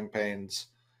through growing pains.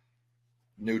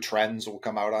 New trends will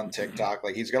come out on TikTok.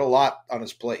 Like he's got a lot on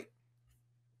his plate.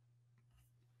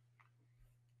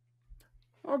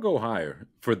 I'll go higher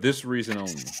for this reason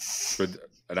only.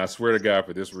 And I swear to God,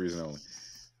 for this reason only.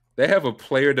 They have a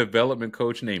player development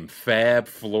coach named Fab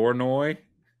Flournoy.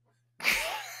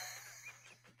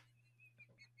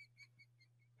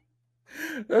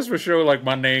 That's for sure like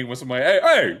my name was somebody,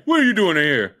 hey, what are you doing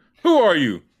here? Who are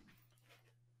you?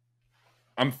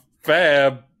 I'm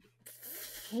Fab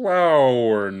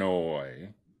Flournoy.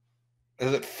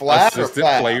 Is it Flab or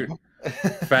Fab? Player,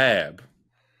 Fab.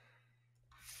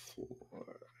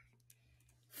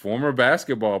 Former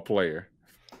basketball player.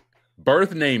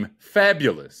 Birth name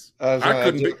Fabulous.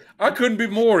 I couldn't be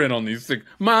more in on these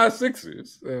my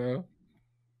Sixers.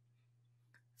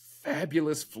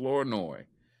 Fabulous Flournoy.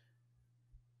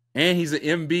 And he's an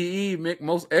MBE,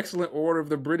 most excellent order of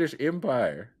the British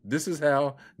Empire. This is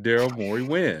how Daryl Morey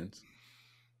wins.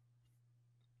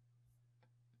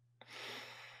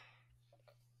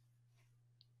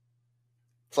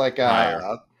 It's like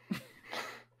it's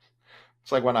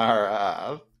like when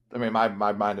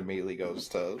my mind immediately goes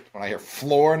to when I hear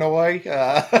Flournoy.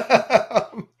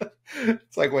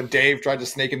 It's like when Dave tried to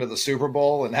sneak into the Super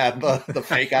Bowl and had the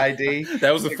fake ID.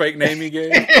 That was the fake name he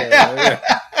gave? Yeah.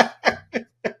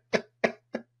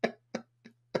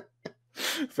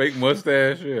 Fake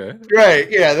mustache, yeah. Right,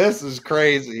 yeah, this is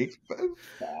crazy.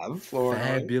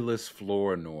 Fabulous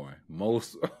Flournoy.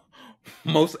 Most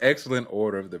excellent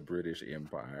order of the British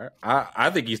Empire. I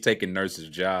think he's taking Nurse's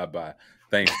job by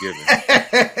Thanksgiving,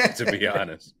 to be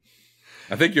honest.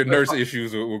 I think your Nurse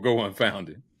issues will go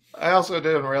unfounded. I also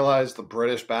didn't realize the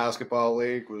British Basketball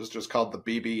League was just called the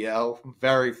BBL.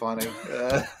 Very funny.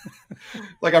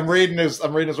 Like I'm reading his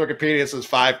Wikipedia. It says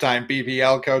 5-time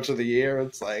BBL Coach of the Year.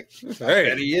 It's like, I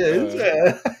bet he is.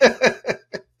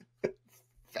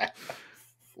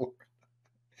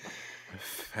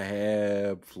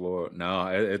 Fab floor. No,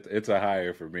 it's a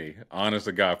higher for me. Honest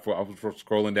to God, I was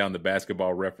scrolling down the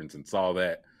Basketball Reference and saw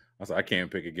that. I was like, I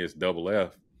can't pick against Double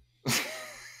F.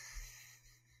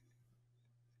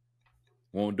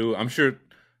 Won't do it. I'm sure.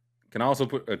 Can I also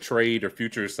put a trade or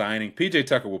future signing? PJ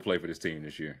Tucker will play for this team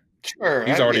this year. Sure.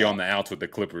 He's already on the outs with the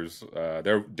Clippers.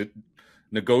 They're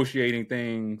negotiating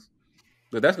things.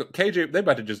 But that's KJ. They're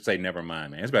about to just say, never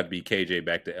mind, man. It's about to be KJ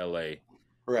back to LA.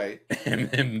 Right.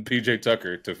 And PJ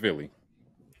Tucker to Philly.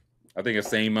 I think the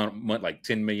same amount, like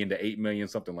 $10 million to $8 million,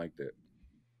 something like that.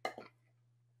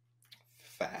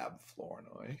 Fab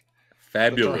Flournoy.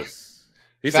 Fabulous.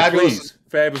 He said, please,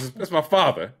 Fabulous. That's my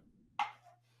father.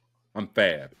 I'm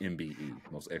Fab, MBE,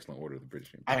 most excellent order of the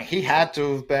British Empire. I mean, he had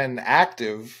to have been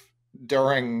active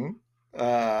during,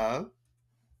 like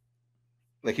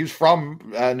he was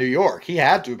from New York. He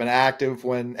had to have been active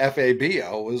when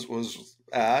FABO was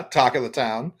talk of the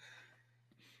town.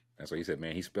 That's what he said,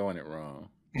 man. He's spelling it wrong.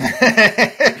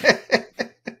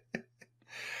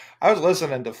 I was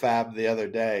listening to Fab the other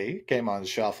day. Came on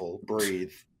Shuffle.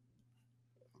 Breathe.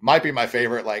 Might be my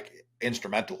favorite, like,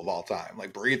 instrumental of all time.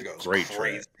 Like Breathe goes great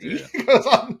crazy. Yeah.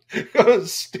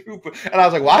 goes stupid. And I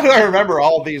was like, why do I remember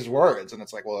all these words? And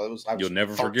it's like, well, you'll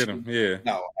never forget them. Yeah.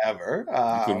 No, ever.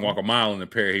 You couldn't walk a mile in the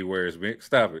pair he wears, Mick.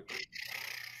 Stop it.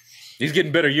 He's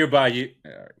getting better year by year.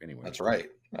 Anyway. That's right.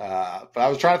 But I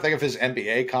was trying to think of his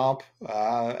NBA comp,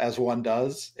 as one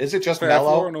does. Is it just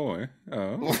Melo? Illinois.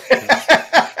 Oh. What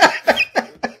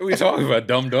are we talking about,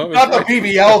 dumb? Not the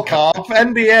PBL comp,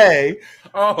 NBA.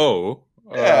 Oh.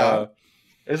 Yeah.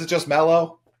 Is it just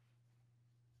Mello?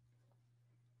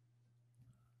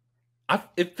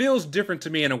 It feels different to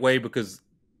me in a way because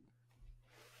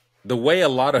the way a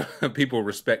lot of people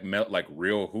respect like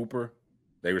real Hooper,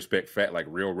 they respect Fat like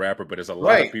real rapper, but there's a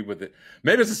lot of Right. people that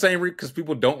maybe it's the same because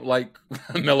people don't like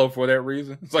Mello for that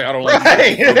reason. It's like I don't like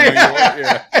Right. from New York.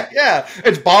 Yeah. Yeah.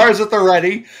 It's bars at the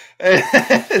ready.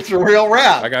 It's real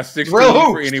rap. I got It's 16 real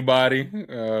for hoops. anybody.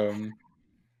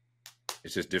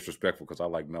 It's just disrespectful because I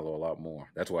like Mello a lot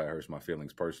more. That's why it hurts my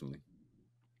feelings personally.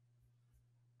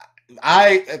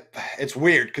 It's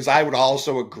weird because I would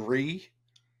also agree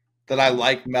that I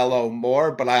like Mello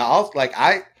more, but I also like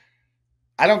I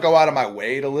don't go out of my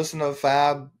way to listen to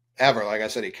Fab ever. Like I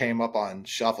said, he came up on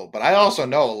Shuffle, but I also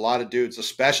know a lot of dudes,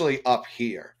 especially up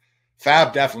here.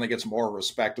 Fab definitely gets more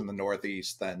respect in the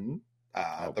Northeast than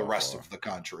the rest of the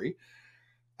country.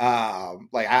 I'm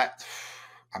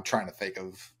trying to think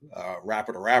of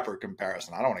rapper to rapper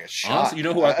comparison. I don't want to get shot. Honestly, you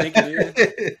know who I think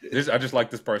it is? I just like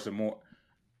this person more.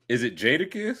 Is it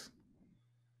Jadakiss?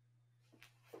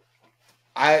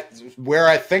 Where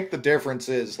I think the difference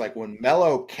is like when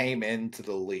Mello came into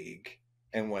the league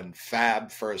and when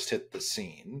Fab first hit the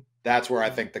scene, that's where I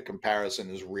think the comparison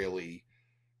is really,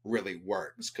 really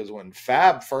works. Because when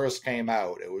Fab first came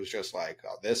out, it was just like,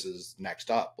 oh, this is next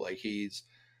up. Like he's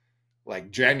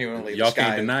like genuinely. Y'all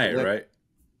can't deny it, right?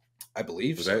 I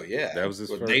believe was so. That, yeah, that was his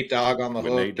with first. Nate Dogg on the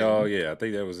with hook. Nate Dogg, yeah, I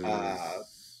think that was his.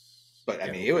 But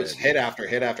I mean, it was hit after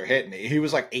hit after hit, and he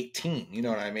was like 18. You know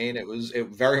what I mean? It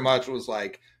very much was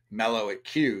like Mello at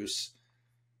Cuse,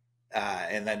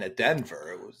 and then at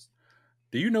Denver, it was.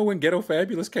 Do you know when Ghetto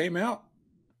Fabulous came out?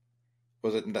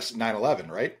 Was it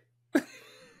 9/11, right?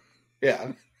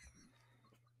 Yeah.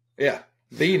 The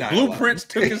 9/11. Blueprints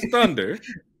took his thunder.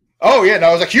 Oh yeah, no,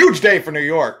 it was a huge day for New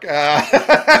York.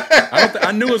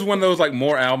 I knew it was one of those like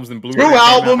more albums than Blueprints. 2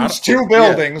 albums, 2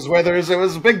 buildings. Yeah. Where it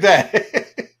was a big day.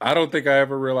 I don't think I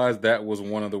ever realized that was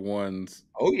one of the ones.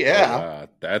 Oh yeah,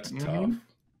 that's tough.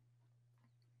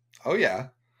 Oh yeah.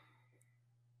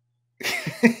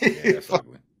 That's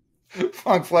ugly.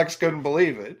 Funk Flex couldn't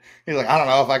believe it. He's like, I don't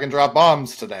know if I can drop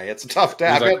bombs today. It's a tough day.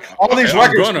 I've like, got all these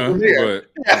records.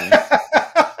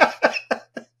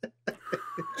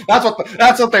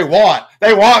 That's what they want.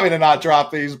 They want me to not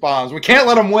drop these bombs. We can't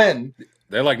let them win.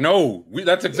 They're like, no,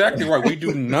 that's exactly right. We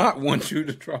do not want you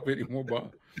to drop any more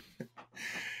bombs.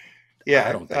 Yeah,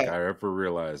 I don't think I ever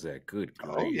realized that. Good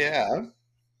grief. Oh yeah.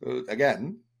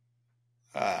 Again,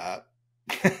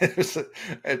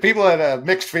 people had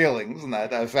mixed feelings, and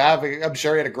that I'm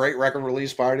sure he had a great record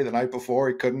release party the night before.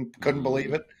 He couldn't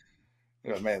believe it.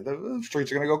 You know, man, the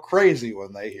streets are gonna go crazy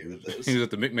when they hear this. He was at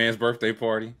the McMahon's birthday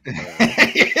party.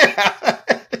 Yeah.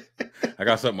 I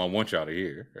got something I want y'all to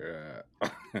hear.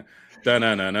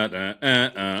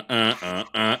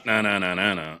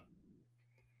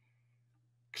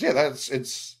 Yeah, was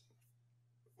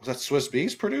that Swiss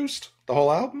Beats produced the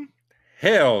whole album?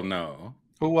 Hell no.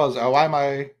 Who was?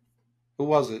 Who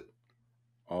was it?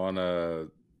 On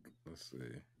let's see.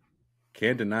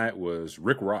 Can't Deny It was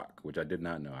Rick Rock, which I did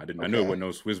not know. I knew it wasn't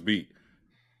no Swiss beat.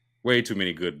 Way too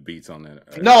many good beats on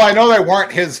that. No, I know they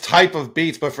weren't his type of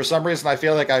beats, but for some reason I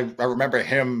feel like I remember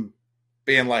him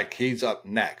being like he's up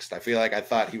next. I feel like I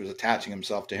thought he was attaching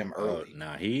himself to him early.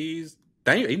 Nah, he's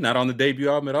not on the debut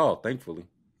album at all, thankfully.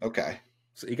 Okay.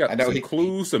 So he got some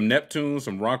Clue, some Neptune,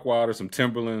 some Rockwater, some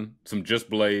Timberland, some Just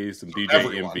Blaze, some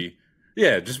DJ Envy.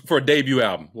 Yeah, just for a debut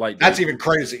album. Like that's even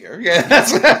crazier. Yeah,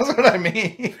 that's what I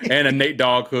mean. And a Nate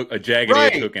Dogg hook, a Jagged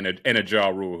Edge hook, and a Ja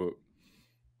Rule hook.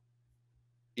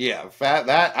 Yeah,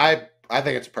 I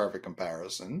think it's a perfect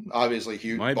comparison. Obviously,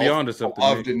 huge. Might be onto something.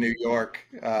 Loved in New York.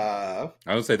 I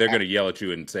would say they're going to yell at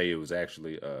you and say it was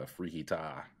actually Freaky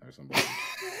Tie or something.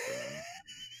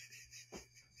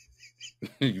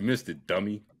 You missed it,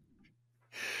 dummy.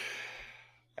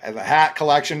 And the hat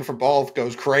collection for both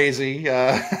goes crazy.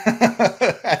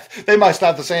 They must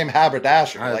have the same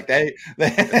haberdasher.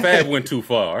 The Fab went too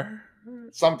far.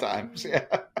 Sometimes, yeah.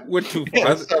 Went too far.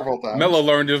 Yeah, several times. Mello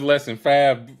learned his lesson.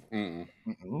 Fab.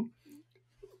 Mm-hmm.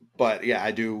 But yeah,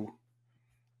 I do.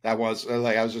 That was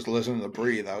like I was just listening to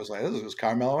Breathe. I was like, "This is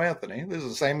Carmelo Anthony. This is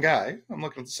the same guy." I'm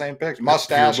looking at the same picture.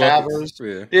 Mustache, havers.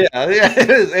 Yeah,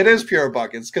 it is pure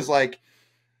buckets because like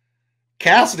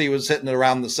Cassidy was hitting it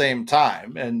around the same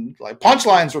time, and like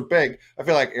punchlines were big. I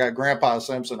feel like Grandpa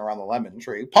Simpson around the lemon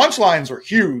tree. Punchlines were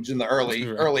huge in the early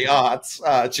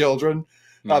aughts. Children.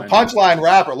 Punchline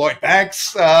rapper Lloyd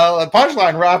Banks.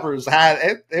 Punchline rappers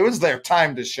had it was their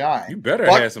time to shine. You better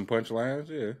have some punchlines.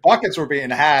 Yeah, buckets were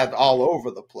being had all over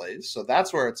the place. So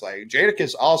that's where it's like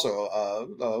Jadakiss also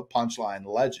a punchline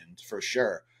legend for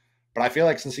sure. But I feel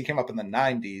like since he came up in the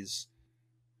 '90s,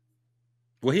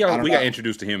 Well, I don't we know. got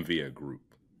introduced to him via a group,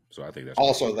 so I think that's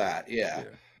Also that, yeah.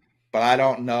 But I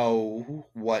don't know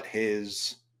what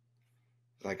his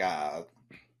like.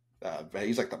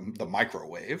 He's like the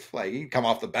microwave. Like he can come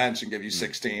off the bench and give you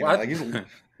 16. Well, like he's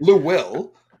Lou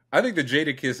Will. I think the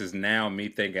Jadakiss is now me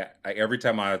thinking. Every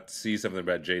time I see something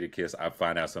about Jadakiss, I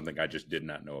find out something I just did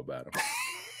not know about him.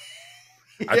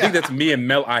 I think that's me and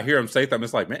Mel. I hear him say something.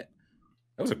 It's like, man,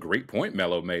 that was a great point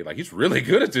Melo made. Like he's really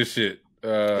good at this shit.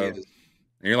 And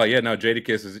you're like, yeah, no,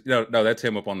 Jadakiss is no, that's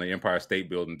him up on the Empire State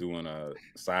Building doing a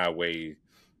sideways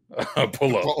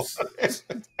pull-ups.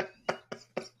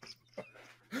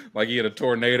 Like he had a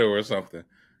tornado or something.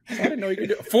 I didn't know you could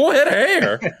do it. Full head of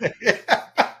hair.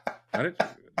 I didn't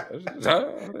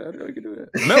know you could do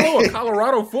that. Melo, a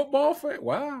Colorado football fan?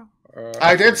 Wow.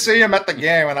 I did see him at the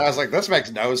game, and I was like, "This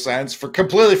makes no sense." For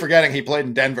completely forgetting he played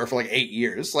in Denver for like 8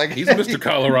 years. Like he's Mr.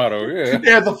 Colorado, yeah. He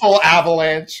had the full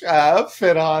Avalanche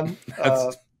fit on.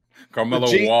 Carmelo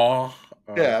Wall.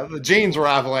 Yeah, the jeans were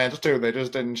Avalanche too. They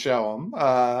just didn't show them.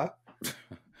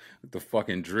 The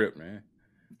fucking drip, man.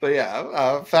 But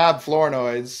yeah, Fab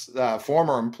Flournoy's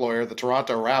former employer, the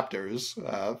Toronto Raptors,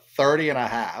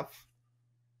 30.5.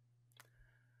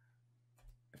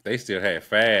 They still had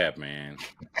Fab, man.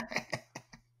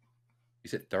 You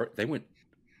said 30, they went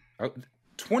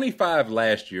 25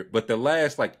 last year, but the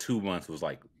last like 2 months was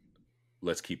like,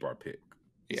 let's keep our pick.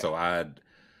 Yeah. So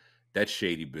that's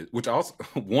shady bit. Which also,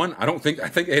 one, I think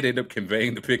they ended up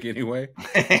conveying the pick anyway.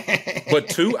 But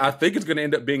two, I think it's going to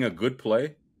end up being a good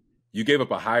play. You gave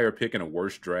up a higher pick in a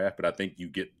worse draft, but I think you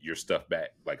get your stuff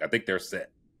back. Like I think they're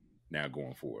set now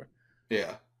going forward.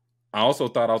 Yeah. I also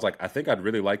thought, I was like, I think I'd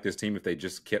really like this team if they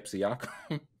just kept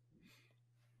Siakam.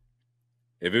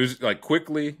 If it was like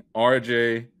quickly,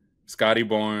 RJ, Scotty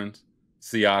Barnes,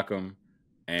 Siakam,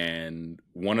 and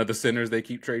one of the centers they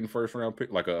keep trading first round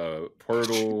pick, like a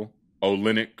Pirtle,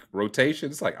 Olynyk rotation.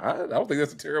 It's like, I don't think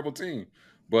that's a terrible team.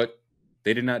 But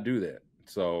they did not do that.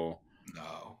 So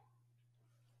no.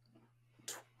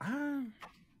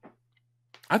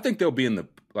 I think they'll be in the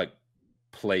like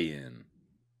play-in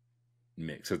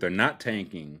mix. If they're not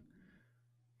tanking,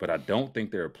 but I don't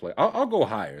think they're a play. I'll go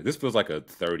higher. This feels like a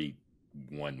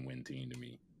 31 win team to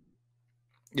me.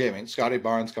 Yeah, I mean, Scotty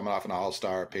Barnes coming off an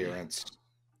all-star appearance.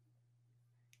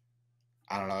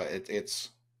 I don't know. It's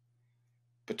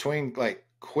between like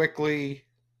Quickly,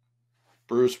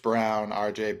 Bruce Brown,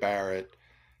 RJ Barrett,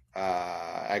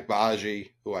 Agbaji,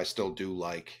 who I still do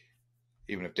like,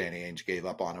 even if Danny Ainge gave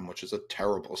up on him, which is a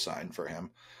terrible sign for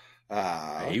him.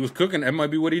 He was cooking. That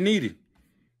might be what he needed.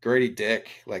 Grady Dick,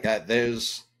 like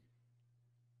there's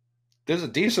a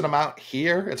decent amount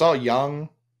here. It's all young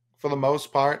for the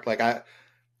most part. Like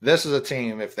this is a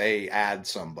team, if they add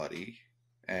somebody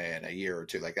in a year or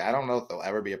two, like I don't know if there'll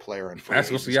ever be a player in free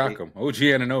agency. Siakam, OG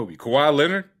Anunoby, Kawhi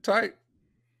Leonard type,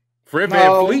 Fred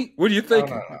VanVleet. What do you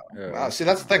think? No. See,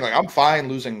 that's the thing. Like I'm fine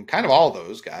losing kind of all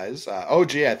those guys.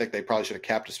 OG, I think they probably should have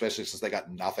kept, especially since they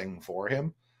got nothing for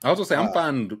him. I was gonna say I'm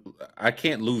fine. I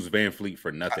can't lose VanVleet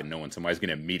for nothing, knowing somebody's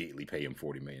gonna immediately pay him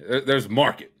 $40 million. There's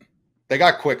market. They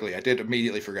got Quickly. I did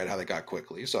immediately forget how they got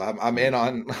Quickly, so I'm in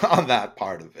on that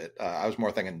part of it. I was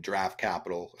more thinking draft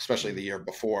capital, especially the year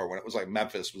before when it was like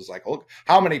Memphis was like, look,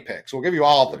 how many picks? We'll give you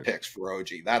all the picks for OG.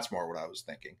 That's more what I was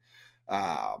thinking.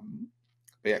 But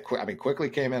yeah, I mean, Quickly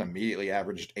came in immediately,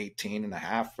 averaged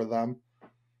 18.5 for them,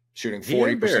 shooting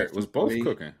 40%. Was both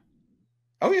cooking.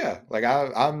 Oh yeah, like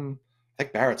I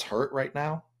think Barrett's hurt right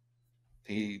now.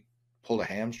 He pulled a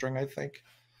hamstring, I think.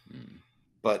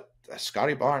 But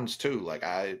Scotty Barnes too. Like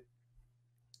I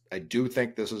do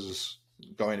think this is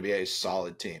going to be a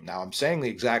solid team. Now I'm saying the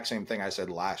exact same thing I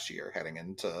said last year heading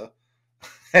into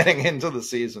the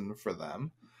season for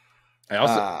them.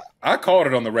 I called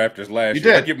it on the Raptors last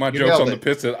year. I get my jokes on the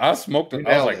Pistons. I smoked it.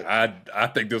 I was like, I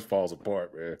think this falls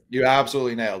apart, man. You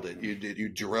absolutely nailed it. You did. You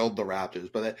drilled the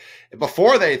Raptors. But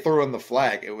before they threw in the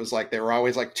flag, it was like they were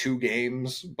always like 2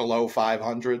 games below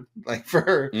 500. Like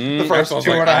for the first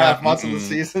 2.5 months of the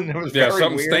season, it was very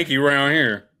something weird. stinky around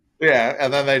here. Yeah,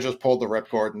 and then they just pulled the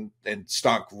ripcord and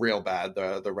stunk real bad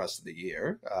the rest of the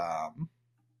year.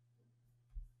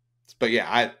 But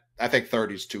yeah, I think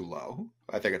 30 is too low.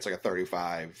 I think it's like a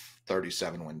 35,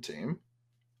 37 win team.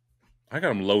 I got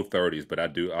them low 30s, but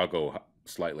I'll go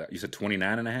slightly. You said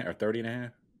 29.5 or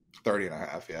 30.5?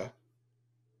 30.5, yeah.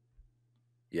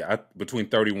 Yeah, between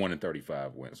 31 and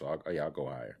 35 wins. So I'll go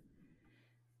higher.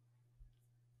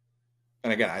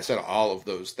 And again, I said all of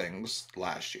those things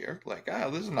last year. Like,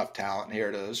 there's enough talent here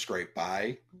to scrape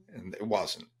by. And it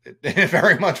wasn't. It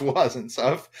very much wasn't.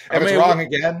 So if it's wrong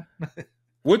again.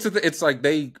 It's like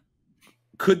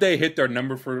could they hit their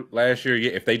number for last year?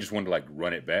 Yeah, if they just wanted to like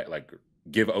run it back, like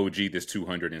give OG this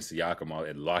 200 and Siakam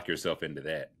and lock yourself into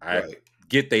that. I Right.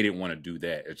 get they didn't want to do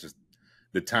that. It's just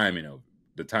the timing of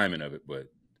it.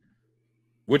 But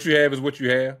what you have is what you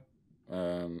have.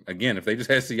 Again, if they just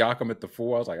had Siakam at the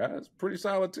 4, I was like, that's a pretty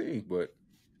solid team. But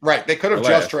right, they could have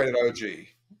just traded OG.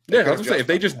 I was gonna say if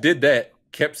they just did that,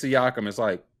 kept Siakam, it's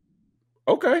like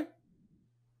okay,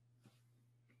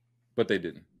 but they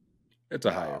didn't. It's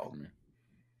a higher for me.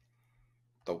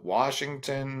 The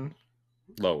Washington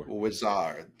lower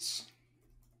Wizards.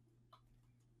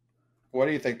 What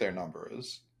do you think their number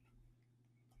is?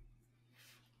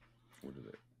 What is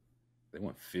it? They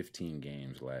won 15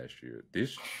 games last year.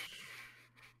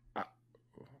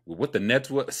 What the Nets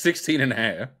was 16 and a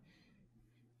half.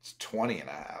 It's 20 and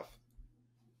a half.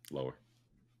 Lower.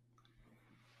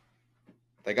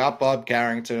 They got Bob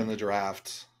Carrington in the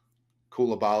draft.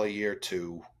 Koulibaly year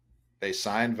 2. They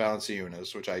signed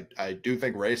Valanciunas, which I do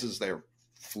think raises their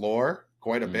floor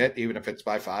quite a bit, even if it's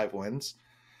by 5 wins.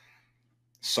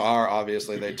 Sarr,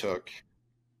 obviously, they took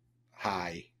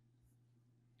high.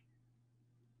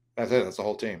 That's it. That's the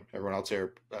whole team. Everyone else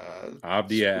here.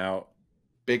 Avdia out.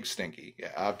 Big stinky.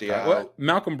 Yeah, Avdia out. Well,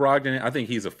 Malcolm Brogdon, I think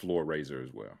he's a floor raiser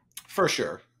as well. For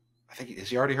sure. I think is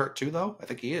he already hurt too, though? I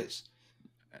think he is.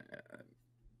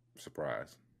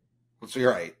 Surprise. So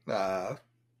you're right.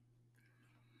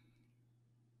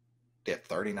 He had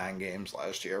 39 games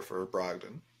last year for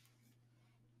Brogdon.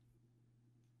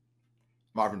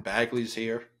 Marvin Bagley's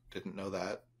here. Didn't know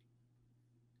that.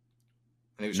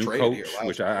 And he was new traded coach, here last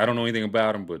which year. I don't know anything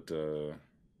about him, but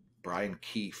Brian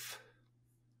Keefe.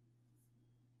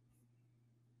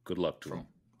 Good luck to him.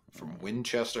 From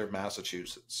Winchester,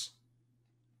 Massachusetts.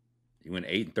 He went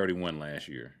 8-31 last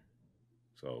year.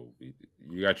 So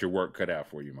you got your work cut out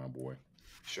for you, my boy.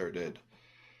 Sure did. He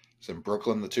was in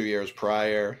Brooklyn the 2 years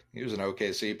prior. He was in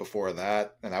OKC before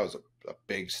that, and that was a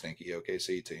big, stinky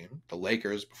OKC team. The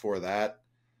Lakers before that.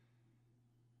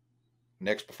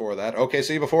 Knicks before that.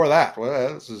 OKC before that.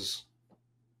 Well, this is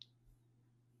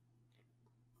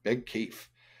Big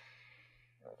Keefe.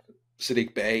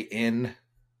 Sadiq Bey in.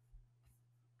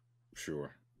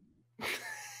 Sure.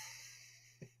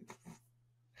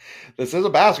 This is a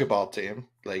basketball team.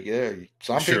 Like, yeah,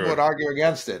 some Sure. people would argue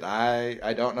against it.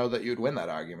 I don't know that you'd win that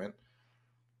argument.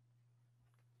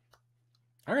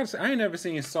 I gotta say, I ain't never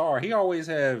seen Sarr. He always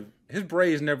have his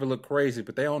braids never look crazy,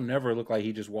 but they don't never look like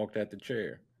he just walked out the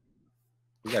chair.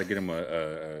 We gotta get him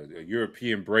a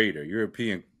European braider,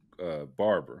 European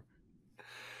barber,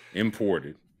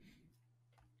 imported.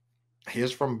 He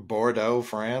is from Bordeaux,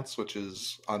 France, which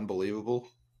is unbelievable.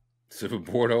 So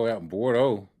Bordeaux out in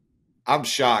Bordeaux. I'm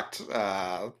shocked.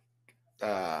 Pop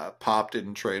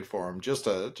didn't trade for him. Just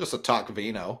a talk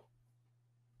vino.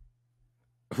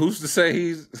 Who's to say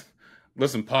he's?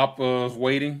 Listen, Pop was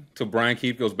waiting till Brian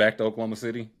Keefe goes back to Oklahoma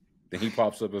City. Then he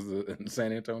pops up in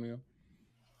San Antonio.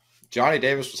 Johnny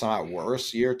Davis was somehow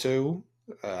worse year 2,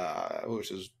 which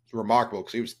is remarkable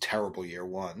because he was terrible year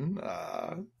 1.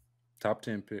 Top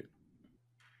 10 pick.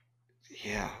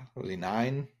 Yeah, was he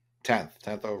 9?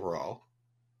 10th overall.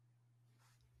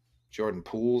 Jordan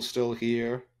Poole's still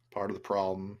here, part of the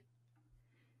problem.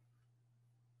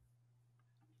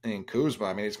 And Kuzma,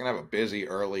 I mean, he's going to have a busy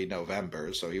early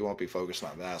November, so he won't be focused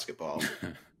on basketball.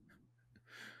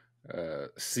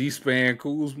 C-SPAN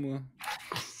Kuzma.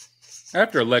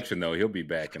 After election, though, he'll be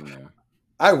back in there.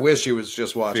 I wish he was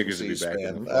just watching Figures to be back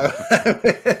in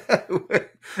C-SPAN.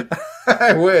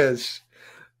 I wish.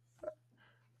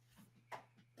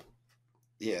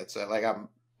 Yeah, it's like I'm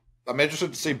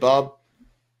interested to see Bub.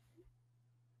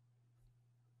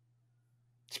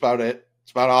 That's about it.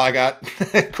 That's about all I got.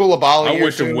 Koulibaly. I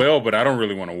wish him well, but I don't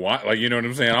really want to watch. Like, you know what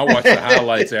I'm saying? I'll watch the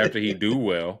highlights after he do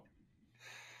well.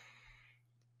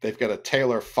 They've got a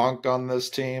Taylor Funk on this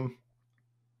team,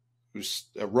 who's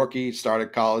a rookie,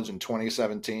 started college in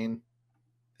 2017.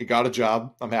 He got a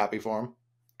job. I'm happy for him.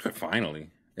 Finally.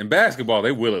 In basketball,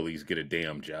 they will at least get a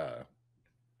damn job.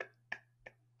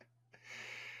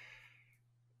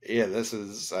 Yeah, this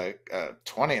is like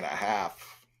 20 and a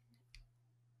half.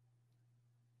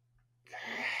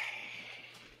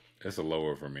 That's a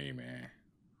lower for me, man.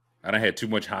 I done had too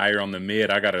much higher on the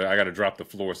mid. I gotta drop the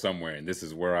floor somewhere, and this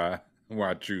is where I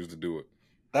choose to do it.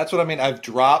 That's what I mean. I've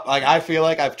dropped. Like, I feel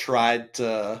like I've tried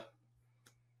to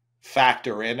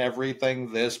factor in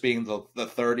everything. This being the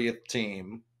 30th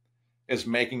team is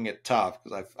making it tough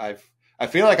because I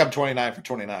feel like I'm 29 for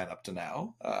 29 up to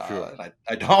now. Sure. And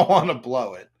I don't want to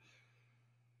blow it.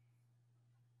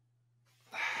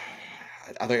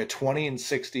 Are they a 20 and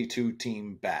 62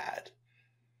 team bad?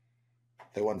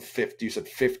 They won 50. You said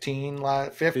 15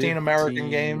 American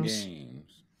games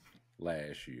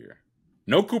last year.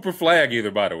 No Cooper Flag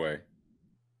either, by the way.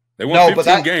 They won No,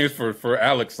 15 games for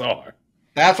Alex Sarr.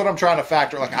 That's what I'm trying to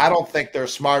factor. Like, I don't think they're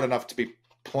smart enough to be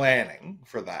planning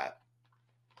for that.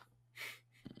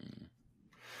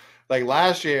 Like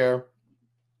last year,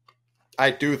 I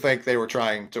do think they were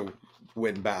trying to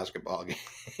win basketball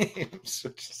games.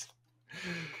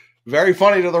 Very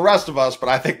funny to the rest of us, but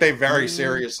I think they very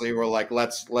seriously were like,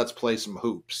 let's play some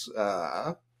hoops,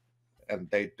 and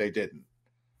they didn't.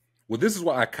 Well, this is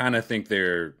why I kind of think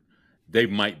they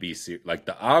might be like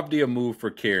the Avdia move for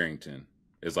Carrington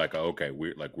is like, okay,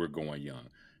 we're going young.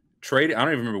 Traded, I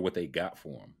don't even remember what they got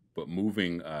for him, but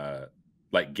moving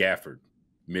like Gafford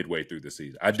midway through the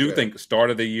season. I do think start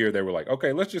of the year they were like,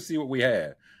 okay, let's just see what we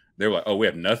have. They were like, oh, we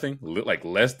have nothing, like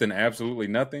less than absolutely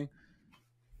nothing.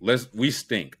 We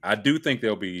stink. I do think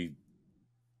they'll be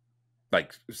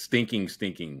like stinking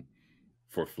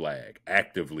for flag,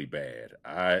 actively bad.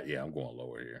 I'm going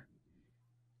lower here.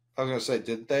 I was gonna say,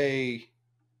 didn't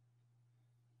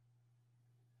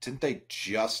they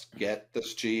just get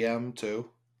this GM too?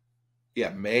 Yeah,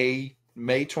 May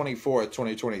 24th,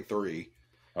 2023.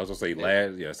 I was gonna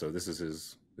say so this is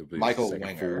his Michael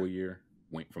Winger full year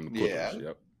from the Clippers. Yeah,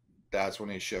 yep. That's when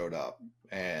he showed up,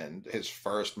 and his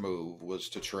first move was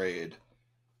to trade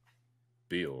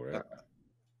Beal, right?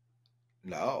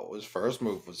 No, his first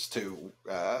move was to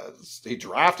he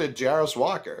drafted Jarris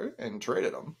Walker and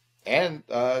traded him, and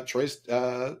traced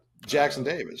Jackson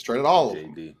Davis, traded all of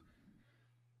them. JD.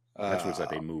 That's what's like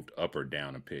they moved up or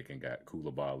down a pick and got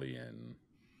Koulibaly and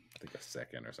I think a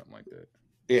second or something like that.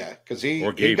 Yeah, because he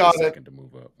gave got a second to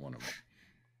move up. One of them.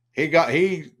 He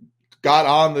got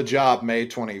on the job May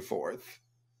 24th.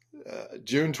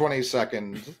 June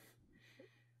 22nd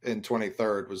and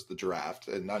 23rd was the draft,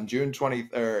 and on June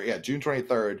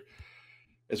 23rd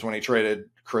is when he traded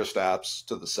Kristaps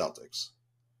to the Celtics,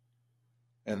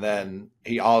 and then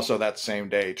he also that same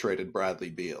day traded Bradley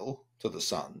Beal to the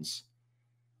Suns.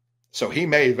 So he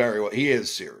may very well. He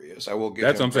is serious. I will give.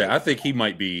 That's what I'm saying. I think he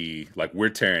might be like we're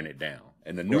tearing it down.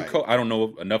 And the new coach, I don't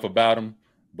know enough about him,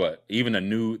 but even a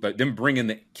new like them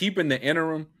keeping the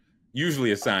interim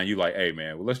usually a sign you like, hey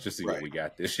man, well let's just see what we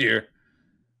got this year.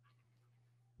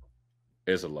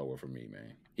 It's a lower for me,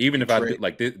 man. Even if I did,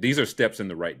 like these are steps in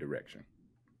the right direction.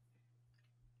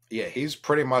 Yeah, he's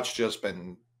pretty much just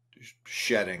been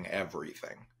shedding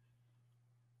everything.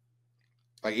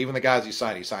 Like even the guys he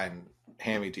signed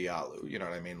Hammy Diallo. You know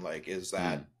what I mean? Like, is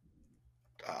that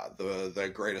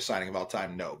the greatest signing of all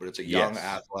time? No, but it's a young,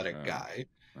 athletic guy.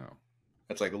 Oh.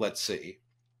 It's like, let's see.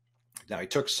 Now he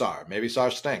took Sarr. Maybe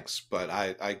Sarr stinks, but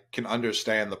I can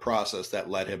understand the process that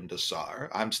led him to Sarr.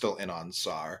 I'm still in on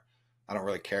Sarr. I don't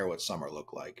really care what summer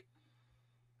looked like.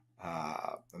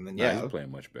 And then he's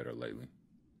playing much better lately.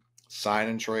 Sign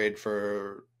and trade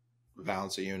for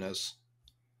Valanciunas.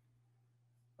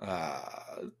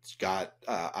 It's got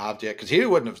Avdia because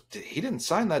he didn't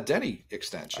sign that Denny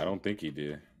extension. I don't think he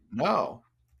did. No,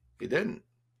 he didn't.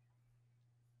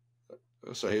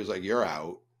 So he was like, "You're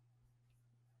out."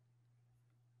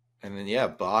 And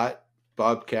then bought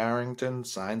Bob Carrington,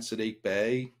 signed Sadiq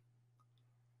Bey,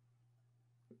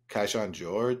 Keyshawn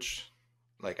George.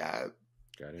 Like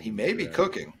he may be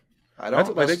cooking. I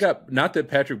don't. They got not that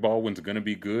Patrick Baldwin's going to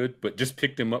be good, but just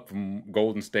picked him up from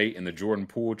Golden State in the Jordan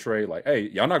Poole trade. Like, hey,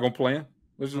 y'all not going to play him?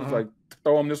 Let's just like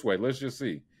throw him this way. Let's just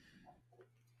see.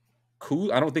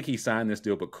 I don't think he signed this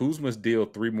deal, but Kuzma's deal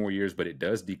 3 more years, but it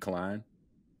does decline.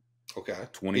 Okay,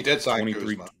 he did sign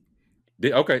 23. Kuzma.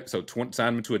 Okay, so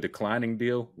signed him to a declining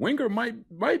deal. Winger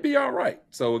might be all right.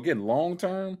 So again, long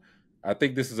term, I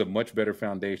think this is a much better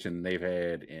foundation than they've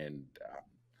had in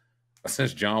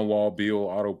since John Wall, Beal,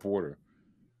 Otto Porter.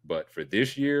 But for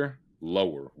this year,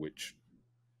 lower, which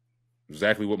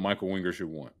exactly what Michael Winger should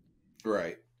want.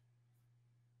 Right.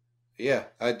 Yeah,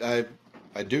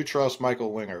 I do trust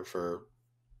Michael Winger for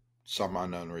some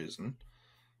unknown reason.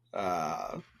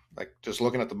 Like just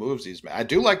looking at the moves he's made. I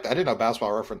didn't know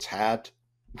Basketball Reference had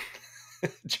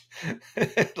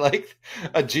like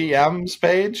a GM's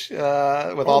page with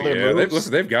all their moves.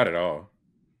 They've got it all.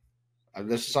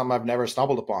 This is something I've never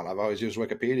stumbled upon. I've always used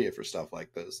Wikipedia for stuff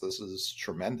like this. This is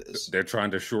tremendous. They're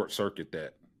trying to short circuit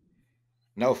that.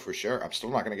 No, for sure. I'm still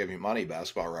not going to give you money,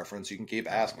 Basketball Reference. You can keep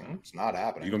asking. It's not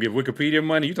happening. You going to give Wikipedia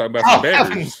money? You talking about some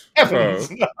beggars.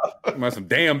 Heavens, no. About some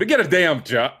get a damn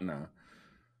job. No.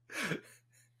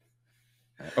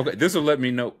 Okay, this will let me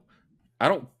know.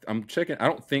 I'm checking. I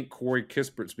don't think Corey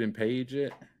Kispert's been paid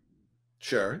yet.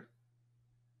 Sure.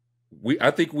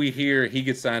 I think we hear he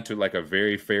gets signed to like a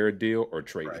very fair deal or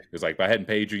traded. Right. It's like, if I hadn't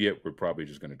paid you yet, we're probably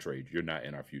just going to trade you. You're not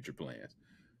in our future plans.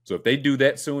 So if they do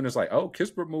that soon, it's like, oh,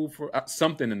 Kispert moved for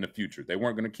something in the future. They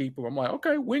weren't going to keep him. I'm like,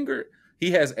 okay, Winger,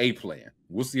 he has a plan.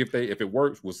 We'll see if it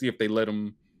works. We'll see if they let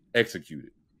him execute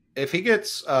it. If he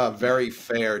gets a very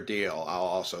fair deal, I'll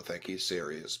also think he's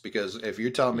serious. Because if you're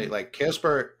telling me, like,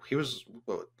 Kispert, he was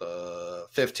the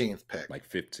 15th pick. Like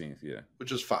 15th, yeah.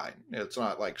 Which is fine. It's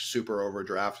not, like, super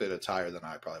overdrafted. It's higher than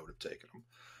I probably would have taken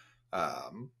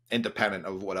him. Independent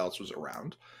of what else was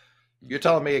around. You're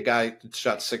telling me a guy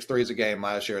shot 6 threes a game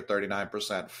last year at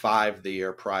 39%, 5 the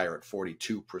year prior at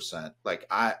 42%. Like,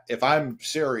 if I'm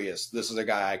serious, this is a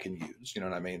guy I can use. You know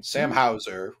what I mean? Sam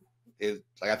Hauser...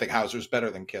 I think Hauser's better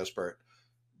than Kispert,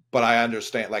 but I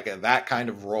understand like in that kind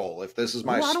of role. If this is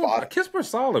my spot, Kispert's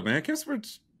solid, man.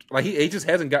 Kispert's like he just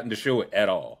hasn't gotten to show it at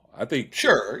all. I think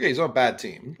sure he's on a bad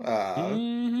team,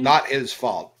 not his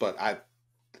fault, but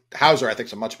Hauser I think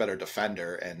is a much better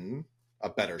defender and a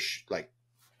better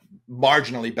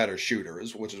marginally better shooter,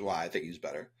 which is why I think he's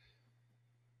better.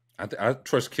 I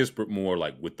trust Kispert more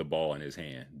like with the ball in his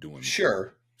hand doing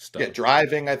stuff. Yeah,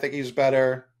 driving I think he's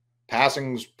better.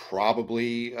 Passing's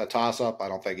probably a toss-up. I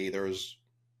don't think neither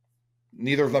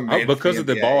of them made because of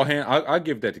the ball hand. I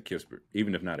give that to Kispert,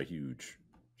 even if not a huge.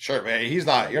 Sure, man. He's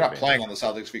not. You're not playing on the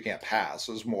Celtics if you can't pass.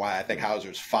 This is why I think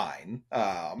Hauser's fine.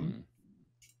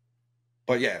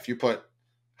 But yeah, if you put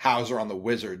Hauser on the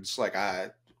Wizards, like I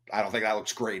don't think that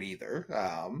looks great either.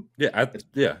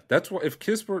 That's what if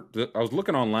Kispert. I was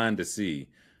looking online to see.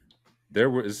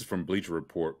 This is from Bleacher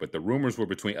Report, but the rumors were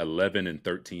between 11 and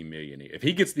 13 million. If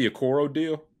he gets the Okoro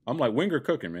deal, I'm like Winger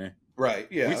cooking, man. Right?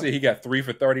 Yeah. We see he got 3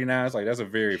 for 39. It's like that's a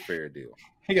very fair deal.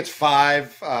 He gets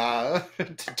 5,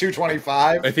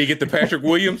 225. If he get the Patrick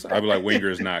Williams, I'd be like Winger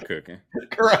is not cooking.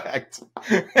 Correct.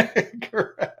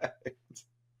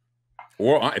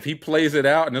 Or if he plays it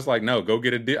out and it's like, no, go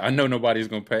get a deal. I know nobody's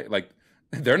gonna pay. Like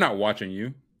they're not watching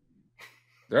you.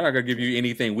 They're not gonna give you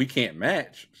anything we can't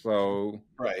match. So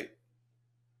right.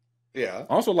 Yeah.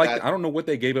 Also, I don't know what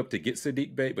they gave up to get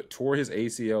Sadiq Bey, but tore his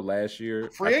ACL last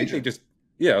year. Free agent.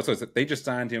 So they just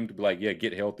signed him to be like, yeah,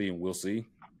 get healthy and we'll see.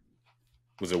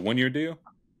 Was it a 1-year deal?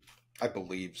 I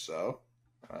believe so.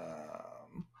 How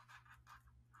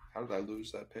did I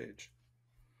lose that page?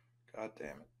 God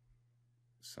damn it.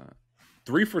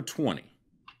 3 for 20.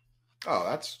 Oh,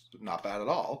 that's not bad at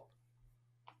all.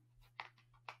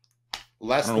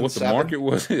 I don't know what the market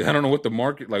was. I don't know what the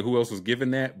market, like who else was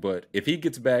given that. But if he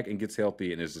gets back and gets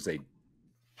healthy and is just a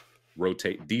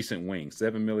decent wing,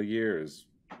 $7 million a year is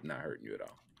not hurting you at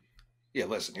all. Yeah,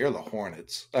 listen, you're the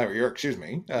Hornets. Excuse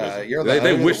me.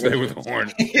 They wish they were the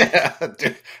Hornets. Yeah,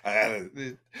 dude,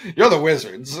 you're the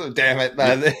Wizards. Damn it!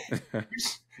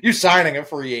 You signing a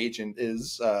free agent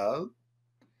is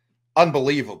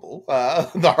unbelievable.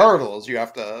 The hurdles you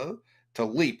have to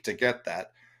leap to get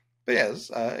that. But yes,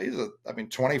 he's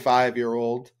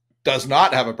 25-year-old, does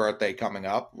not have a birthday coming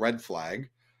up, red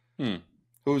flag,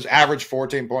 who's averaged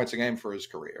 14 points a game for his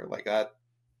career. Like that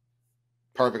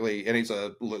perfectly, and he's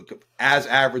as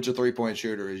average a three-point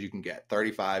shooter as you can get,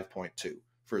 35.2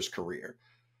 for his career.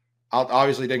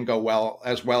 Obviously didn't go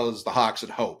as well as the Hawks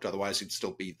had hoped, otherwise he'd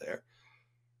still be there.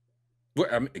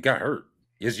 Well, it got hurt.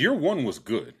 His year 1 was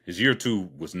good. His year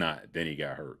 2 was not. Then he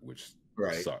got hurt, which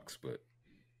sucks, but...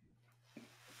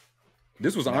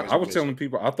 I was telling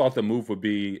people, I thought the move would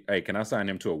be, hey, can I sign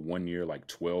him to a 1 year, like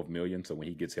 $12 million, so when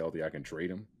he gets healthy, I can trade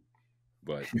him?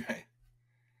 But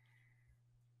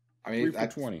I mean, 3 for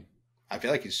 20. I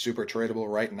feel like he's super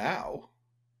tradable right now.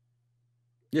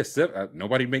 Yes,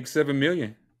 nobody makes $7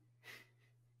 million.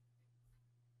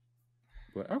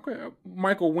 But okay,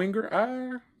 Michael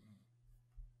Winger,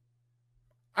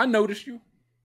 I noticed you.